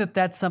think that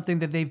that's something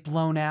that they've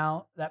blown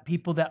out, that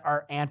people that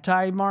are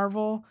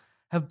anti-Marvel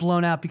have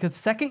blown out, because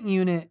second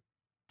unit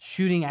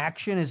shooting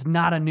action is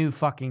not a new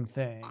fucking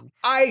thing.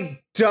 I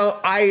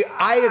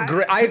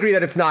agree that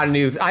it's not a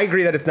new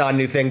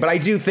thing, but I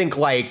do think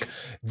like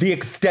the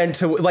extent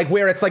to like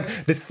where it's like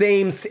the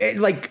same,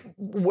 like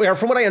where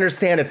from what I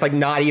understand it's like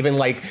not even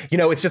like, you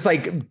know, it's just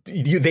like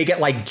they get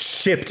like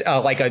shipped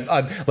like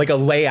a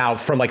layout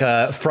from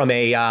a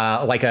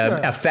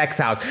effects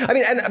house. I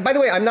mean, and by the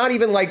way, I'm not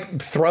even like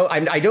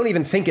I don't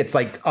even think it's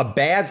like a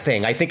bad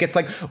thing. I think it's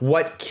like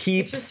what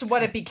keeps, it's just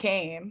what it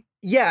became.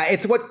 Yeah,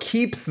 it's what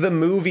keeps the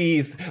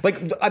movies, like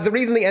the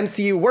reason the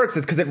MCU works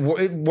is because it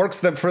works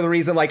for the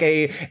reason like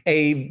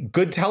a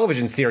good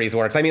television series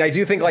works. I mean, I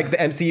do think like the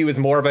MCU is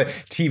more of a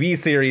TV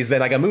series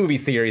than like a movie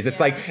series. It's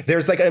like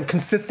there's like a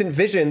consistent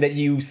vision that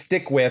you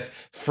stick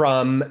with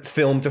from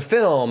film to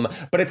film,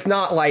 but it's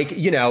not like,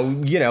 you know,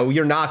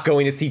 you're not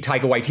going to see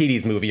Taika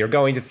Waititi's movie. You're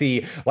going to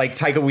see like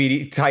Taika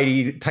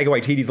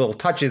Waititi's little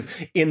touches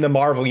in the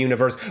Marvel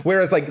universe,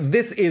 whereas like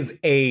this is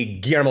a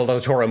Guillermo del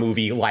Toro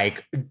movie,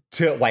 like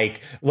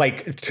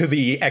to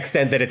the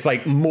extent that it's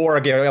like more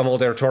a Guillermo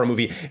del Toro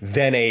movie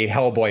than a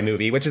Hellboy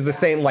movie, which is the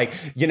same, like,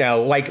 you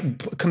know,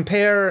 like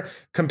compare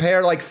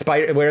like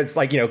where it's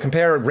like, you know,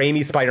 compare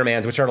Raimi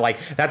Spider-Mans, which are like,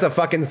 that's a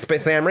fucking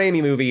Sam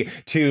Raimi movie,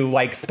 to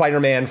like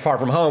Spider-Man Far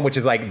From Home, which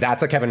is like,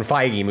 that's a Kevin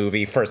Feige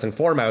movie first and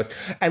foremost.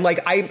 And like,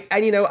 I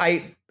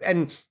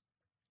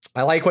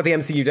like what the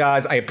MCU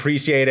does. I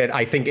appreciate it.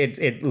 I think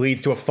it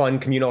leads to a fun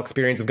communal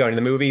experience of going to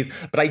the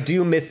movies. But I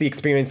do miss the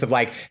experience of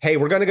like, hey,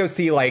 we're going to go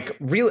see like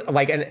really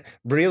like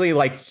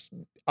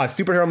a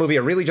superhero movie,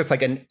 or really just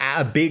like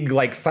a big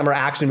like summer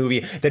action movie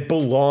that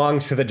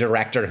belongs to the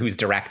director who's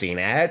directing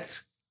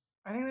it.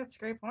 I think that's a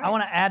great point. I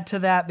want to add to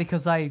that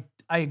because I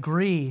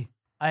agree.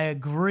 I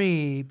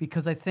agree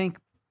because I think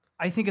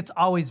it's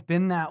always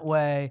been that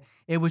way.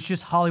 It was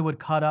just Hollywood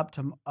caught up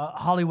to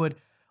Hollywood.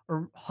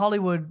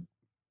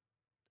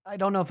 I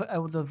don't know if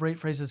the right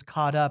phrase is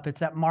caught up. It's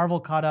that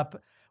Marvel caught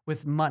up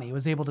with money. It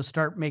was able to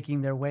start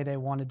making their way they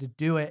wanted to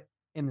do it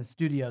in the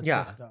studio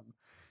system.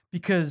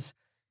 Because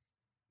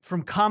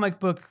from comic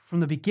book, from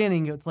the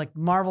beginning, it's like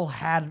Marvel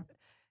had,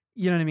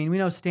 you know what I mean? We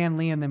know Stan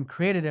Lee and them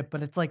created it,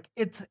 but it's like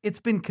it's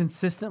been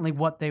consistently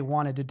what they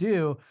wanted to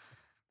do.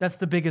 That's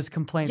the biggest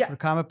complaint Yeah. for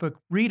comic book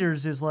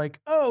readers is like,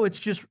 oh, it's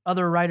just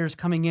other writers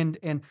coming in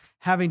and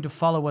having to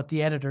follow what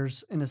the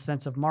editors, in a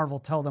sense of Marvel,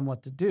 tell them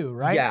what to do,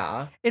 right?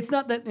 Yeah. It's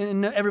not that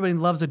and everybody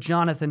loves a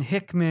Jonathan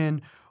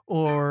Hickman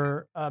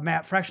or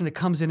Matt Fraction that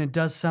comes in and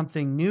does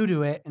something new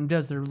to it and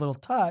does their little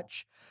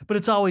touch, but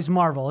it's always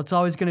Marvel. It's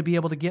always going to be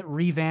able to get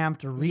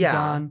revamped or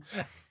redone.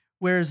 Yeah.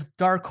 Whereas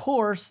Dark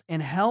Horse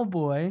and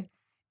Hellboy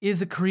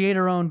is a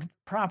creator-owned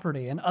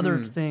property and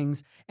other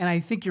things. And I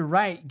think you're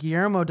right.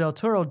 Guillermo del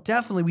Toro,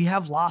 definitely, we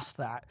have lost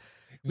that.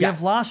 We have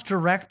Yes. lost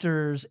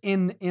directors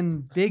in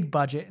big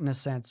budget, in a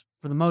sense,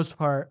 for the most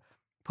part,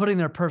 putting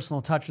their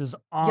personal touches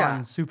on Yeah.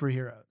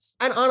 superheroes.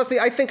 And honestly,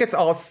 I think it's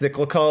all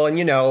cyclical. And,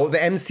 the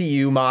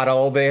MCU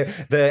model,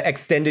 the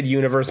extended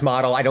universe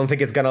model, I don't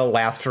think is going to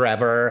last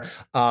forever.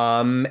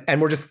 And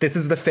this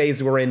is the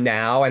phase we're in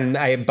now.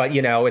 But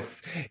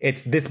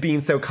it's this being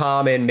so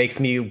common makes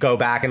me go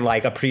back and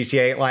like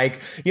appreciate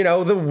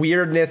the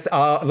weirdness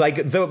of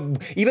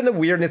even the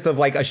weirdness of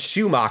like a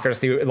Schumacher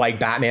like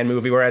Batman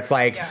movie where it's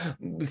like,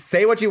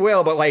 say what you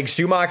will, but like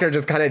Schumacher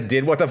just kind of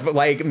did what the,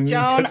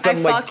 Joan, took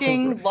some I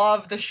fucking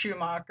love the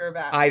Schumacher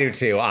Batman. I do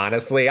too,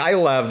 honestly. I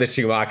love the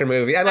Schumacher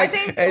movie. And I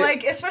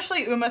think,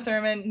 especially Uma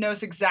Thurman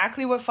knows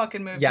exactly what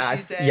fucking movie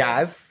she's in.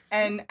 Yes.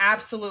 And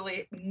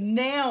absolutely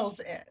nails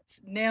it.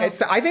 I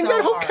think so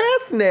that whole hard.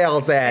 cast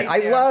nails it. They I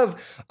do.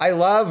 love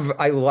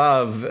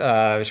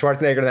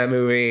Schwarzenegger in that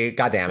movie.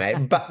 God damn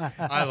it. But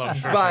I love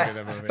Schwarzenegger in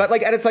that movie. but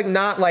and it's like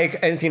not like,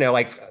 and it's,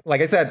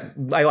 like I said,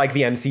 I like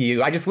the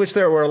MCU. I just wish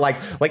there were I'm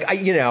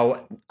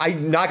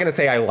not gonna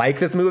say I like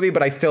this movie,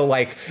 but I still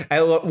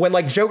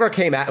when Joker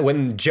came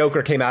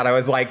out, I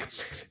was like,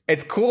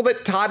 it's cool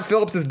that Todd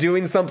Phillips is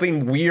doing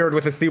something weird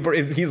with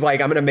he's like,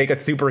 I'm going to make a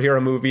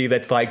superhero movie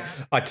that's like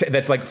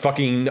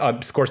fucking a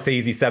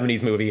Scorsese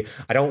 70s movie.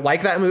 I don't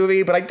like that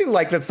movie, but I do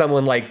like that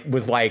someone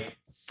was like,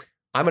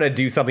 I'm going to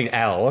do something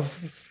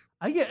else.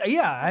 You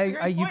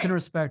can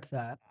respect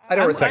that. I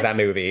don't respect that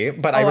movie,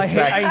 but I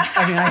respect.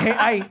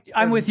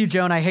 I'm with you,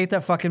 Joan. I hate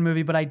that fucking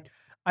movie, but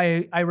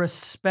I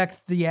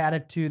respect the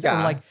attitude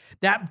Yeah. of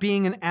that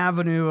being an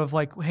avenue of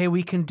hey,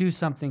 we can do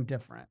something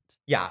different.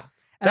 Yeah.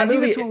 And I That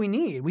think movie- that's what we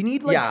need. We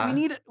need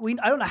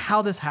I don't know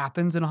how this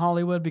happens in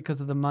Hollywood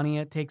because of the money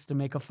it takes to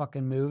make a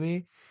fucking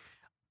movie.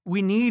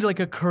 We need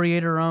a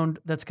creator owned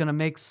that's going to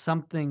make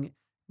something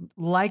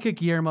like a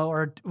Guillermo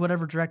or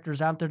whatever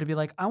director's out there to be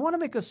like, I want to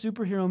make a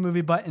superhero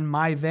movie, but in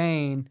my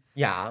vein.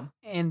 Yeah.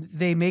 And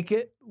they make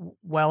it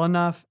well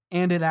enough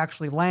and it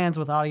actually lands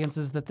with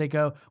audiences that they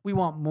go, we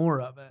want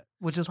more of it,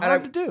 which is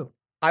hard to do.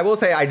 I will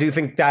say I do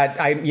think that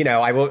I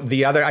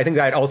think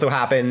that also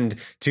happened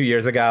 2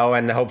 years ago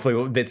and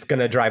hopefully it's going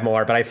to drive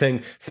more, but I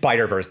think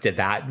Spider-Verse did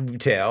that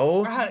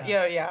too.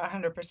 Yeah,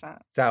 100%.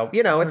 So,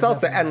 it's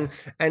also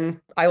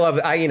and I love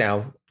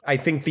I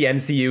think the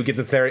MCU gives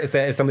us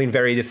something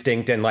very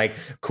distinct and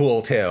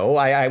cool too.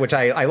 Which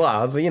I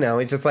love,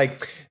 it's just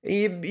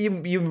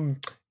you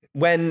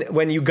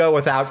when you go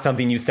without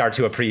something, you start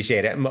to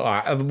appreciate it more.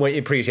 I'm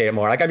sure,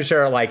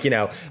 back in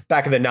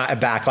the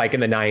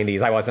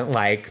 90s, I wasn't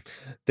like,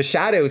 The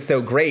Shadow's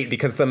so great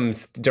because some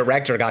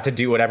director got to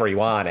do whatever he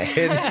wanted.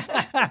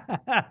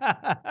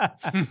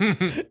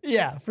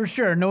 Yeah, for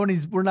sure.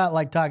 We're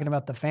not talking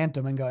about the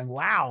Phantom and going,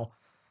 wow.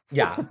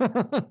 Yeah.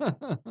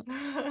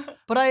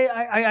 But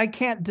I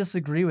can't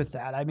disagree with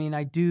that. I mean,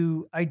 I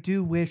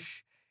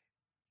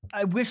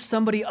wish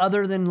somebody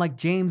other than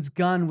James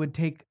Gunn would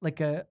take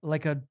a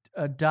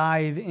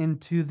dive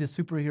into the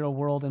superhero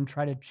world and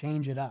try to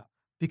change it up.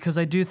 Because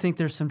I do think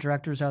there's some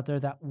directors out there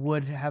that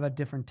would have a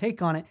different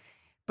take on it.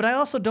 But I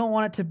also don't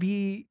want it to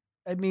be,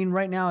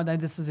 right now,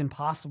 this is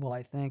impossible,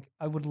 I think.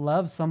 I would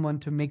love someone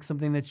to make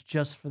something that's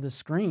just for the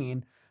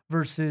screen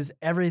versus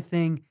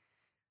everything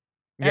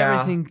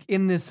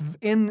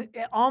in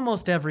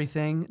almost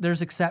everything.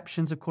 There's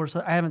exceptions, of course.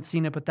 I haven't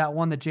seen it, but that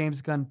one that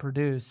James Gunn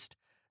produced,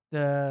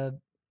 the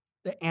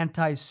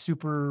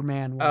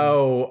anti-Superman one.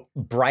 Oh,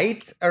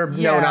 Bright? Or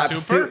Yeah. no, not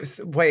Super?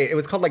 wait, it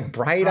was called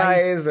Bright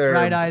Eyes or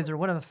Bright Eyes or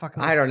whatever the fuck it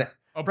was. I don't know.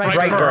 Oh, Brightburn.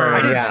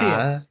 I didn't yeah. see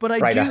it, but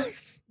Bright I do.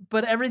 Eyes.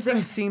 But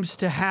everything seems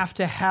to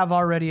have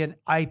already an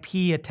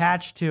IP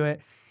attached to it,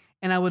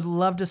 and I would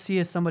love to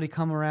see somebody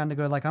come around and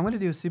go I'm going to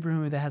do a superhero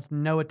movie that has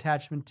no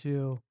attachment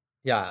to.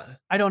 Yeah.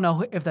 I don't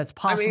know if that's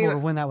possible or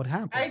when that would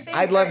happen. I think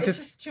I'd love it's to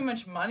just too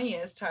much money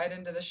is tied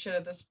into this shit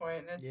at this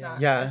point, and it's not.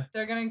 Yeah.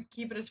 They're gonna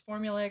keep it as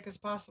formulaic as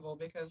possible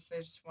because they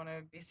just want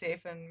to be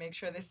safe and make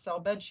sure they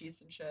sell bed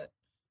sheets and shit.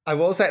 I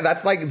will say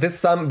that's this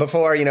summer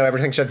before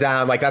everything shut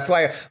down. That's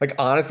why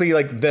honestly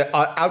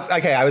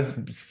I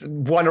was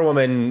Wonder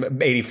Woman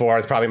 84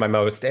 is probably my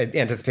most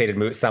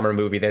anticipated summer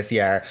movie this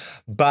year.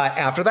 But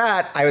after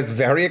that, I was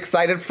very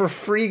excited for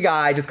Free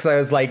Guy just because I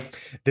was like,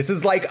 this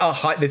is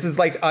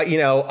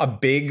a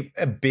big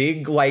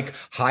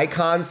high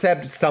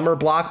concept summer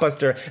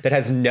blockbuster that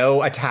has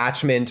no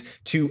attachment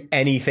to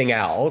anything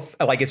else.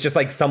 It's just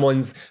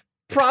someone's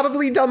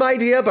probably dumb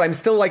idea, but I'm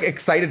still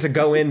excited to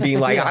go in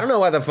being I don't know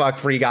what the fuck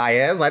Free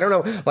Guy is. I don't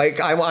know.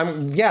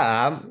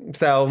 I'm.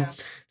 So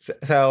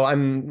So I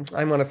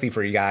want to see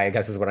Free Guy, I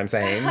guess is what I'm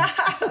saying.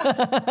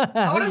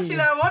 I want to see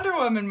that Wonder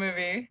Woman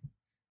movie.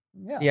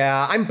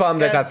 Yeah, I'm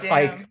bummed that that's Damn.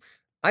 like,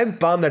 I'm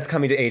bummed that's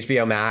coming to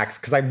HBO Max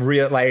because I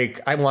really like,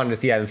 I wanted to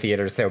see that in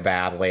theaters so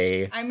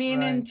badly. I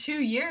mean, in Right. 2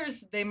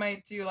 years they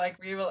might do like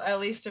at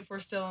least if we're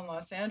still in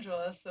Los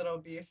Angeles, it'll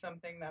be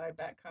something that I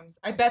bet comes.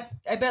 I bet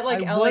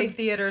like I LA would-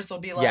 theaters will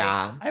be like,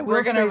 Yeah. I will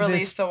we're gonna say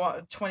release this,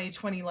 the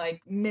 2020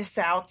 like miss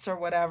outs or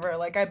whatever.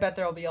 Like I bet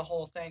there'll be a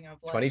whole thing of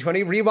like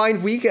 2020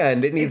 Rewind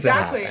Weekend. It needs to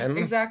happen.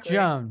 exactly.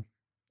 Joan.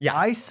 Yes.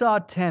 I saw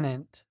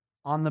Tenet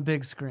on the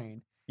big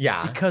screen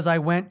Yeah. because I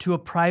went to a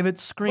private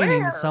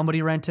screening Where? that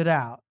somebody rented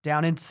out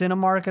down in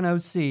Cinemark and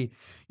OC.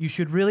 You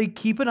should really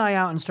keep an eye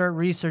out and start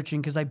researching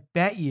because I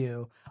bet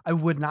you I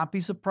would not be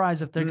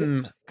surprised if they're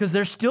because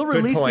they're still Good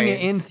releasing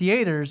it in point.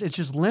 theaters. It's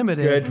just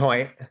limited. Good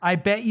point. I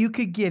bet you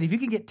could get if you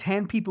could get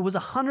 10 people. It was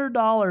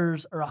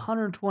 $100 or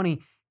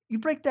 $120. You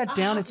break that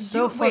down, it's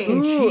so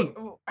fucking cheap.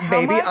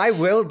 Maybe I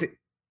will do,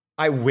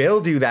 I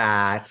will do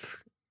that.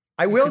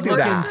 I will do Look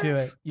that. into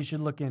it. You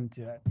should look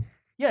into it.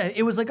 Yeah,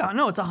 it was like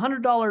no, it's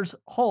 $100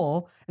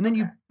 whole, and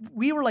then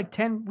we were like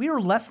 10. We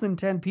were less than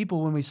 10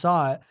 people when we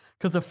saw it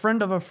because a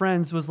friend of a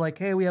friend's was like,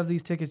 "Hey, we have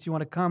these tickets. You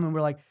want to come?" And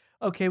we're like,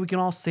 "Okay, we can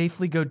all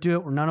safely go do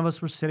it." Where none of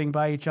us were sitting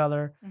by each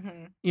other.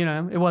 Mhm. You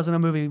know, it wasn't a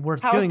movie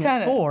worth How was doing it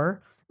Tenet?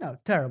 for. No,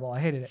 it's terrible. I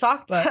hated it.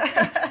 Sucked.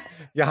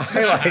 Yeah,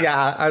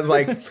 I was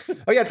like,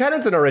 oh yeah,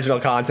 Tenet's an original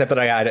concept that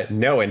I had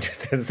no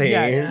interest in seeing.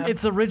 Yeah,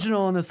 it's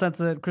original in the sense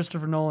that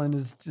Christopher Nolan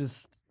is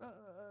just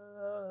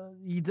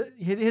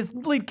his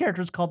lead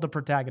character is called the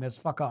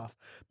protagonist. Fuck off.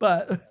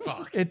 But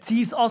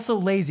he's also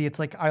lazy. It's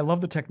like I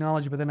love the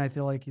technology, but then I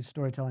feel like his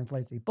storytelling's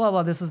lazy. Blah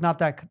blah. This is not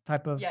that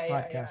type of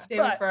podcast. Save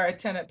it for our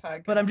Tenet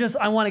podcast. But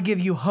I want to give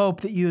you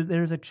hope that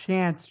there's a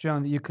chance,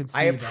 Joan, that you could see.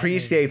 I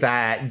appreciate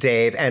that,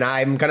 Dave, and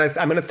I'm gonna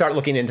start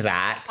looking into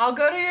that. I'll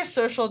go to your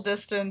social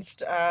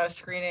distanced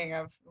screening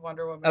of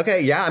Wonder Woman.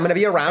 Okay, yeah, I'm gonna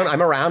be around.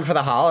 I'm around for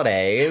the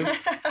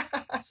holidays.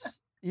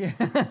 Yeah.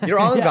 You're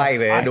all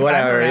invited. I'm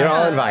whatever. around. You're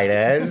all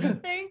invited.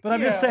 Thank But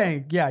I'm you. just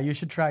saying, yeah, you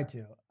should try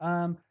to.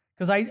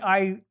 Because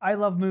I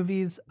love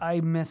movies.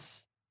 I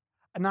miss,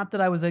 not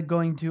that I was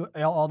going to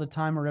all the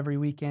time or every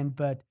weekend,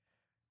 but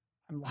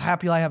I'm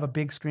happy I have a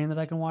big screen that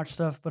I can watch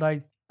stuff. But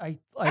I I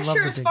love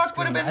sure the as big fuck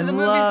screen. would have I been to the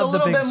movies a love the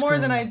little big bit more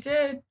than screen. I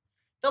did.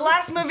 The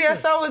last movie I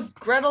saw was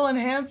Gretel and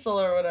Hansel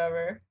or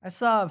whatever. I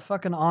saw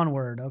fucking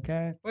Onward.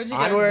 Okay. What'd you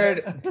guys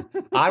Onward.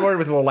 say? Onward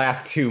was the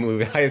last two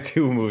movies. I had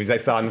two movies I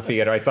saw in the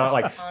theater. I saw it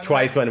like Onward.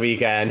 twice one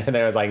weekend, and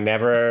then I was like,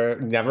 never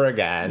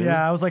again.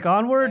 Yeah, I was like,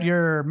 Onward.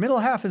 Your middle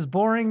half is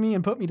boring me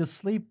and put me to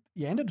sleep.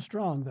 You ended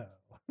strong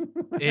though.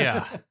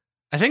 Yeah.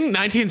 I think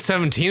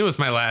 1917 was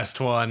my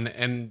last one,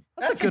 and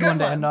That's a good one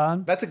to end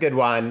on. That's a good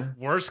one.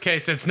 worst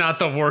case, it's not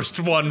the worst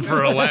one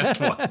for a last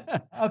one.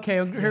 Okay,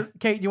 here,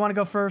 Kate, you want to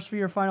go first for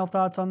your final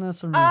thoughts on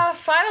this? Or me?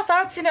 Final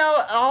thoughts,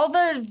 all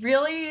the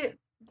really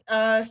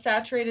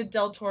saturated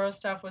Del Toro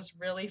stuff was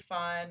really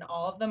fun.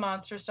 All of the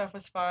monster stuff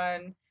was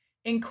fun,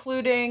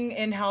 including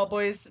in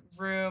Hellboy's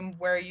room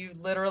where you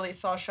literally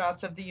saw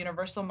shots of the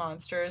Universal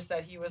monsters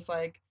that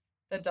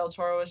that Del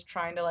Toro was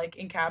trying to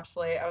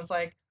encapsulate. I was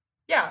like,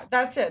 yeah,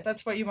 that's it.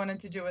 That's what you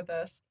wanted to do with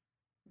this.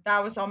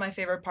 That was all my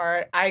favorite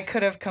part. I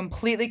could have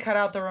completely cut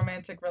out the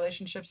romantic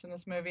relationships in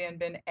this movie and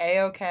been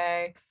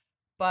A-okay.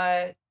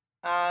 But,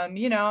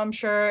 I'm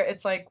sure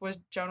it's like what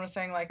Joan was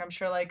saying, I'm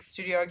sure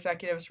studio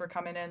executives were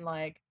coming in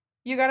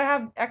you gotta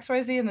have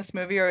XYZ in this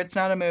movie or it's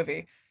not a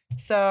movie.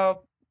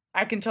 So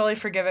I can totally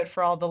forgive it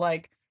for all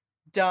the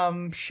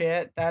dumb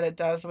shit that it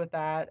does with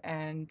that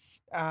and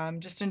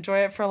just enjoy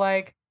it for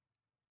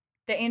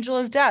the angel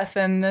of death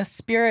and the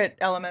spirit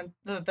element,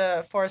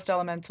 the forest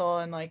elemental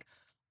and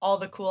all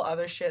the cool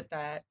other shit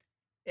that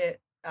it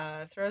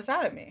throws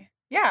out at me.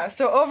 Yeah,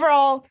 so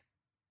overall,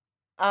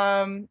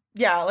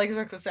 like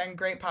Rick was saying,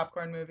 great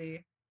popcorn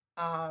movie.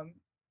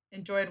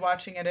 Enjoyed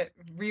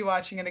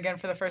rewatching it again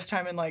for the first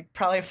time in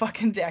probably a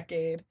fucking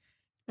decade.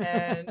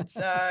 And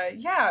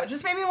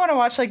just made me want to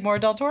watch more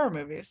Del Toro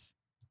movies.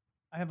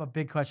 I have a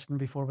big question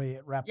before we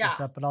wrap this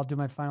up, but I'll do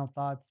my final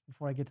thoughts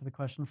before I get to the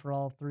question for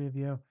all three of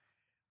you.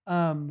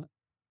 I'm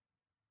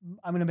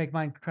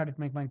gonna try to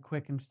make mine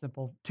quick and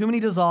simple. Too many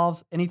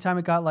dissolves. Anytime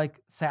it got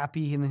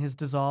sappy in his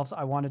dissolves,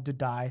 I wanted to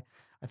die.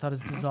 I thought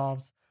his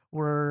dissolves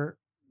were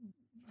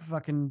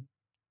fucking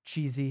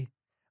cheesy.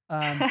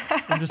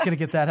 I'm just gonna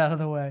get that out of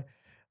the way.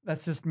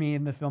 That's just me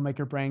and the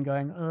filmmaker brain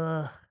going,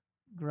 ugh,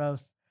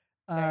 gross.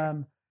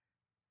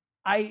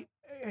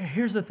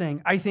 Here's the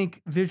thing. I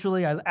think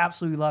visually, I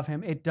absolutely love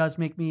him. It does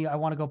make me, I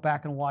want to go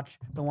back and watch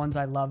the ones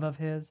I love of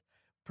his.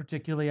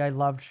 Particularly, I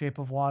loved Shape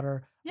of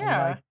Water.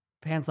 Yeah.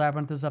 Pan's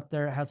Labyrinth is up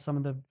there. It has some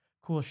of the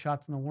coolest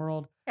shots in the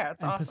world. Yeah,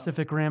 it's and awesome.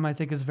 Pacific Rim, I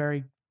think, is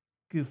very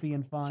goofy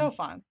and fun. So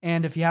fun.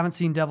 And if you haven't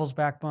seen Devil's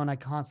Backbone, I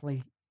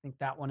constantly think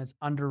that one is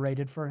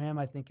underrated for him.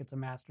 I think it's a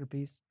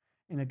masterpiece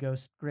in a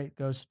great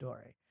ghost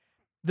story.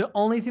 The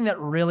only thing that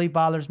really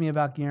bothers me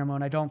about Guillermo,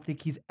 and I don't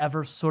think he's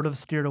ever sort of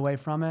steered away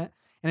from it,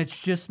 and it's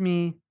just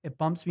me, it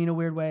bumps me in a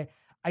weird way.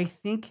 I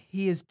think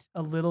he is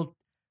a little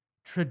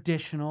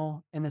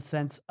traditional in the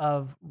sense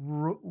of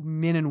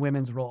men and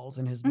women's roles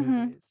in his Mhm.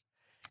 movies.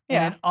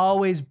 Yeah. And it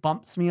always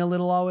bumps me a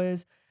little,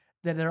 always,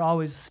 that they're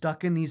always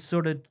stuck in these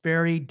sort of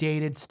very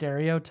dated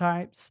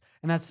stereotypes.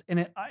 And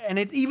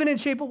it even in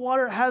Shape of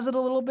Water has it a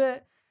little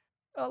bit.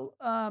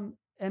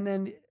 And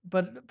then,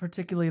 but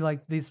particularly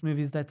like these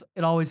movies,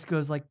 it always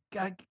goes like,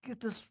 God,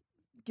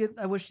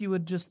 I wish you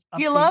would just.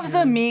 He update loves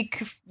your-" a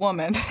meek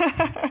woman.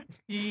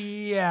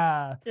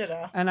 Yeah. You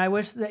know. And I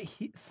wish that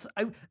he's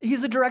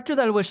a director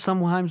that I wish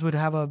sometimes would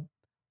have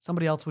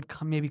somebody else would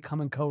come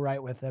and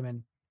co-write with him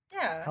and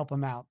Yeah. help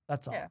him out.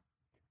 That's all. Yeah.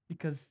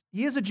 Because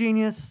he is a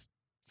genius.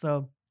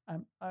 So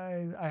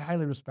I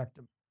highly respect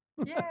him.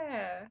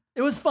 Yeah.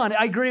 It was fun.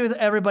 I agree with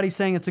everybody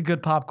saying it's a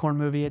good popcorn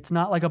movie. It's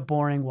not like a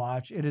boring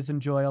watch. It is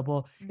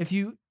enjoyable.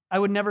 I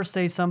would never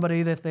say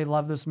somebody that if they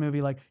love this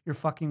movie, like, you're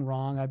fucking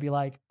wrong. I'd be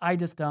like, I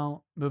just don't.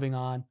 Moving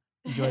on.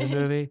 Enjoy the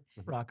movie.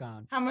 Rock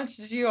on. How much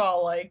did you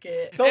all like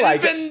it? Still And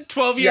like it's it. been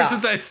 12 years Yeah.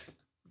 since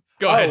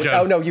Go ahead, John.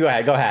 Oh, no, you go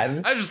ahead. Go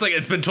ahead. I was just like,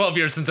 it's been 12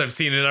 years since I've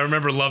seen it. I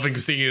remember loving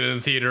seeing it in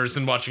theaters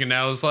and watching it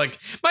now. It's like,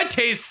 my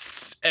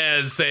tastes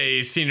as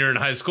a senior in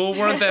high school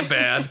weren't that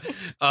bad.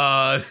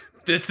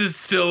 This is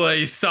still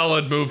a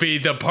solid movie.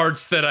 The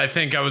parts that I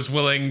think I was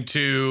willing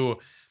to,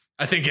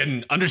 I think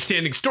in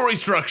understanding story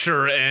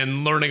structure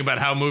and learning about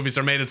how movies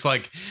are made, it's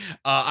like,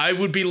 I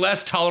would be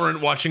less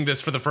tolerant watching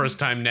this for the first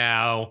time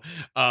now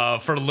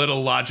for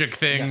little logic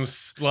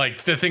things.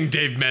 Like the thing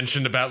Dave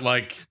mentioned about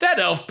like that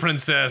elf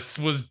princess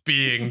was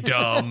being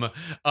dumb.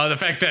 The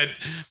fact that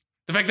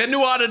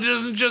Nuada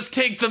doesn't just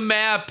take the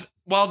map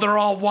while they're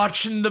all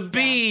watching the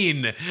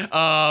bean.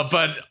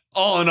 But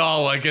all in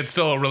all, like, it's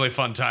still a really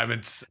fun time.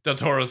 It's Del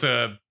Toro's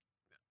a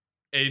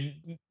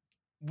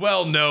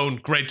well-known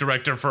great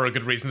director for a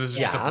good reason. This is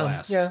just a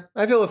blast. Yeah,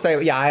 I feel the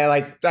same. Yeah,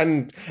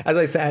 I'm as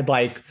I said,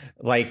 I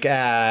like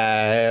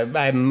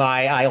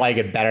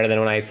it better than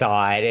when I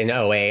saw it in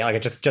 08.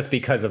 Like, just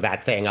because of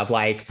that thing of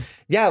like,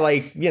 yeah,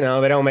 like, you know,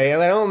 they don't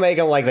make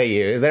them like they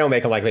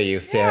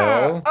used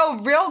to. Oh,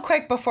 real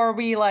quick before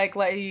we like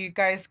let you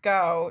guys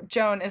go,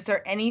 Joan, is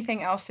there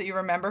anything else that you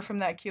remember from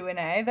that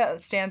Q&A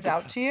that stands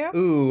out to you?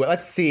 Ooh,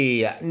 let's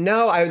see.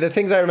 No, the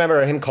things I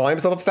remember are him calling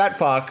himself a fat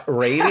fuck,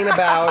 raving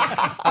about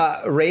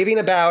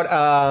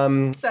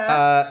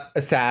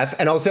Seth,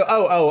 and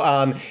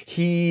also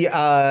he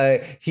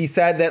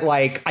said that,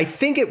 like, I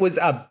think it was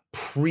a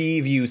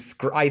preview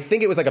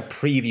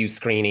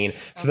screening,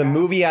 so the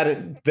movie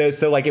hadn't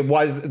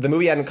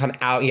come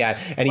out yet,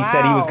 and he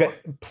said he was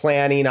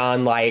planning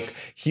on, like,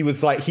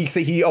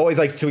 he always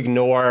likes to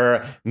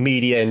ignore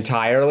media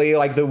entirely,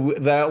 like the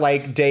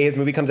like day his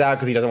movie comes out,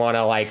 because he doesn't want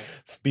to like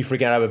be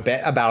freaking out a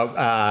bit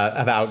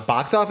about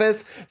box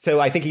office. So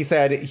I think he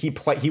said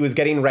he was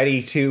getting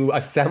ready to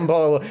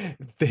assemble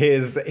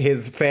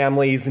his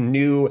family's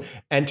new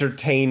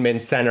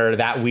entertainment center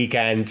that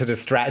weekend to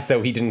distract,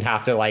 so he didn't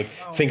have to like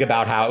think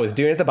about how it was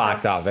doing at the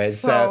box office.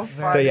 So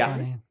yeah.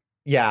 Funny.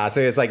 Yeah, so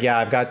it's like, yeah,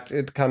 I've got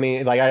it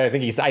coming. Like, I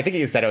think he said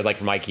it was like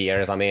from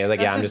IKEA or something. I was like,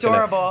 That's yeah, I'm just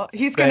adorable.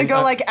 He's gonna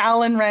go like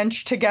Allen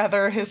wrench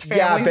together his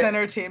family's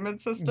entertainment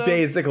system.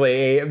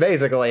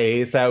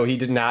 Basically. So he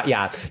did not.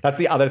 Yeah, that's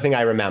the other thing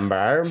I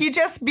remember. He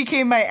just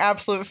became my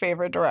absolute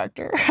favorite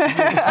director.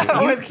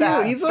 He's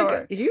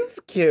cute. He's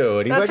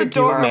cute. He's That's like a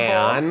adorable. cute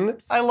man.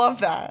 I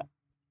love that.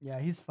 Yeah,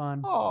 he's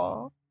fun.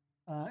 Oh,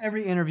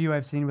 Every interview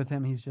I've seen with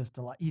him, he's just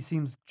he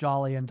seems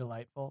jolly and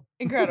delightful.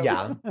 incredible.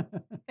 Yeah.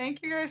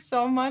 Thank you guys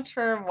so much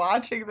for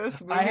watching this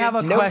movie. I have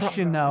a No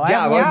question, though. Yeah,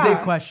 I have what's one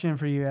the- question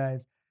for you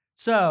guys.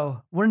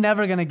 So, we're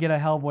never going to get a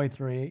Hellboy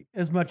 3,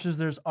 as much as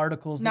there's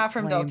articles Not that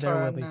from Del claim there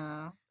Toro, will be.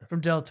 no.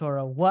 From Del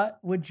Toro. What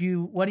do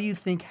you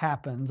think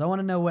happens? I want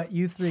to know what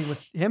you three,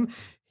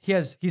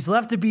 he's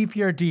left a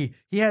BPRD.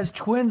 He has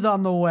twins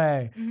on the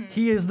way. Mm-hmm.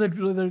 He is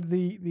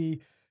the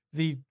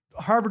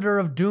harbinger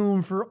of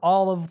doom for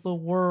all of the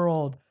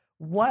world.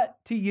 What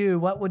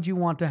would you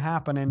want to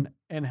happen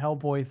in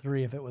Hellboy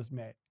 3 if it was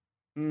made?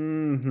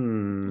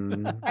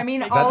 Mm-hmm. I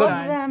mean, Take all your of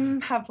time.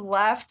 them have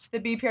left the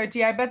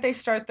BPRD. I bet they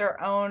start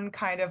their own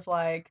kind of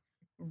like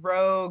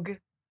rogue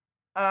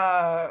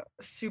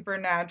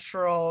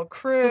supernatural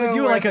crew. So they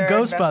do where like a they're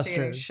Ghostbusters,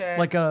 investigating shit.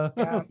 like a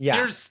Yeah. Yeah.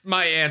 Here's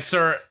my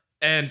answer,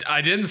 and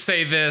I didn't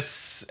say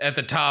this at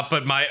the top,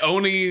 but my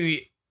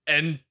only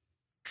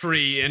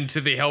entry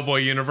into the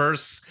Hellboy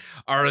universe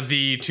are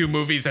the two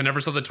movies. I never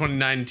saw the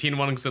 2019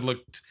 one because it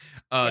looked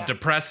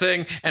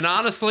depressing, and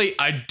honestly,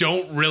 I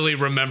don't really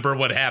remember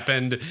what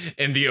happened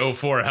in the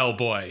 04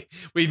 Hellboy.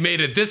 We've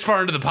made it this far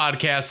into the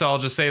podcast, so I'll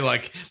just say,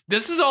 like,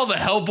 this is all the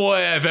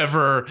Hellboy I've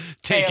ever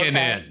taken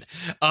in.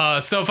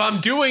 So if I'm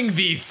doing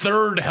the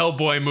third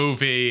Hellboy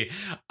movie,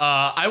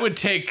 I would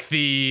take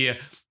the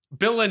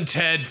Bill and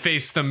Ted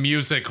Face the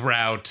Music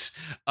route,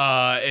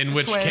 in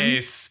which twins.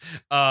 case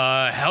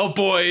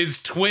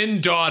Hellboy's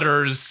twin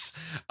daughters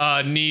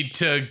need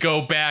to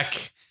go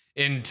back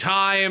in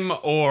time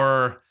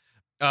or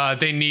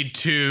They need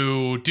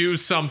to do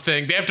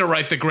something. They have to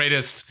write the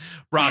greatest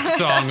rock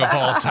song of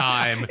all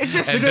time. It's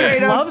just and straight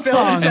just up love Bill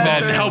song. and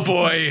then Tether.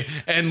 Hellboy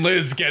and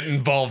Liz get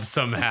involved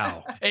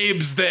somehow.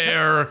 Abe's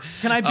there.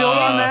 Can I build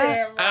on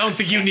that? I don't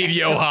think you need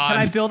Johan.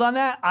 Can I build on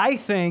that? I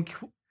think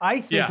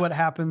Yeah. what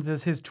happens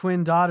is his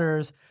twin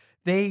daughters,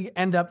 they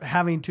end up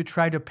having to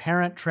try to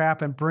parent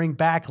trap and bring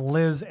back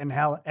Liz and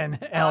Hellboy.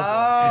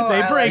 Oh,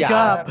 They I break like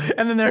up that.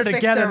 and then they're To fix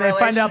together. their They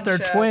find out they're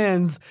relationship.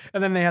 twins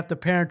and then they have to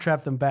parent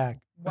trap them back.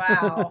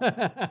 Wow.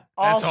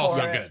 That's for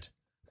also it. good.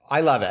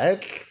 I love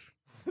it.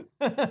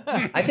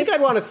 I think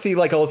I'd want to see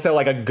like also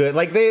like a good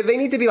like they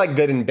need to be like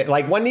good and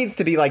like one needs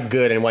to be like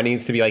good and one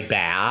needs to be like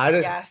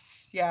bad.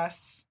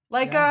 Yes.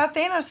 Like Yeah.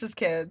 Thanos'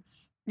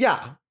 kids.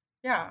 Yeah.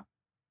 Yeah.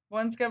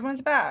 One's good,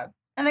 one's bad.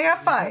 And they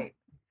gotta fight.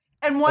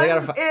 And one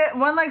gotta fight.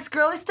 one likes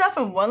girly stuff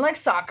and one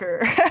likes soccer.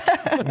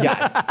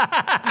 Yes.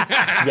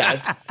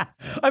 Yes.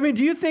 I mean,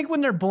 do you think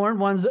when they're born,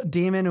 one's a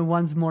demon and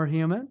one's more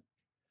human?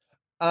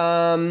 Sure.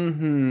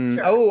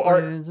 Oh, Or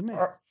is it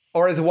mixed?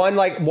 or is one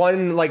like more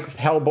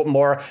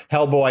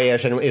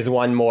Hellboyish and is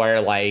one more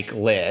like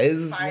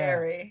Liz?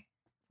 Fiery.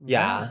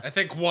 Yeah. I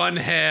think one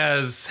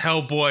has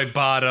Hellboy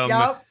bottom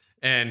Yup.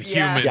 and Yes.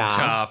 human Yeah.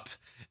 top,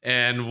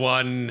 and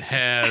one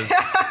has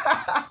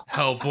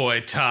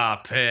Hellboy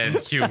top and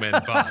human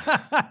bottom.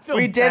 I feel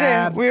We did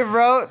bad. it. We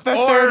wrote the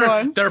third Or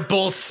one. they're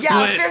both split.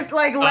 Yeah,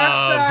 like left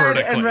side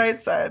vertically. and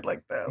right side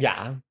like this.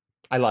 Yeah.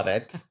 I love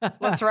it.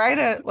 Let's write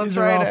it. Let's These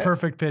are all write it.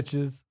 perfect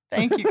pitches.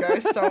 Thank you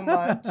guys so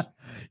much.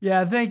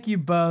 Yeah, thank you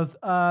both.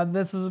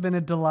 This has been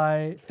a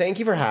delight. Thank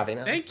you for having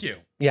us. Thank you.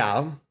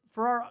 Yeah.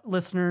 For our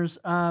listeners,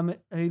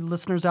 hey,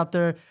 listeners out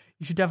there,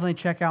 you should definitely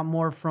check out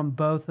more from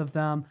both of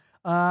them.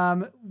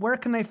 Where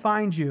can they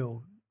find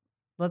you?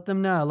 Let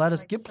them know. Let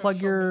us Like plug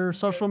social your media.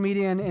 social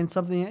media and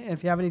something.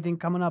 If you have anything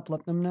coming up,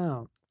 let them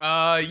know.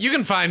 You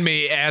can find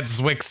me at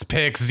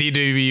ZwixPix,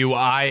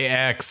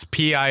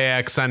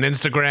 ZWIXPIX on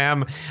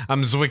Instagram.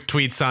 I'm Zwick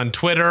Tweets on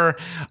Twitter.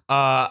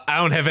 I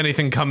don't have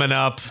anything coming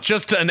up.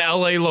 Just an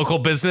LA local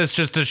business,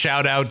 just to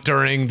shout out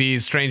during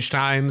these strange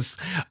times.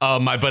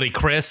 My buddy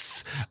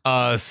Chris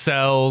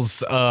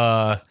sells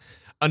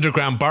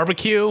Underground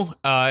Barbecue,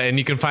 and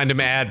you can find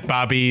him at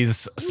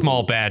Bobby's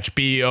Small Batch,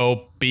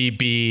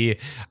 BOBBIES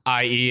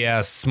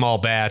Small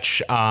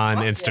Batch on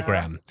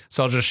Instagram.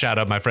 So I'll just shout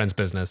out my friend's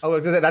business. Oh,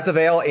 that's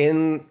available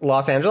in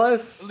Los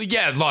Angeles?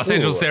 Yeah, Los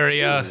Angeles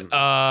area,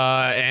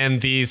 and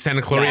the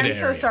Santa Clarita I'm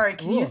so area. sorry.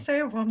 Can you say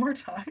it one more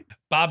time?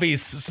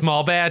 Bobby's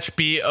Small Batch,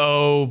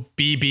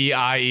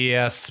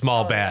 BOBBIES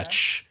Small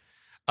Batch.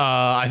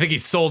 I think he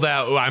sold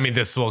out. I mean,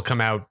 this will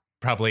come out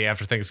probably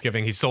after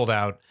Thanksgiving. He sold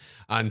out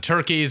on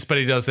turkeys, but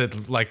he does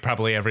it like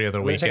probably every other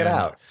I'm gonna weekend. check it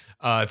out.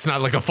 It's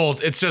not like a full.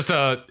 It's just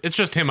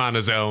him on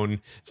his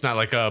own. It's not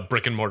like a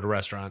brick and mortar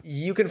restaurant.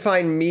 You can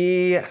find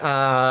me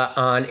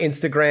on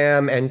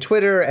Instagram and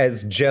Twitter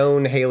as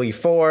Joan Haley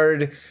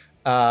Ford.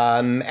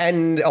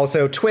 And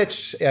also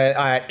Twitch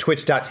at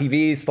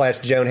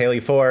twitch.tv/Joan Haley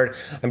Ford.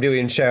 I'm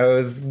doing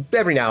shows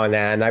every now and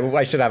then.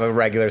 I should have a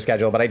regular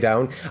schedule, but I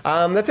don't.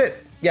 That's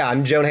it. Yeah,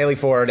 I'm Joan Haley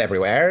Ford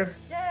everywhere.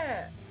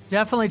 Yeah.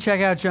 Definitely check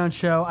out Joan's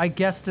show. I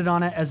guested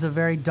on it as a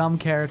very dumb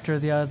character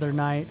the other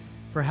night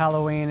for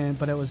Halloween,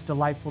 but it was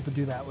delightful to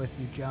do that with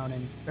you, Joan,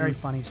 and very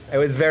funny stuff. It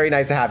was very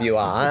nice to have you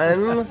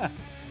on.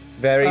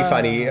 Very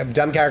funny.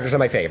 Dumb characters are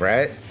my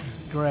favorite.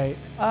 Great.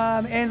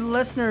 And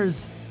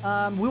listeners,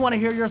 we want to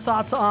hear your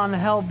thoughts on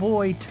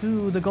Hellboy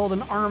 2, The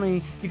Golden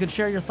Army. You can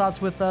share your thoughts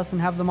with us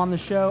and have them on the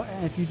show.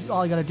 And if you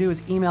all you got to do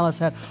is email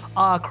us at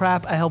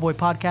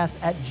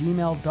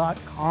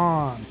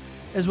ahcrap@hellboypodcast@gmail.com.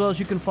 As well as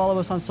you can follow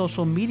us on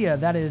social media.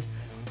 That is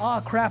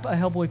Crap, a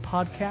Hellboy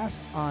Podcast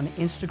on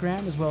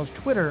Instagram, as well as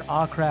Twitter,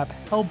 Crap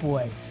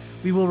Hellboy.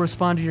 We will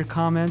respond to your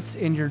comments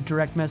in your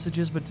direct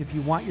messages, but if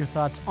you want your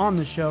thoughts on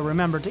the show,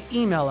 remember to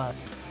email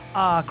us,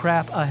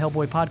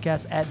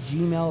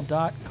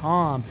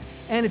 crap@hellboypodcast@gmail.com.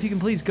 And if you can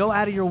please go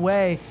out of your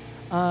way,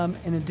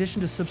 in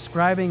addition to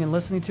subscribing and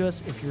listening to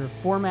us, if your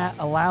format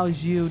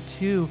allows you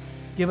to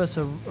give us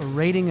a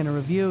rating and a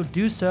review,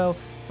 do so.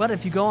 But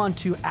if you go on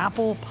to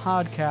Apple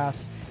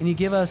Podcasts and you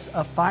give us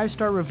a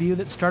 5-star review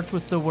that starts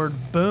with the word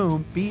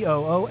boom,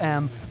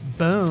 BOOM,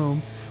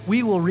 boom,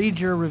 we will read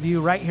your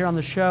review right here on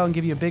the show and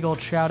give you a big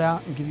old shout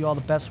out and give you all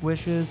the best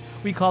wishes.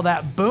 We call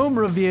that boom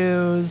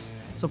reviews.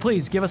 So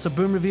please give us a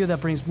boom review that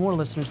brings more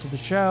listeners to the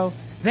show.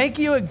 Thank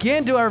you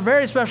again to our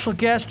very special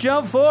guests,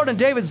 Joan Ford and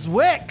David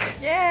Zwick.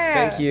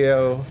 Yeah. Thank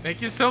you.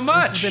 Thank you so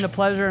much. It's been a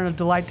pleasure and a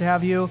delight to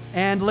have you.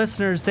 And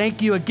listeners,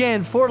 thank you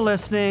again for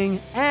listening.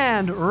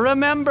 And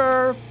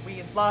remember,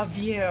 We love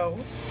you.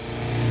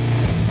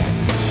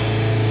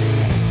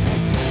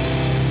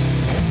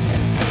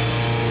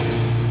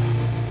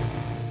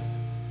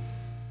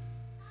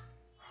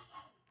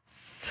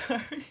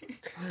 Sorry.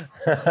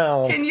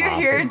 Oh, Can you Poppy.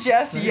 hear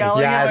Jess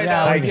yelling Yes,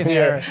 at my we I dog? can can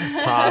hear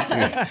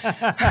Poppy.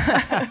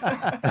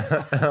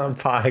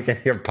 I can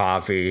hear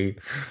Poppy.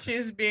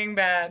 She's being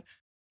bad.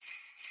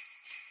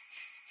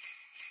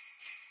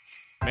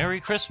 Merry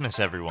Christmas,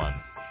 everyone.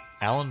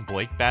 Alan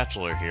Blake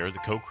Batchelor here, the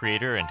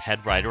co-creator and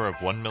head writer of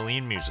 1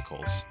 Million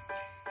Musicals.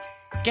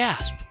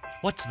 Gasp!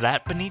 What's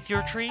that beneath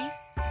your tree?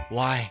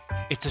 Why,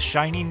 it's a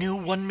shiny new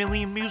 1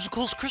 Million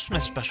Musicals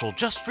Christmas special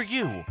just for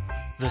you.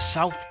 The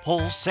South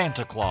Pole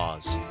Santa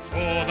Claus. For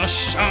the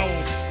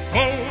South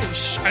Pole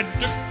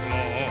Santa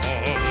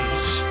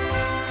Claus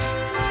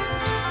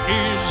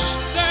is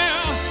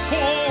there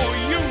for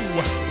you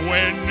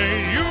when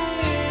you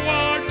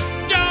are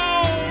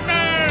down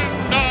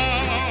and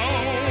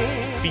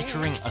out.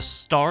 Featuring a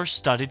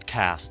star-studded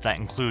cast that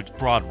includes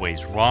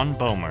Broadway's Ron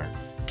Bomer,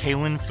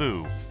 Kaylin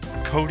Fu,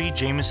 Cody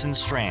Jamieson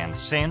Strand,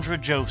 Sandra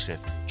Joseph,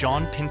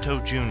 John Pinto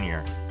Jr.,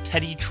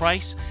 Teddy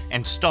Trice,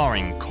 and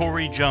starring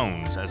Corey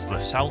Jones as the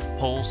South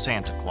Pole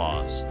Santa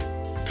Claus.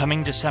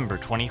 Coming December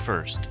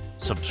 21st,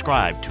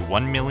 subscribe to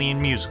 1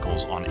 Million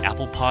Musicals on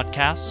Apple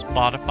Podcasts,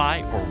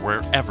 Spotify, or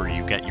wherever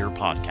you get your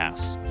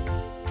podcasts.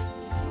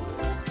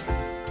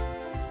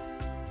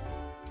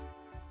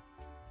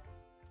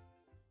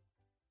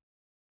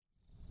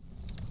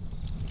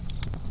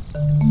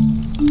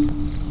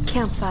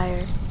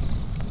 Campfire.